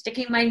I'm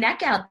sticking my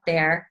neck out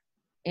there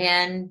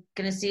and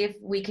going to see if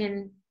we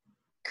can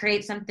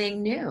create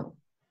something new.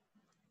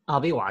 I'll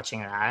be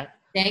watching that.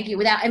 Thank you.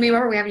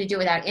 Remember, we're having to do it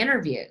without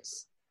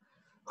interviews.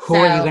 Who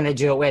are you going to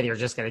do it with? You're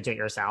just going to do it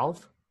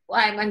yourself?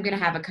 Well, I'm going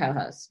to have a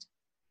co-host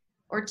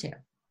or two.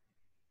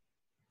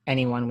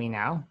 Anyone we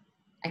know?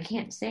 I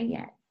can't say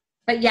yet.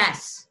 But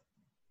yes.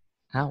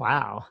 Oh,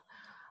 wow.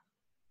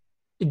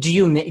 Do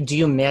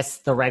you miss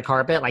the red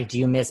carpet? Like, do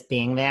you miss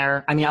being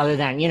there? I mean, other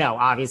than, you know,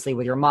 obviously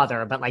with your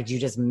mother, but like, do you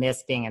just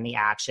miss being in the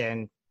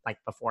action, like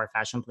before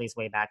Fashion Police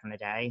way back in the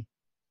day?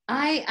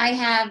 I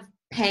have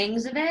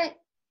pangs of it,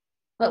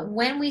 but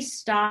when we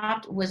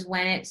stopped was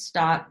when it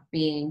stopped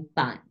being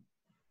fun.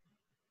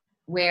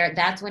 Where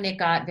that's when it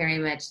got very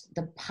much,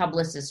 the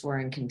publicists were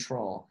in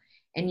control.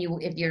 And you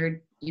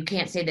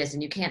can't say this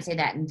and you can't say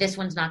that, and this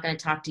one's not going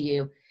to talk to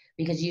you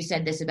because you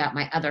said this about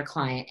my other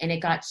client. And it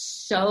got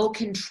so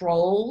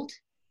controlled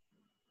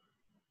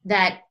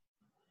that,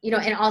 you know,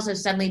 and also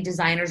suddenly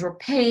designers were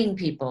paying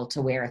people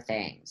to wear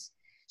things.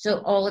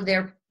 So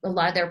a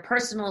lot of their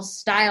personal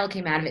style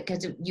came out of it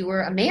because you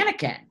were a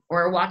mannequin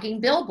or a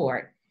walking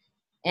billboard.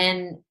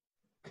 And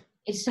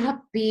it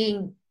stopped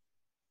being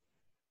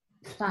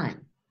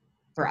fun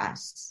for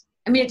us.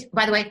 I mean,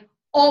 by the way,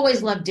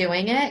 always loved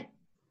doing it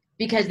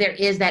because there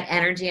is that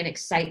energy and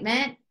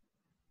excitement,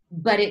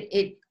 but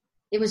it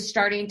was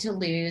starting to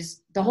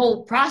lose, the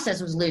whole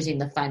process was losing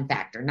the fun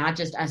factor, not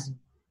just us.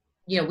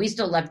 You know, we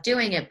still loved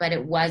doing it, but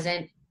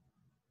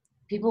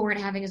people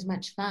weren't having as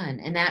much fun.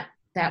 And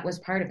that was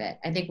part of it.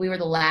 I think we were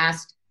the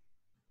last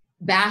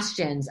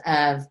bastions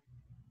of,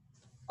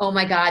 oh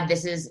my God,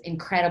 this is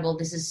incredible.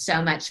 This is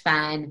so much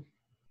fun.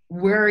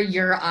 We're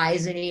your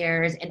eyes and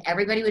ears. And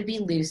everybody would be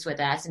loose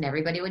with us and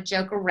everybody would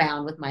joke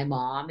around with my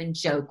mom and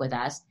joke with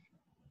us.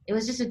 It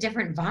was just a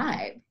different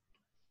vibe.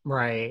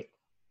 Right.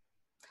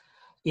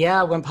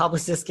 Yeah, when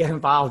publicists get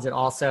involved, it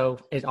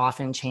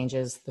often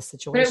changes the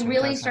situation. But it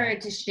really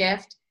started to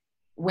shift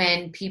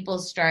when people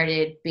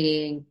started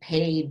being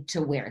paid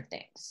to wear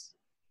things.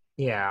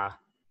 Yeah,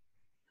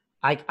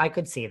 I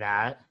could see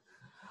that.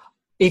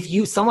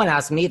 Someone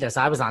asked me this,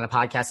 I was on a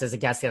podcast as a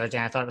guest the other day,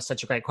 and I thought it was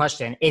such a great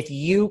question. If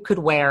you could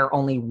wear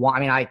only one, I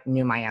mean, I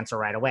knew my answer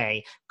right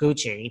away,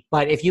 Gucci,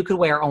 but if you could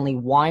wear only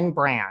one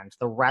brand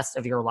the rest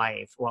of your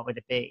life, what would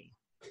it be?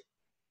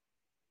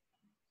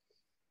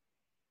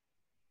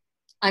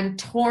 I'm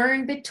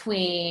torn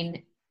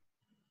between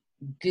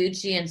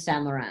Gucci and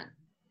Saint Laurent.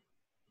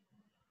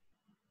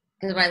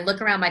 Because when I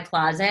look around my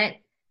closet,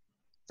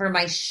 for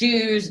my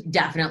shoes,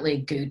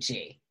 definitely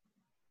Gucci.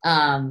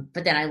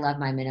 But then I love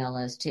my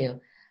Manolos too.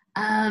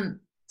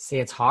 See,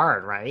 it's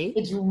hard, right?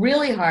 It's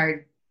really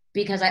hard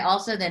because I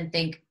also then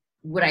think,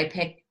 would I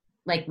pick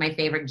like my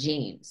favorite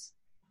jeans?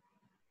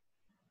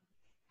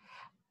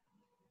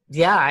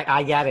 Yeah,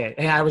 I get it.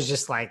 And I was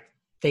just like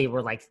they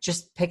were like,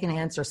 just pick an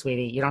answer,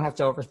 sweetie. You don't have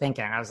to overthink it.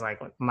 And I was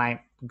like, my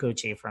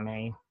Gucci for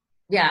me.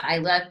 Yeah, I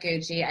love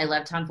Gucci. I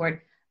love Tom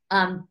Ford.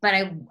 But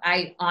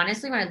I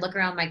honestly, when I look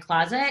around my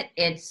closet,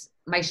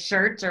 my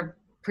shirts are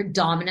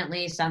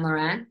predominantly Saint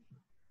Laurent.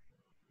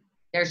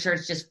 Their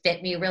shirts just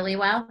fit me really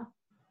well.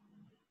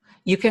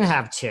 You can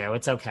have two.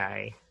 It's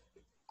okay.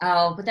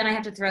 Oh, but then I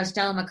have to throw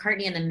Stella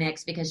McCartney in the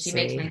mix because she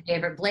makes my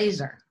favorite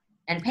blazer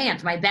and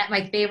pants.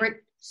 My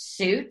favorite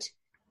suit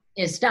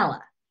is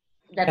Stella.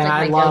 That's and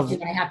like my go-to,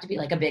 and I have to be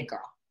like a big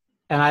girl.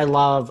 And I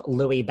love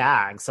Louis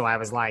bags. So I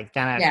was like,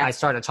 I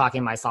started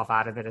talking myself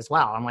out of it as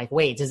well. I'm like,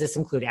 wait, does this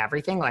include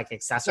everything? Like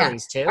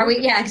accessories too?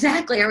 Yeah,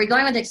 exactly. Are we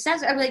going with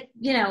accessories? Are we like,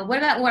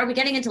 are we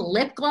getting into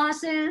lip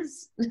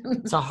glosses?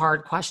 It's a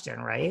hard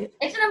question, right?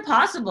 It's an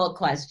impossible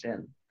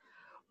question.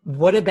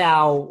 What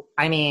about,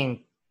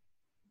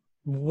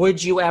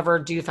 would you ever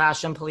do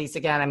Fashion Police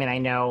again? I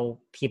know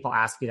people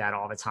ask you that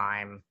all the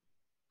time.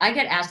 I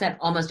get asked that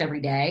almost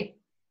every day.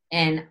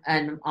 And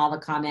all the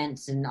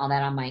comments and all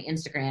that on my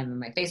Instagram and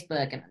my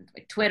Facebook and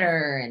my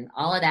Twitter and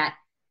all of that.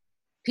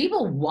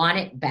 People want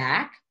it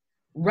back.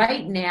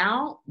 Right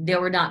now,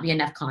 there would not be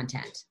enough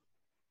content.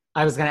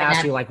 I was going to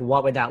ask you,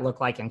 what would that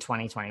look like in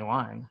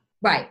 2021?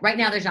 Right. Right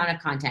now, there's not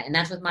enough content. And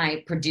that's with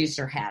my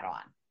producer hat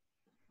on.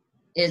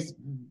 Is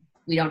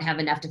we don't have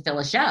enough to fill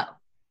a show.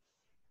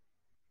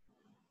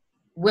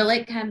 Will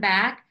it come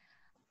back?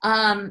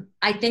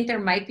 I think there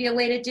might be a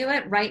way to do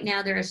it. Right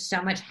now, there is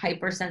so much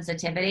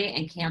hypersensitivity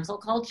and cancel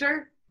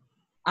culture.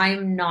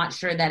 I'm not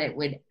sure that it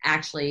would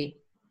actually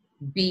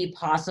be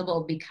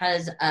possible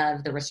because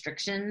of the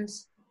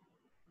restrictions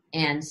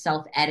and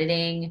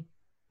self-editing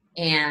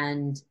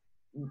and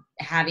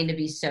having to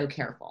be so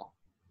careful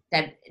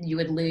that you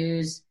would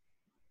lose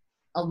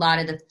a lot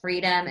of the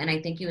freedom. And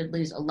I think you would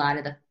lose a lot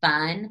of the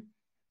fun.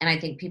 And I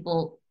think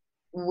people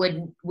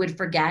would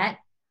forget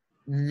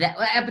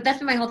that, but that's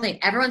been my whole thing.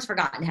 Everyone's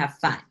forgotten to have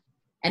fun.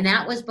 And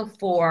that was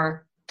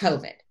before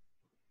COVID,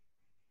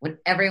 when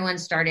everyone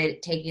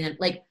started taking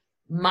it. Like,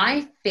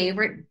 my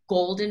favorite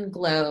Golden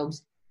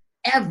Globes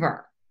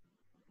ever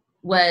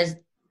was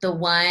the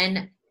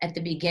one at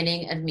the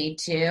beginning of Me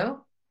Too,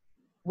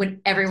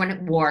 when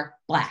everyone wore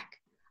black.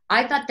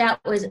 I thought that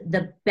was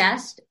the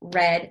best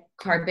red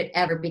carpet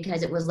ever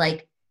because it was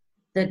like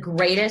the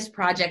greatest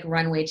Project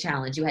Runway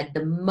challenge. You had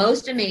the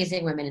most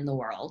amazing women in the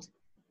world,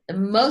 the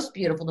most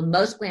beautiful, the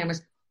most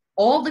glamorous,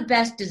 all the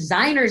best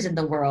designers in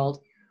the world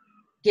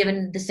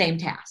given the same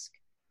task.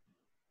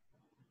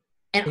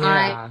 And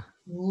I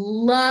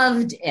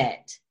loved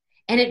it.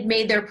 And it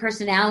made their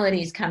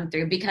personalities come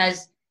through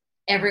because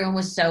everyone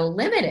was so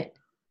limited.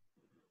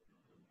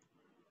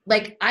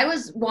 Like, I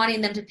was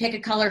wanting them to pick a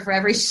color for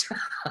every show.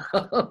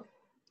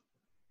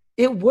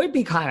 It would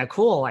be kind of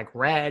cool, like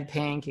red,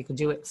 pink. You could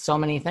do it so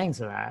many things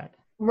with that.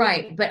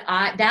 Right. But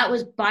that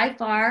was by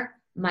far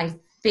my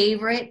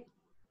favorite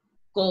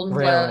Golden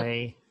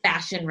Globe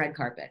fashion red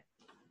carpet.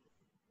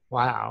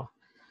 Wow.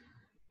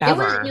 You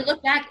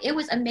look back, it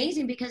was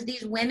amazing because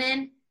these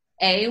women,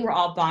 were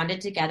all bonded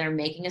together,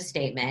 making a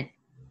statement,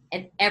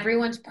 and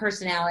everyone's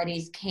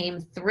personalities came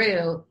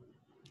through,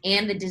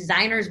 and the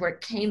designers'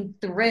 work came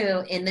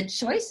through in the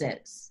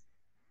choices.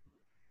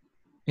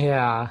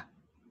 Yeah.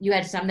 You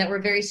had some that were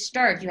very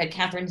stark. You had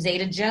Catherine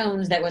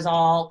Zeta-Jones that was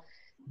all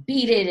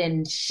beaded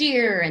and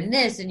sheer and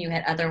this, and you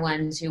had other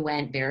ones who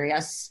went very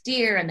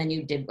austere, and then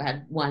you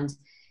had ones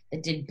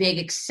that did big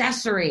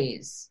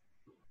accessories.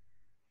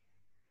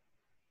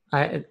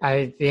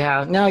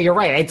 No, you're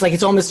right. It's like,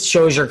 it almost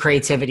shows your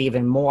creativity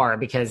even more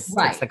because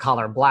it's the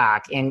color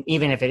black. And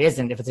even if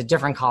if it's a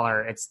different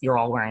color, you're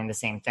all wearing the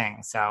same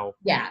thing. So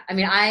yeah, I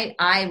mean,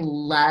 I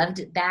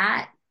loved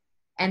that.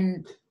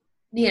 And,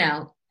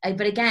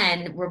 but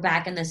again, we're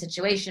back in the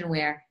situation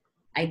where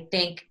I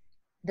think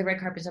the red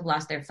carpets have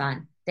lost their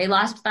fun. They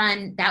lost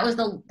fun. That was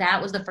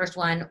the first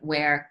one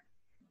where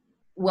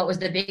what was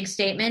the big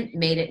statement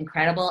made it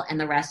incredible. And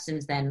the rest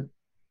since then,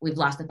 we've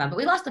lost the fun, but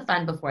we lost the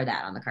fun before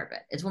that on the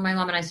carpet. It's when my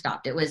mom and I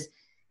stopped. It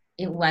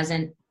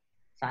wasn't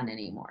fun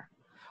anymore.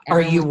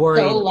 Are you worried?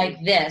 So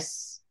like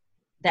this,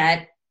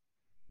 that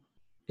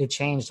it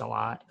changed a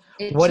lot.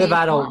 What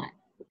about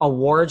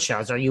award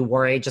shows? Are you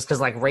worried just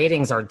because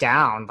ratings are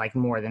down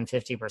more than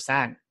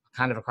 50%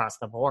 kind of across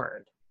the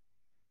board?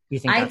 You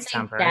think that's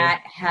temporary?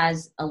 That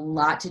has a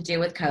lot to do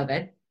with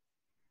COVID.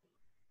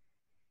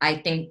 I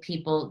think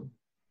people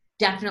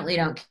definitely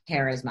don't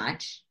care as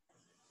much.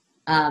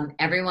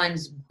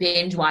 Everyone's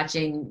binge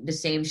watching the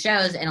same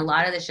shows, and a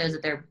lot of the shows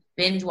that they're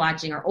binge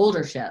watching are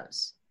older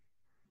shows.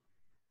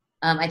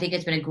 I think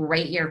it's been a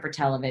great year for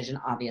television,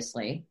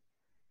 obviously.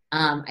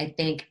 I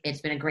think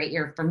it's been a great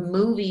year for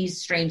movies,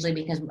 strangely,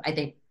 because I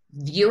think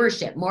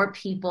viewership, more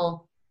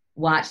people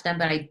watch them,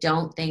 but I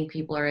don't think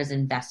people are as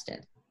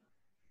invested.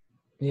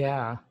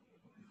 Yeah.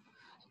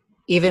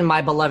 Even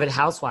My Beloved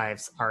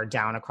Housewives are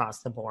down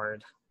across the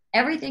board.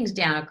 Everything's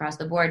down across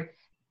the board,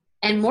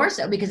 and more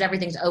so because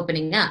everything's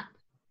opening up.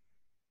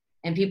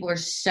 And people are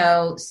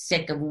so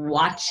sick of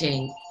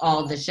watching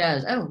all the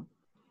shows. Oh,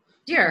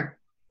 dear,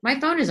 my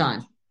phone is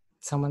on.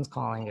 Someone's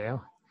calling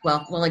you.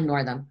 Well, we'll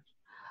ignore them.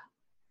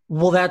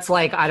 Well, that's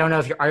like, I don't know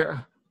if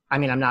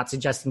I'm not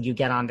suggesting you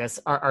get on this.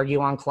 Are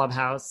you on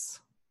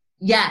Clubhouse?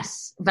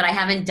 Yes, but I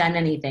haven't done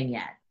anything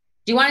yet.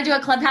 Do you want to do a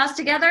Clubhouse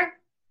together?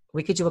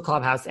 We could do a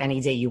Clubhouse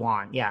any day you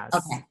want. Yes.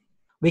 Okay.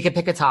 We could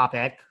pick a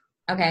topic.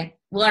 Okay.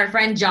 Will our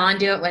friend John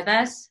do it with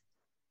us?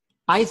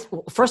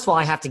 First of all,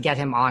 I have to get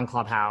him on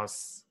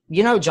Clubhouse.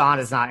 John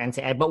is not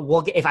into it, but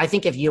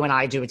if you and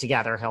I do it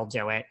together, he'll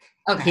do it.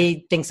 Okay.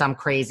 He thinks I'm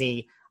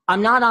crazy.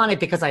 I'm not on it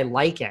because I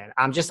like it.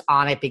 I'm just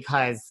on it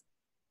because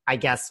I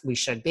guess we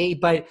should be,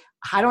 but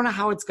I don't know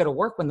how it's going to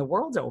work when the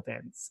world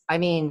opens. I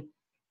mean,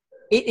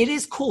 it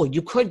is cool.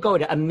 You could go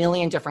to a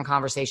million different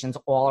conversations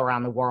all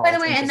around the world. By the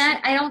way,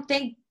 I don't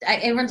think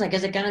everyone's like,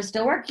 is it going to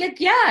still work?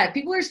 Yeah,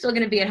 people are still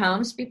going to be at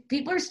home.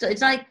 People are still,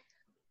 it's like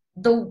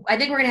I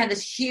think we're going to have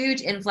this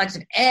huge influx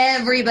of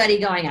everybody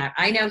going out.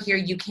 I know here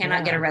you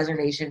cannot get a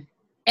reservation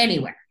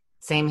anywhere.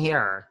 Same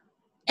here.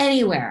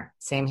 Anywhere.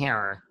 Same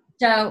here.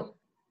 So,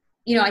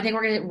 I think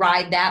we're going to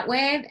ride that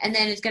wave, and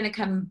then it's going to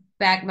come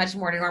back much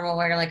more to normal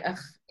where you're like, ugh.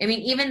 I mean,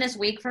 even this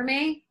week for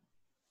me,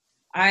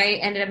 I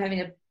ended up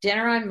having a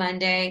dinner on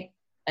Monday,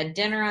 a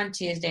dinner on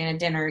Tuesday, and a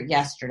dinner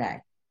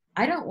yesterday.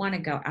 I don't want to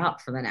go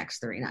out for the next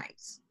 3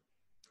 nights.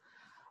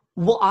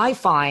 Well, I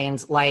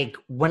find like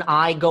when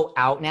I go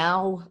out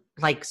now,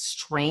 like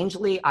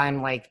strangely,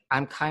 I'm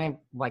kind of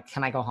like,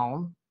 can I go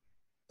home?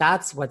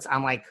 That's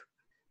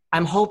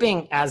I'm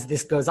hoping as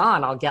this goes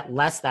on, I'll get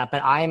less that,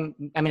 but I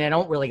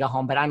don't really go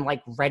home, but I'm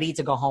like ready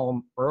to go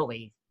home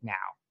early now.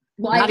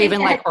 Well, not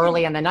even like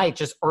early in the night,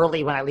 just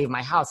early when I leave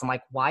my house. I'm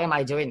like, why am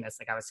I doing this?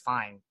 Like I was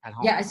fine at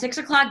home. Yeah, a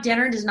 6:00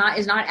 dinner is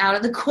not out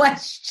of the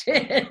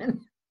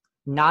question.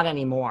 Not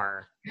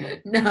anymore.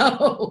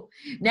 No.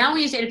 Now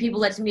when you say to people,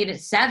 let's meet at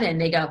 7,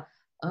 they go,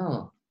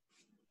 oh.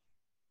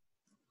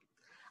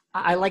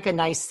 I like a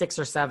nice 6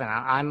 or 7.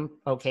 I'm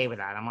okay with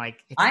that. I'm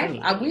like,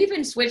 we've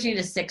been switching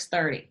to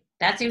 6:30.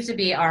 That seems to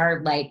be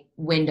our like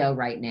window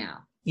right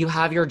now. You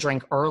have your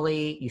drink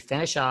early, you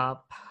finish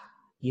up,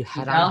 you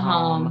head on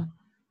home.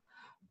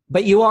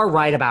 But you are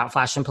right about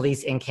fashion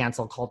police in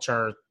cancel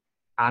culture.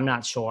 I'm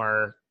not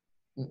sure.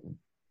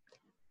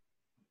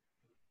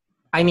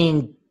 I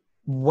mean,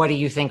 what do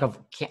you think of,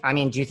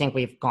 do you think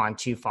we've gone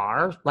too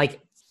far?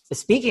 Like,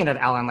 speaking of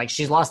Ellen, like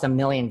she's lost 1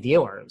 million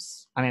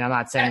viewers. I mean, I'm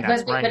not saying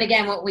that's right. But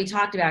again, what we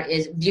talked about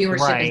is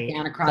viewership is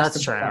down across the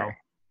board. That's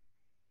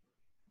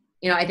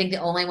true. I think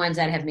the only ones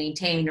that have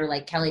maintained are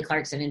like Kelly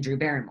Clarkson and Drew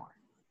Barrymore.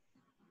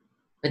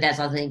 But that's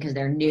also because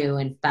they're new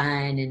and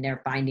fun and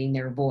they're finding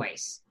their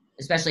voice.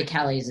 Especially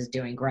Kelly's is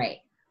doing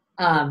great.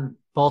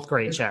 Both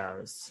great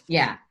shows.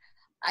 Yeah.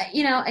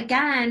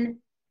 Again,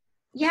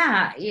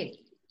 yeah,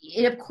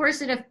 it of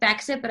course it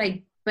affects it, but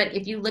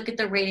if you look at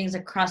the ratings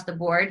across the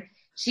board,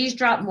 she's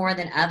dropped more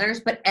than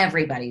others, but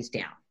everybody's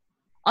down.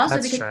 Also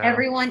That's because true.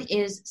 Everyone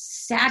is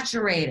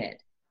saturated.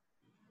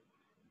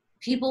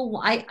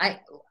 People, I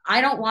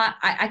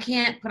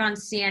can't put on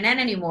CNN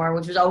anymore,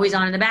 which was always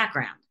on in the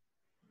background.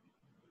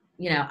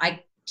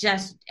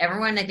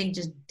 Everyone I think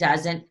just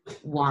doesn't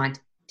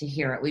want to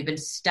hear it. We've been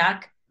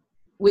stuck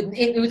with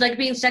it was like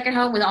being stuck at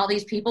home with all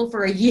these people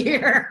for a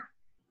year.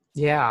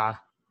 Yeah.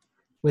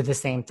 With the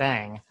same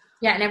thing.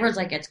 Yeah, and everyone's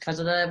like, it's because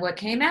of what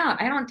came out.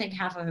 I don't think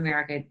half of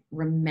America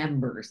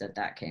remembers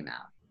that came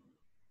out.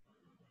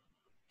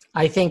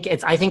 I think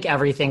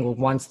everything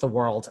once the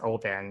world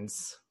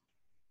opens.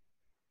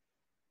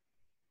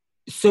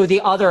 So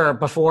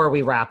before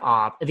we wrap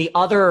up,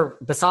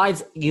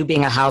 besides you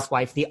being a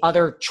housewife, the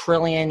other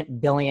trillion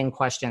billion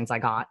questions I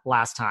got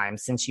last time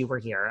since you were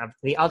here,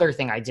 the other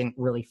thing I didn't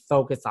really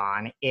focus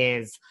on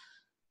is,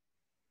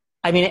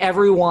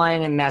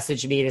 everyone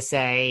messaged me to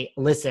say,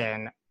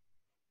 listen,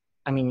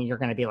 you're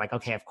going to be like,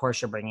 okay, of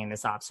course you're bringing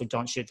this up, so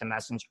don't shoot the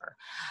messenger.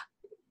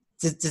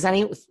 Does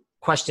any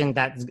question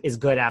that is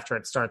good after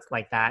it starts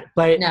like that?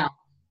 But no.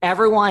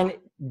 Everyone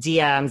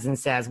DMs and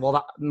says, well,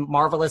 the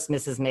Marvelous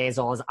Mrs.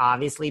 Maisel is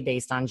obviously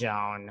based on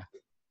Joan.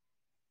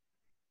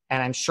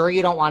 And I'm sure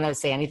you don't want to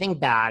say anything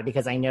bad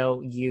because I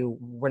know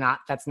we're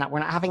not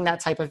having that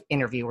type of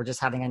interview. We're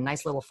just having a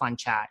nice little fun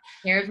chat.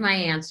 Here's my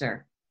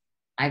answer.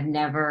 I've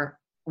never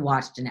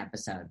watched an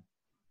episode.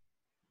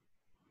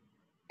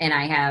 And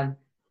I have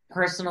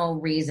personal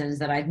reasons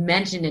that I've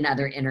mentioned in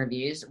other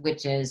interviews,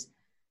 which is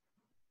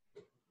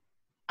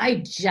I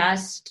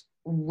just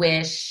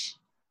wish,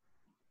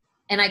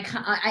 and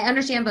I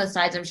understand both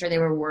sides. I'm sure they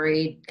were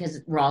worried because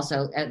we're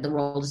also, the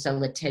world is so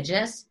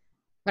litigious,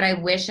 but I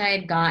wish I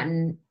had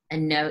gotten a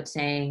note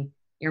saying,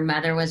 your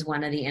mother was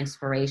one of the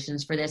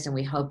inspirations for this and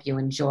we hope you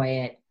enjoy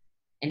it.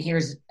 And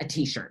here's a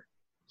t-shirt.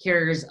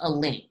 Here's a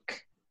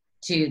link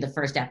to the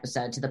first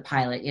episode, to the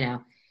pilot,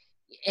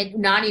 It,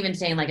 not even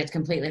saying like it's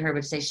completely her,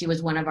 but say she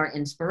was one of our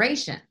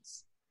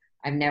inspirations.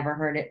 I've never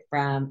heard it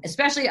from,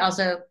 especially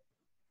also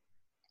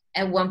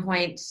at one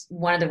point,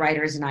 one of the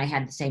writers and I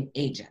had the same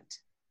agent.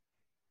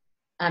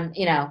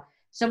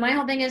 So my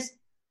whole thing is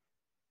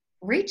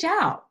reach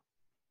out.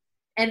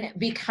 And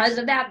because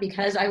of that,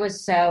 because I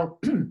was I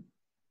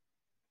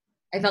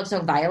felt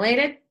so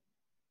violated,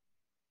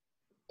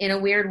 in a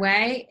weird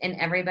way, and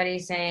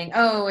everybody's saying,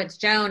 oh, it's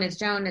Joan, it's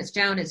Joan, it's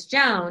Joan, it's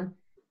Joan.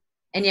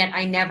 And yet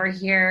I never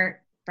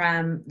hear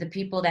from the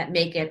people that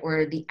make it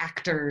or the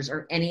actors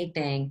or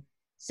anything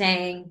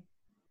saying,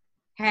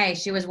 hey,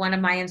 she was one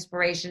of my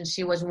inspirations.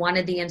 She was one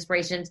of the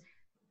inspirations.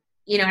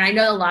 You know, and I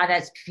know a lot of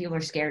that people are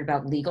scared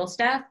about legal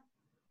stuff,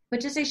 but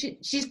just say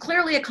she's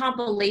clearly a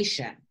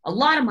compilation, a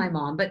lot of my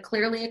mom, but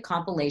clearly a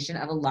compilation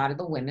of a lot of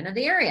the women of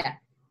the area,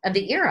 of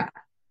the era.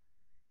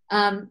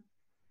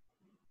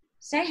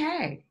 Say,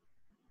 hey,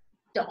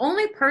 the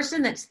only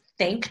person that's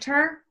thanked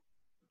her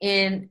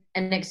in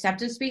an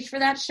acceptance speech for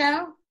that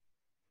show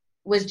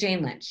was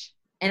Jane Lynch.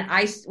 And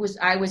I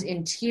was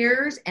in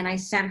tears, and I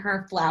sent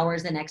her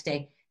flowers the next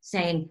day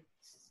saying,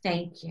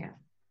 thank you.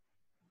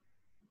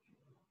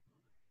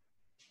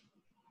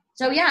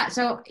 So yeah,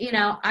 so, you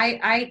know,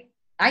 I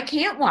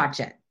can't watch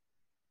it.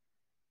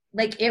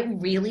 Like, it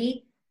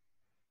really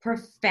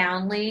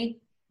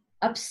profoundly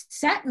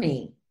upset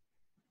me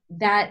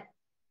that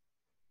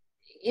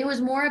it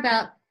was more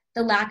about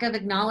the lack of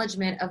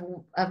acknowledgement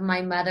of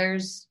my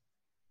mother's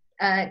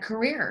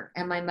career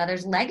and my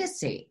mother's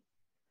legacy.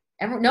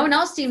 No one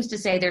else seems to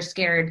say they're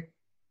scared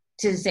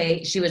to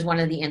say she was one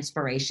of the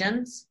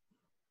inspirations.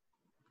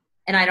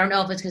 And I don't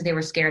know if it's because they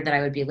were scared that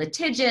I would be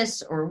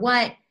litigious or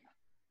what,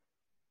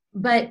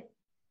 but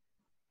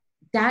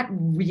that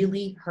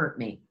really hurt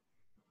me.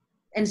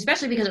 And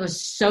especially because it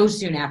was so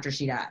soon after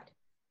she died.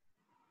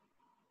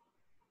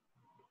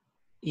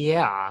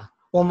 Yeah.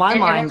 Well, my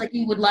mind, like,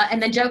 you would love,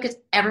 and the joke is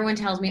everyone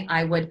tells me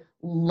I would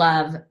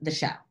love the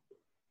show.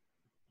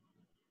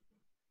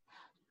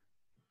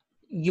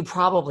 You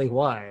probably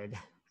would,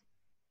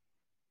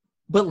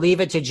 but leave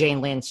it to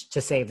Jane Lynch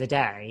to save the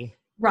day.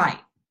 Right.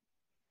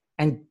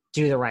 And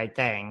do the right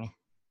thing.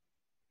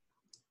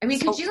 I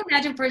mean, could you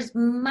imagine, for as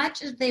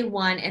much as they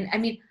won, and I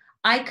mean,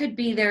 I could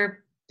be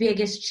their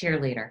biggest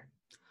cheerleader.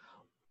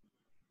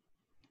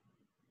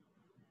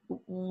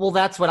 Well,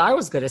 that's what I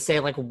was going to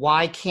say. Like,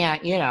 why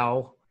can't, you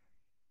know,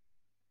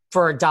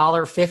 for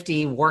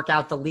 $1.50 work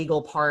out the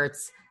legal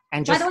parts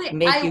and just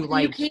make you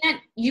like...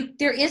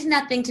 there is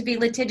nothing to be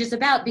litigious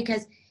about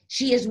because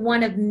she is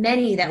one of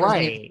many that was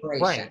the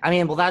inspiration. Right. I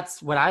mean, well,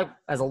 that's what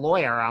as a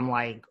lawyer, I'm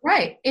like...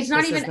 Right. It's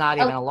not even... This is not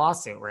even a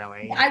lawsuit,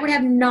 really. I would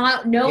have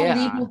no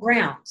legal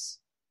grounds.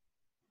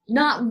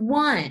 Not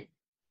one.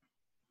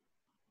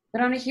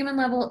 But on a human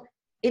level,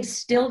 it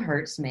still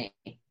hurts me.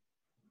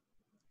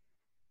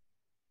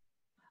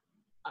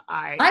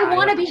 I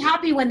want to be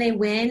happy when they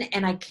win,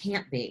 and I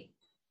can't be.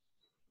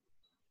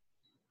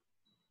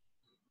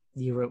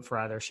 You root for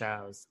other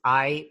shows.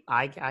 I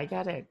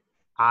get it.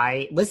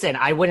 Listen,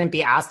 I wouldn't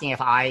be asking if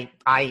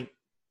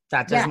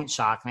that doesn't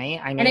shock me.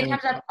 I mean, and it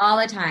comes up all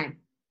the time.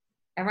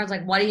 Everyone's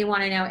like, what do you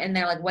want to know? And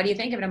they're like, what do you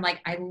think of it? I'm like,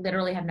 I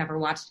literally have never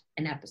watched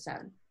an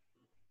episode.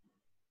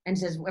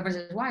 And everyone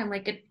says, why? I'm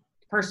like, it's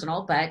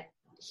personal, but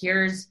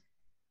here's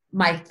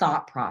my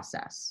thought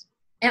process.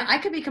 And I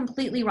could be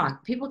completely wrong.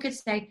 People could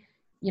say,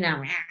 you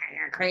know,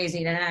 you're crazy,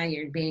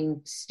 you're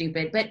being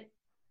stupid. But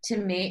to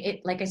me,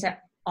 it, like I said,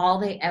 all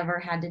they ever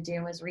had to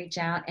do was reach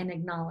out and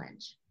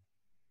acknowledge.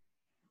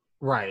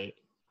 Right.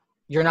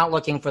 You're not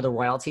looking for the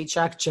royalty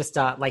check, just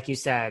like you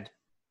said,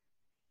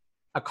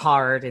 a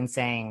card and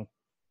saying,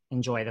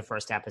 enjoy the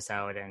first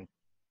episode.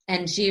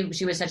 And she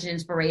was such an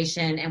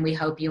inspiration, and we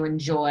hope you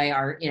enjoy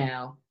our, you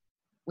know,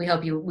 we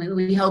hope you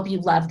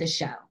love the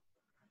show.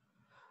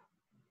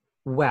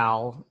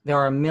 Well, there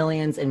are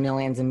millions and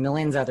millions and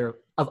millions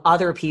of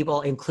other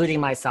people, including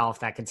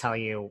myself, that could tell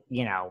you,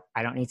 you know,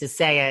 I don't need to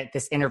say it.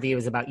 This interview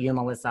is about you,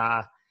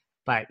 Melissa,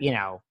 but you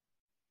know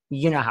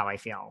how I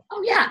feel.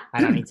 Oh yeah. I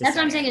don't need to That's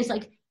what I'm saying. Is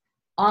like,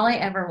 all I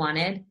ever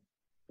wanted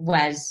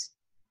was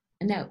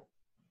a note.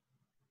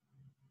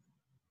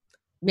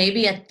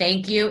 Maybe a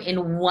thank you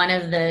in one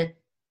of the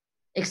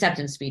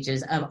acceptance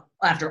speeches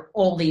after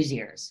all these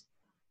years.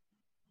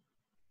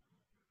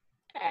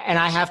 And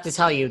I have to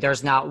tell you,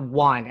 there's not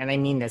one, and I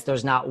mean this,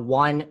 there's not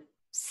one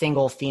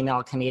single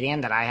female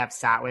comedian that I have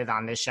sat with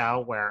on this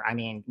show where, I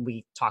mean,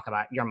 we talk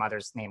about your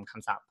mother's name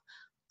comes up.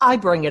 I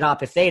bring it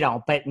up if they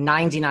don't, but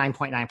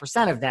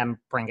 99.9% of them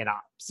bring it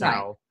up. So,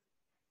 right.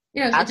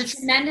 You know, it's a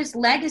tremendous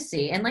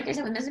legacy. And like I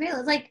said, with Miss Amelia,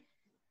 it's like,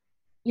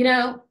 you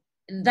know,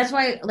 that's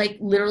why, like,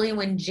 literally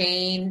when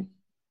Jane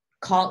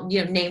called,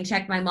 you know, name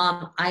checked my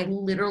mom, I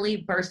literally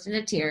burst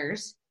into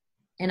tears.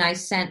 And I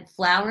sent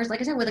flowers,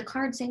 like I said, with a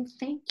card saying,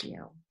 thank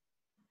you.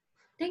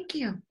 Thank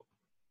you.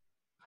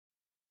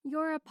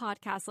 You're a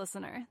podcast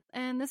listener,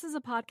 and this is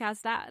a podcast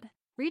ad.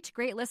 Reach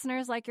great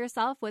listeners like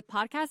yourself with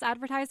podcast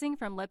advertising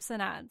from Libsyn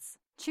Ads.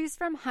 Choose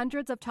from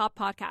hundreds of top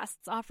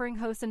podcasts offering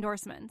host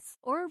endorsements,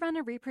 or run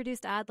a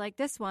reproduced ad like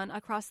this one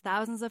across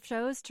thousands of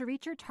shows to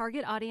reach your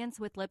target audience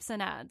with Libsyn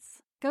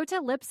Ads. Go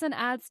to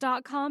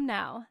libsynads.com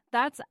now.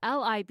 That's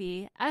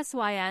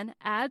LIBSYN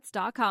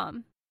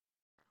ads.com.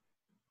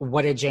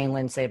 What did Jane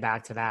Lynch say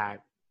back to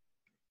that?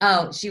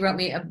 Oh, she wrote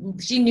me,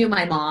 she knew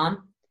my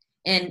mom,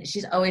 and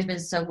she's always been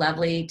so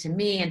lovely to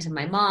me and to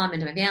my mom and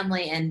to my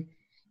family. And,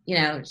 you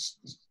know,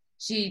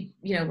 she,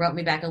 you know, wrote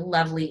me back a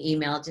lovely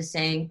email just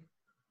saying,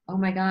 oh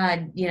my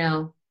God, you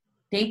know,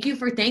 thank you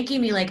for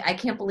thanking me. Like, I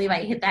can't believe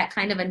I hit that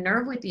kind of a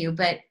nerve with you,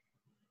 but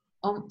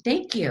oh,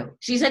 thank you.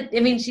 She said, I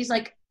mean, she's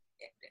like,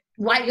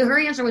 why? Her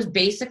answer was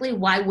basically,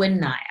 why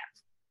wouldn't I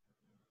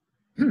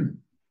have?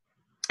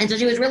 And so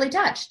she was really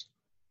touched.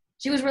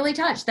 She was really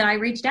touched that I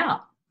reached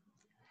out.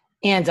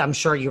 And I'm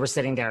sure you were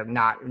sitting there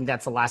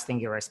that's the last thing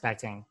you were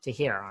expecting to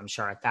hear, I'm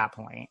sure, at that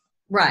point.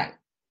 Right.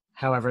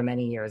 However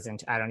many years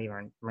into, I don't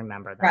even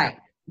remember that. Right.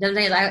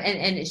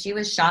 And she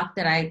was shocked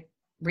that I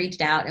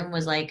reached out and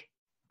was like,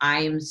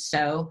 I am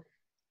so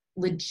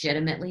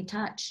legitimately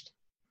touched.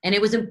 And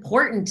it was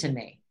important to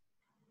me.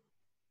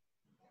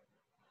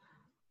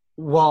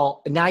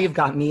 Well, now you've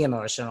got me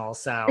emotional,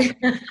 so.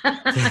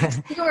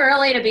 Too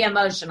early to be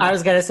emotional. I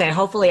was going to say,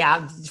 hopefully,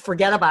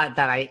 forget about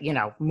that.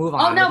 Move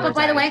on. Oh, no, but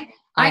by the way,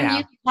 I'm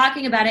used to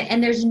talking about it,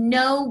 and there's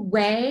no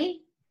way,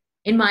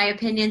 in my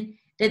opinion,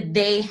 that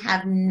they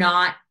have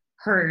not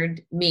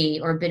heard me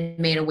or been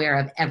made aware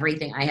of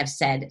everything I have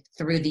said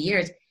through the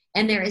years.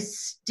 And there is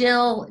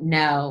still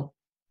no,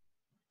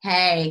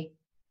 hey,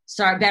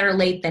 sorry, better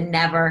late than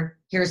never.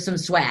 Here's some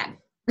swag,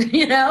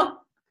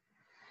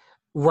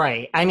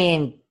 Right. I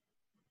mean,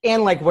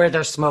 and like where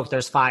there's smoke,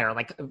 there's fire.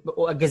 Like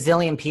a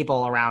gazillion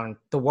people around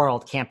the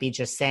world can't be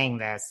just saying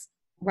this.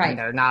 Right. And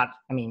they're not,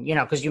 I mean,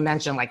 because you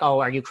mentioned like, oh,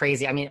 are you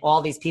crazy? I mean,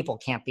 all these people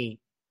can't be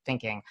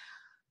thinking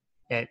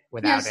it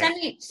without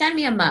it. Send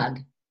me a mug.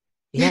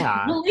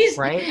 Yeah.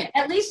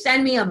 At least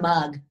send me a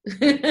mug.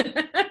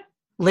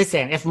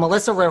 Listen, if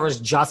Melissa Rivers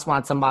just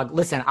wants a mug,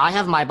 listen, I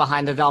have my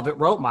Behind the Velvet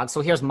Rope mug.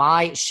 So here's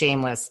my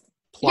shameless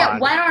plug. Yeah,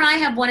 why don't I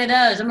have one of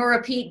those? I'm a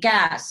repeat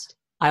guest.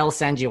 I'll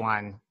send you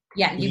one.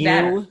 Yeah, you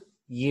better.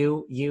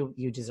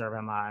 You deserve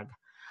a mug.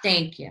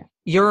 Thank you.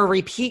 You're a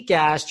repeat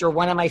guest. You're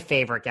one of my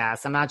favorite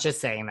guests. I'm not just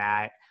saying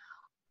that.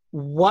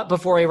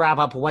 Before we wrap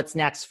up, what's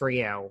next for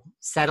you?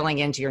 Settling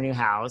into your new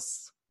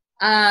house.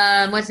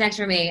 What's next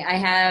for me? I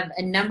have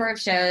a number of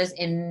shows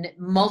in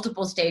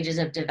multiple stages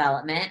of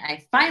development.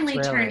 I finally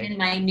turned in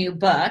my new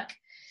book.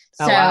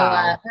 So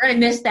we're going to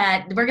miss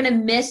that. We're going to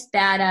miss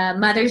that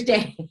Mother's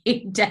Day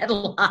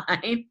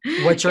deadline.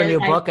 What's your new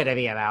book going to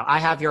be about?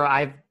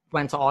 I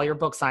went to all your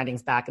book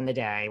signings back in the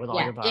day with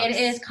all your books. It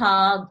is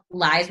called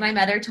Lies My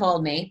Mother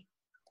Told Me.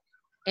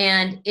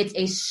 And it's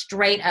a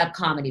straight up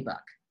comedy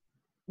book.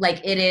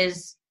 Like, it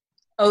is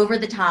over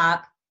the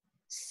top,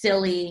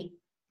 silly,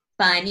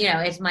 fun.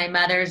 It's my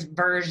mother's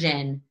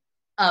version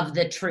of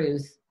the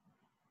truth.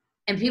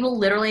 And people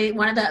literally,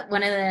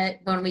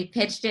 when we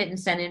pitched it and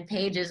sent in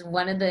pages,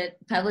 one of the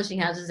publishing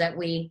houses that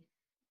we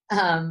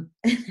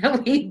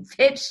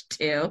pitched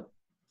to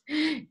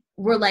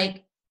were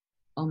like,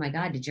 oh my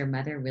God, did your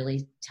mother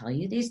really tell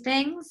you these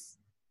things?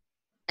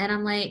 And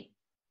I'm like,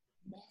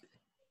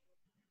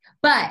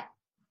 but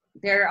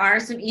there are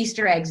some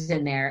Easter eggs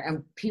in there,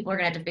 and people are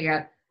going to have to figure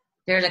out,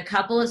 there's a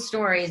couple of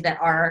stories that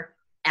are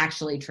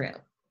actually true.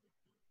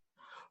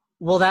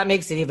 Well, that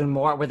makes it even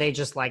more, were they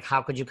just like,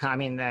 how could you come? I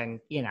mean,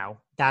 then,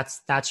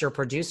 that's your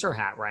producer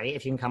hat, right?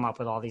 If you can come up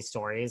with all these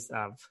stories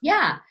of.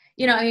 Yeah.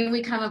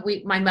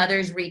 My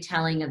mother's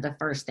retelling of the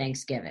first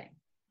Thanksgiving,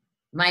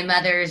 my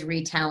mother's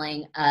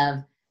retelling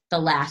of the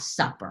Last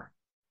Supper,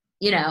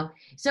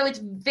 so it's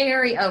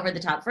very over the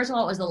top. First of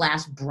all, it was the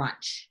last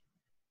brunch,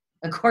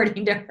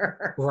 according to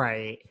her.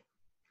 Right.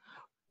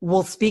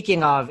 Well,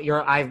 speaking of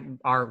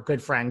our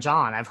good friend,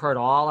 John, I've heard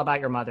all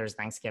about your mother's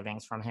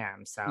Thanksgivings from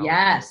him. So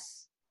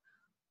yes.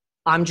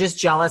 I'm just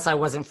jealous I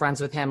wasn't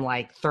friends with him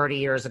like 30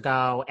 years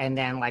ago, and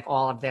then like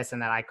all of this,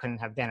 and that I couldn't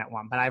have been at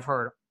one, but I've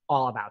heard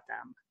all about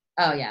them.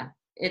 Oh yeah.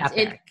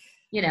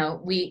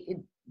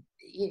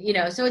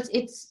 So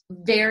it's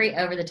very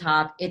over the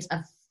top. It's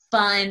a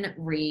fun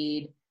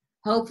read.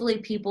 Hopefully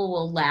people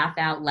will laugh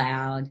out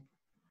loud.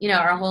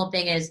 Our whole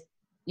thing is,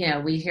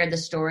 we hear the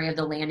story of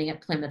the landing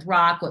at Plymouth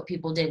Rock. What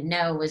people didn't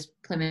know was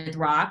Plymouth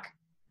Rock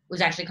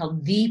was actually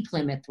called the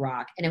Plymouth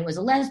Rock, and it was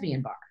a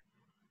lesbian bar.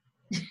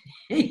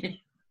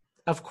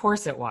 Of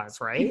course it was,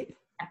 right?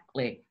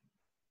 Exactly.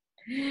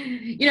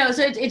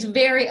 So it's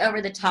very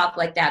over the top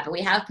like that. But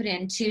we have put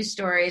in 2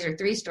 stories or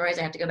 3 stories,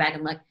 I have to go back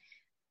and look,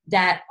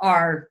 that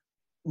are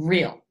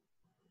real.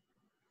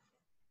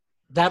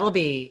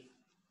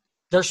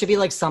 There should be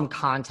like some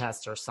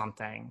contest or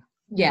something.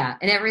 Yeah.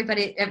 And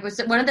it was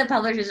one of the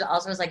publishers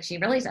also was like,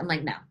 I'm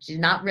like, no, she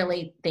did not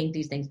really think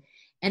these things.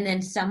 And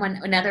then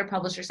another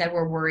publisher said,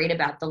 we're worried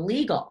about the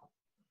legal.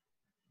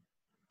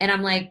 And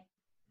I'm like,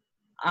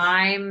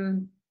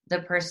 I'm the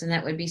person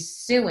that would be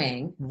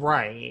suing.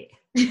 Right.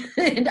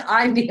 And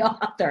I'm the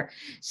author.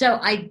 So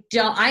I'm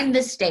the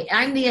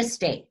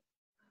estate.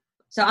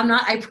 So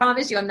I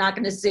promise you, I'm not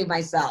going to sue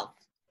myself.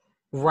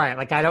 Right.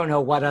 Like, I don't know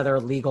what other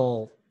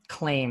legal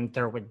claim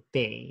there would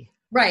be.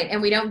 Right.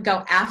 And we don't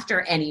go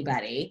after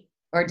anybody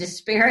or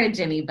disparage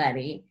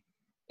anybody.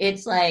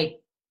 It's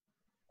like,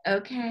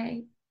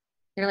 okay.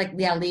 They're like,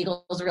 yeah,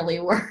 legal's really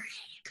worried.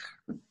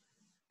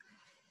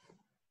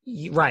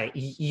 Right.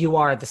 You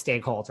are the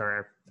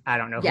stakeholder. I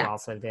don't know who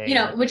else would be.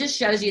 It just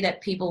shows you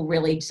that people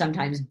really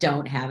sometimes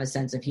don't have a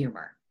sense of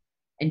humor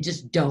and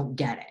just don't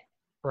get it.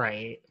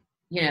 Right.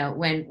 you know,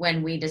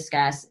 when we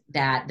discuss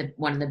that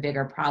one of the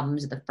bigger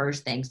problems of the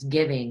first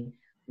Thanksgiving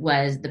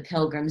was the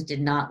Pilgrims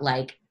did not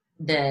like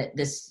the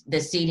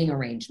seating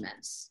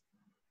arrangements,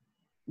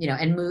 you know,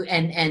 and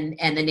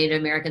the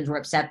Native Americans were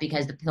upset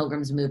because the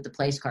Pilgrims moved the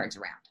place cards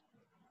around.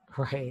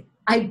 Right.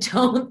 I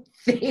don't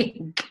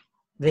think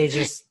they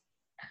just,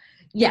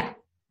 yeah.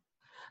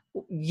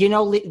 You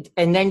know,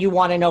 and then you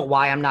want to know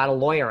why I'm not a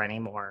lawyer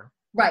anymore.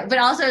 Right. But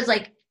also it's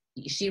like,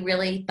 she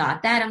really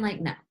thought that? I'm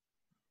like, no.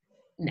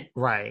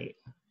 Right.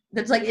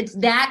 That's like, it's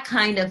that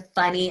kind of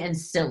funny and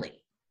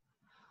silly.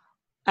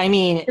 I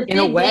mean, in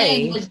a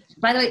way.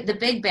 By the way, the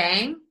Big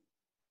Bang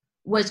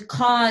was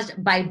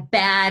caused by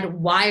bad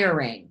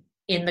wiring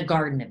in the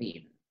Garden of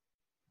Eden.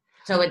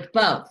 So it's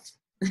both.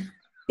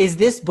 Is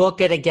this book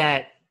going to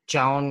get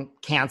Joan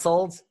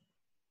canceled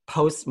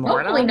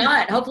post-mortem? Hopefully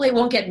not. Hopefully it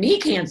won't get me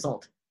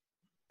canceled.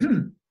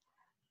 I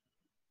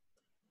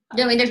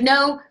mean,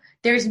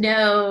 there's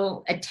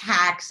no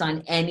attacks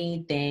on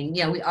anything.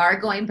 You know, we are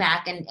going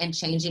back and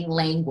changing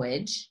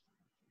language.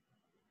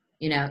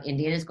 You know,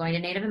 Indian is going to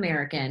Native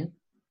American.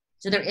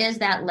 So there is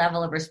that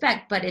level of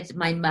respect, but it's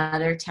my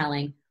mother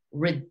telling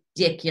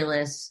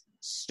ridiculous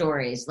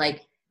stories.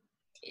 Like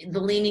the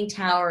Leaning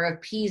Tower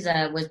of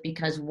Pisa was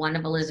because one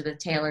of Elizabeth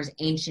Taylor's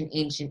ancient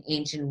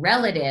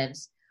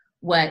relatives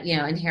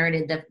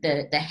inherited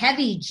the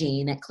heavy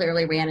gene that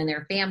clearly ran in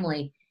their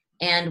family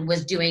and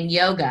was doing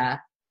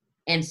yoga,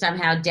 and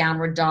somehow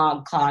downward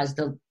dog caused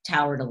the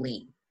tower to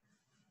lean.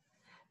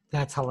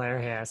 That's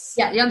hilarious.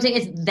 Yeah, you know what I'm saying?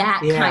 It's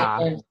that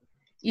kind of,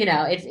 you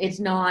know, it's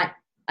not,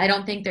 I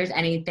don't think there's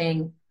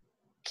anything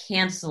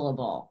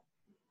cancelable.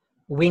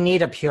 We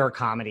need a pure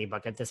comedy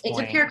book at this point.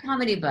 It's a pure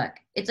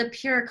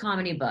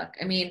comedy book.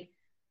 I mean,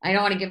 I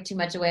don't want to give too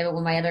much away, but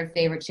one of my other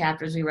favorite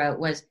chapters we wrote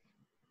was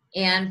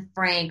Anne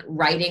Frank,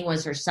 writing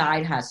was her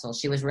side hustle.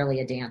 She was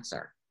really a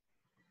dancer.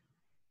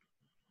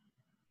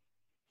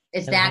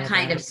 It's that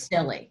kind of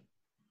silly.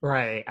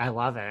 Right. I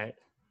love it.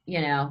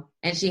 You know,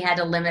 and she had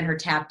to limit her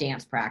tap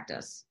dance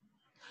practice.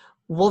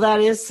 Well, that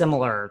is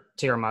similar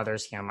to your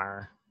mother's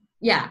humor.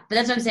 Yeah. But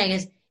that's what I'm saying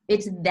is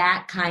it's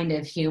that kind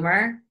of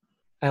humor.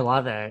 I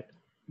love it.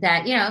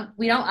 That, you know,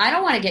 I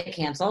don't want to get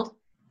canceled.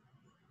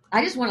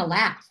 I just want to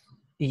laugh.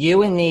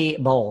 You and me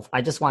both.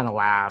 I just want to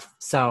laugh.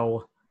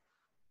 So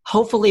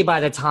hopefully by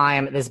the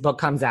time this book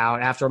comes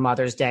out after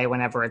Mother's Day,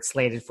 whenever it's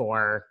slated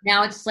for.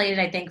 Now it's slated,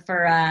 I think,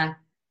 for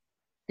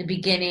the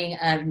beginning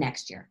of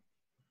next year.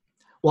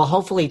 Well,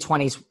 hopefully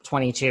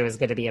 2022 is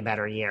going to be a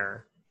better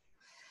year.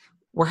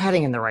 We're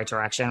heading in the right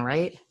direction,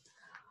 right?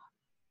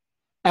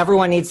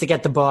 Everyone needs to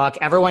get the book.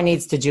 Everyone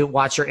needs to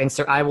watch your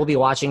I will be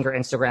watching your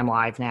Instagram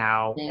Live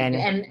now.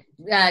 And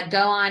go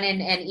on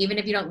and even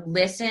if you don't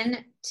listen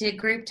to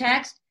group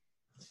text,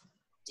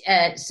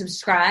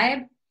 subscribe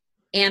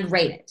and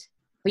rate it.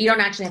 But you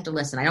don't actually have to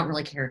listen. I don't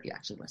really care if you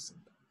actually listen.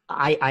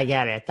 I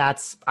get it.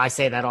 I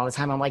say that all the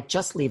time. I'm like,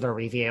 just leave a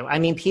review. I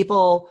mean,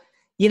 people,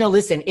 you know,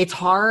 listen, it's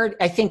hard.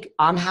 I think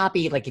I'm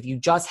happy, like, if you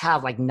just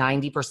have like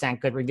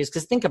 90% good reviews,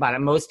 because think about it,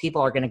 most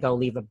people are going to go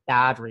leave a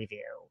bad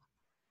review.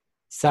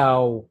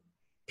 So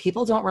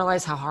people don't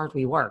realize how hard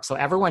we work. So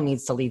everyone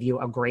needs to leave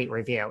you a great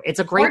review. It's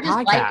a great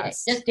podcast.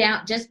 Like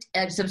it. Just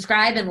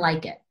subscribe and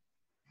like it.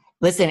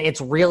 Listen, it's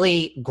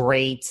really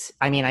great.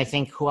 I mean, I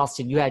think who else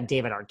you had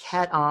David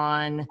Arquette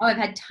on. Oh, I've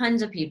had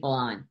tons of people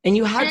on. And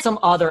you had some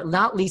other,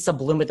 not Lisa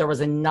Bloom, but there was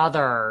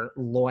another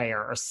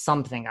lawyer or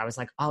something. I was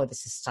like, oh,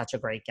 this is such a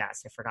great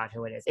guest. I forgot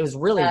who it is. It was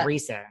really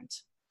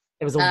recent.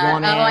 It was a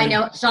woman. Oh, I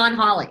know. Sean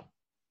Hawley.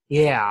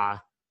 Yeah.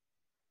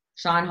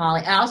 Sean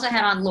Hawley. I also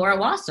had on Laura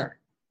Wasser.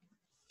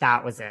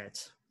 That was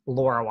it.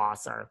 Laura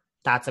Wasser.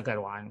 That's a good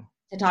one.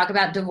 To talk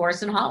about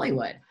divorce in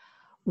Hollywood.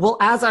 Well,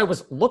 as I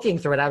was looking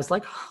through it, I was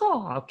like,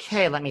 oh,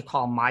 okay, let me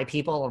call my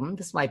people.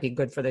 This might be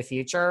good for the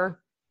future.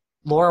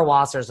 Laura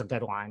Wasser's a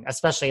good one,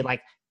 especially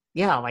like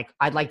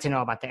I'd like to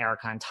know about the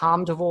Erica and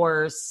Tom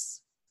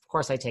divorce. Of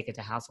course, I take it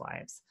to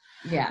Housewives.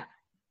 Yeah.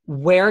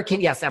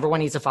 Yes,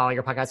 everyone needs to follow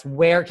your podcast.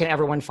 Where can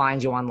everyone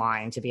find you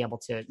online to be able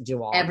to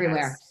do all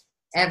Everywhere. of this?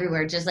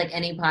 Everywhere. Just like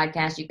any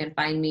podcast, you can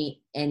find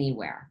me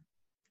anywhere.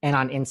 And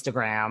on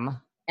Instagram.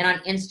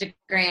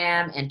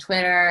 And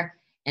Twitter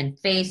and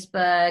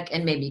Facebook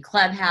and maybe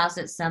Clubhouse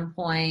at some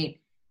point.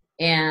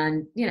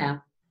 And, you know,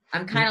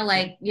 I'm kind of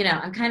like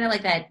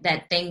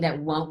that thing that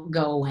won't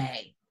go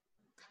away.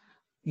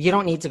 You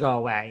don't need to go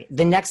away.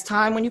 The next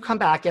time when you come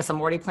back, yes,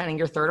 I'm already planning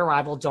your third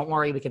arrival. Don't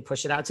worry. We can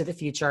push it out to the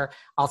future.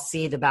 I'll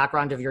see the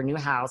background of your new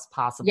house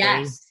possibly.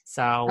 Yes.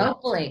 So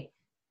hopefully.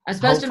 I'm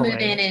supposed to move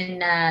in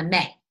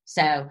May.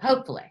 So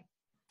hopefully.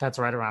 That's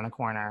right around the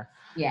corner.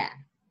 Yeah.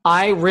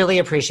 I really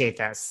appreciate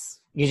this.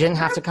 You didn't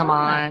have to come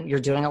on. You're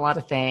doing a lot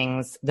of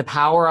things. The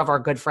power of our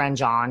good friend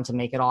John to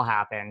make it all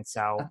happen.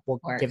 So we'll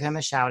give him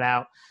a shout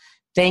out.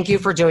 Thank you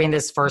for doing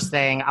this first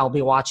thing. I'll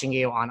be watching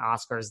you on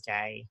Oscars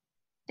Day.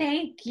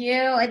 Thank you.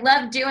 I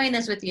love doing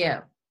this with you.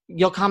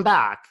 You'll come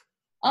back.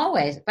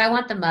 Always. But I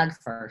want the mug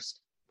first.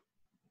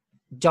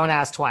 Don't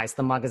ask twice.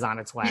 The mug is on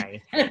its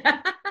way.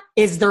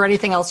 Is there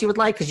anything else you would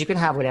like? Because you can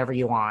have whatever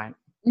you want.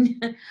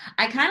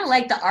 I kind of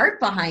like the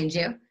art behind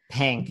you.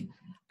 Pink.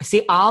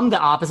 See, I'm the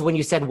opposite. When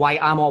you said white,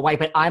 I'm all white,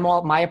 but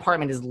my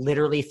apartment is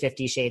literally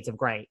 50 shades of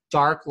gray.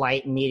 Dark,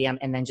 light, medium,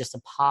 and then just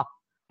a pop.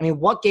 I mean,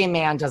 what gay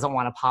man doesn't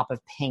want a pop of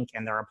pink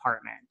in their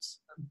apartment?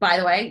 By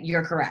the way,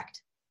 you're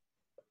correct.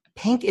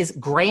 Pink is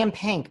gray and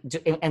pink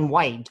and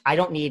white. I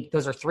don't need,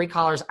 those are 3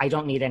 colors. I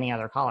don't need any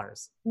other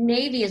colors.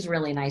 Navy is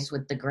really nice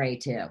with the gray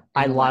too.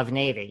 I love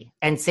navy.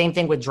 And same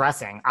thing with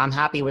dressing. I'm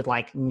happy with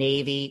like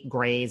navy,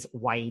 grays,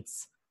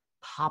 whites,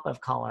 pop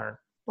of color.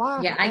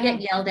 Black. Yeah, I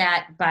get yelled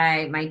at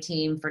by my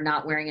team for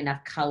not wearing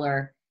enough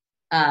color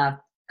on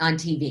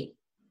TV.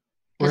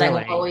 Because I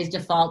would always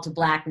default to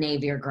black,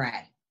 navy, or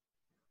gray.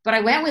 But I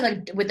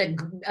went with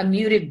a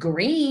muted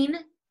green.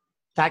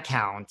 That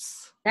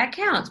counts. That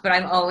counts, but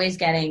I'm always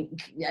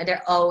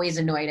they're always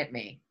annoyed at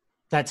me.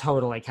 That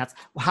totally counts.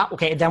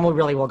 Okay, then we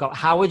really will go.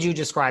 How would you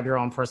describe your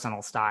own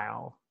personal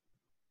style?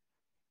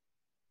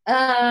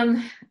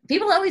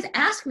 People always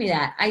ask me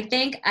that. I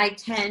think I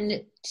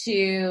tend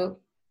to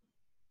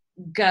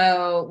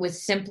go with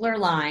simpler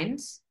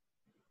lines.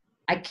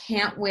 I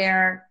can't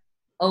wear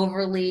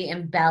overly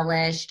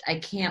embellished. I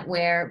can't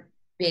wear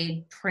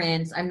big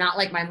prints. I'm not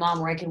like my mom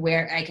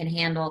where I can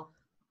handle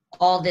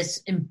all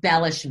this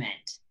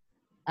embellishment.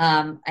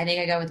 I think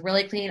I go with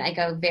really clean. I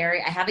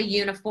have a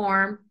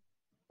uniform,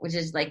 which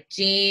is like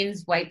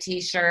jeans, white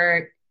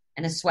t-shirt,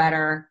 and a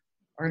sweater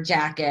or a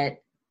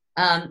jacket.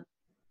 A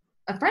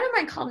friend of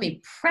mine called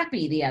me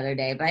preppy the other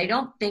day, but I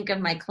don't think of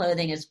my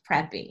clothing as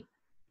preppy.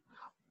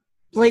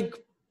 Like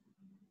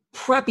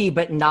preppy,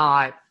 but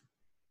not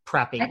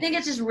preppy. I think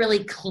it's just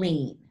really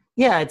clean.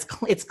 Yeah,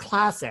 it's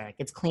classic.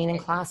 It's clean and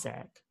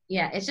classic.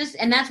 Yeah, it's just,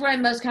 and that's what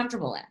I'm most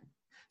comfortable in.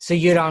 So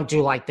you don't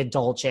do like the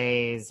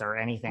Dolces or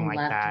anything like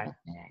that?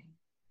 Dolce.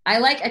 I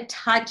like a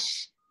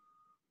touch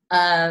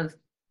of,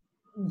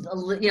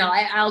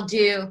 I'll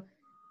do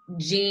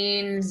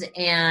jeans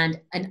and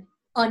an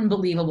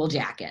unbelievable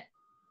jacket.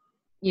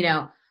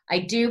 I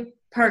do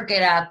perk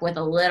it up with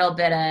a little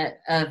bit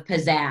of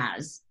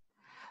pizzazz.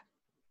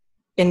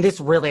 And this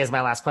really is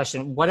my last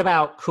question. What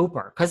about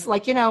Cooper? Because, a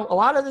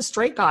lot of the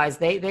straight guys,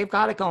 they've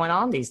got it going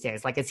on these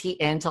days. Like, is he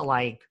into,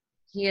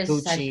 he is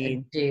Gucci? Such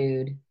a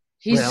dude.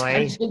 He's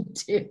really?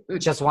 Such a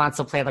dude. Just wants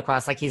to play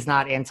lacrosse. Like, he's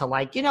not into,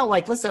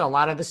 listen, a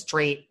lot of the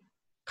straight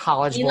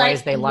college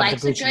boys, they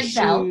love the Gucci shoes.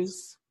 Belt.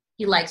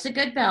 He likes a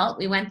good belt.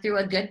 We went through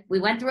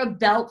a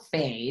belt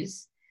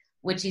phase,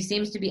 which he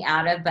seems to be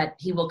out of, but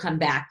he will come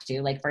back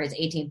to. Like, for his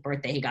 18th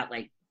birthday, he got,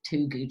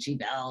 2 Gucci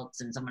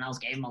belts, and someone else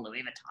gave him a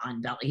Louis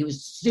Vuitton belt. He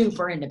was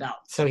super into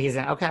belts. So he's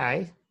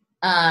okay.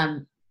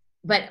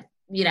 But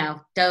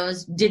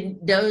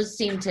those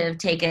seem to have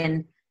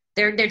taken.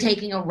 They're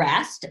taking a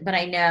rest. But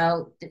I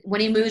know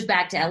when he moves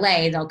back to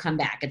LA, they'll come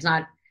back.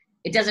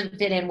 It doesn't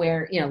fit in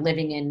where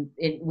living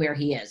in where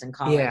he is in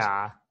college.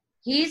 Yeah,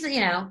 he's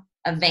a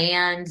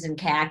Vans and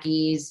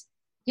khakis.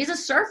 He's a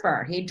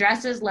surfer. He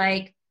dresses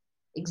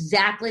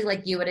exactly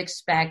like you would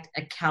expect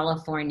a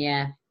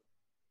California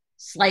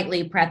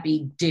slightly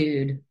preppy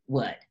dude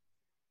would.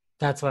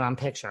 That's what I'm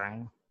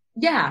picturing.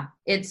 Yeah.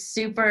 It's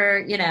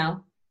super,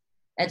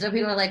 that's what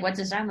people are like, what's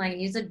his style? I'm like,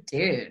 he's a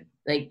dude.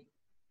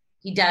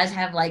 He does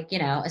have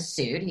a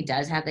suit. He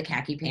does have the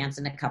khaki pants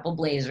and a couple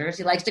blazers.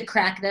 He likes to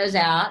crack those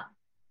out.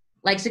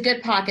 Likes a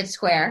good pocket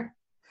square.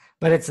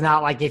 But it's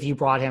not like if you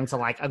brought him to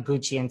a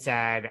Gucci and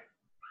said,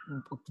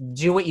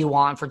 do what you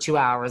want for 2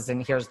 hours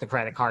and here's the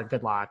credit card.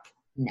 Good luck.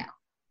 No.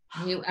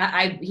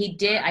 I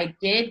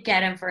did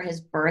get him for his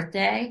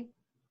birthday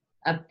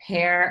a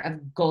pair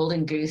of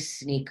Golden Goose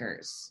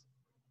sneakers.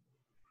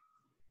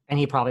 And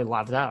he probably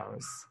loved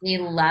those. He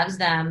loves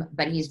them,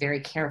 but he's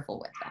very careful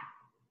with them.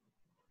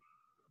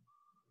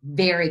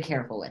 Very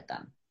careful with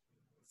them.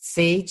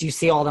 See? Do you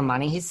see all the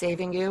money he's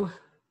saving you?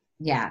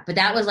 Yeah, but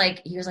that was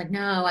he was like,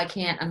 no, I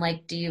can't. I'm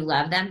like, do you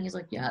love them? He's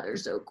like, yeah, they're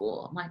so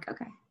cool. I'm like,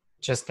 okay.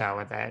 Just go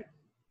with it.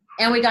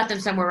 And we got them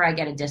somewhere where I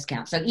get a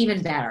discount, so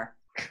even better.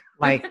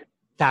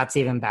 That's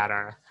even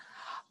better.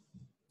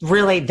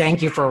 Really,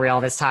 thank you for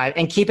real this time.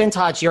 And keep in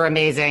touch. You're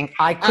amazing.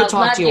 I could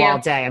talk to you all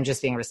day. I'm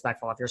just being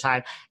respectful of your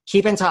time.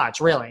 Keep in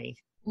touch, really.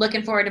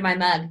 Looking forward to my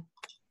mug.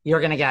 You're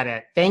going to get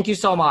it. Thank you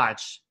so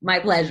much. My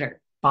pleasure.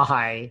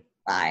 Bye.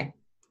 Bye.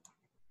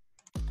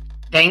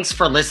 Thanks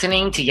for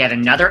listening to yet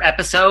another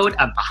episode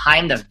of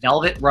Behind the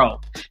Velvet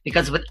Rope.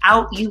 Because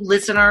without you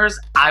listeners,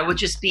 I would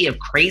just be a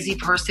crazy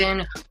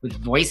person with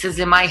voices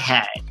in my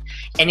head.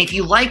 And if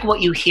you like what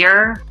you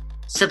hear,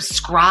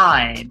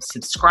 subscribe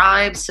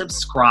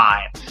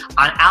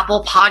on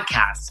Apple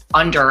Podcasts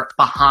under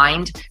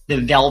Behind the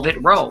Velvet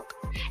Rope.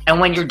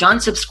 And when you're done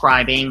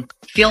subscribing,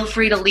 feel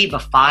free to leave a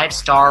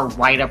 5-star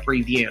write-up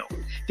review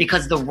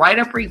because the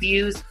write-up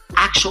reviews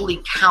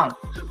actually count.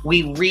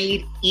 We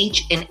read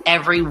each and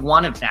every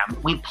one of them.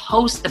 We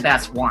post the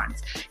best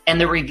ones,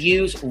 and the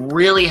reviews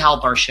really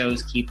help our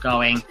shows keep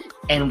going,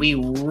 and we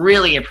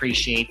really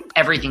appreciate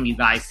everything you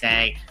guys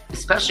say,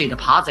 especially the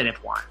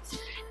positive ones.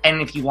 And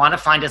if you want to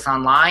find us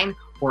online,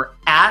 we're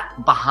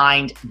at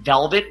Behind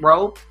Velvet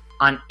Rope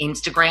on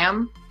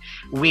Instagram.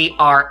 We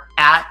are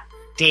at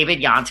David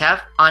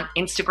Yontef on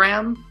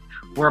Instagram.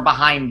 we're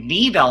behind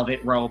the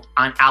velvet rope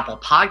on Apple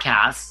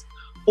Podcasts,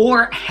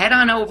 or head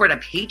on over to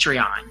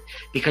Patreon,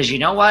 because you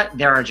know what?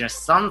 There are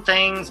just some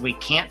things we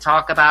can't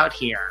talk about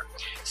here.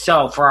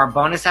 So for our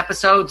bonus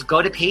episodes,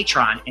 go to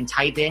Patreon and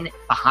type in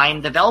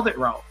Behind the Velvet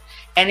Rope.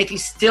 And if you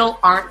still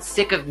aren't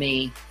sick of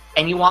me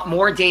and you want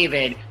more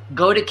David,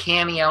 go to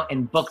Cameo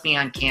and book me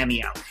on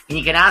Cameo. And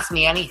you can ask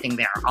me anything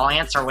there. I'll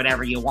answer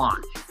whatever you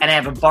want. And I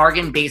have a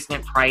bargain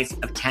basement price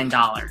of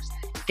 $10.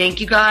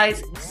 Thank you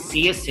guys.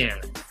 See you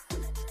soon.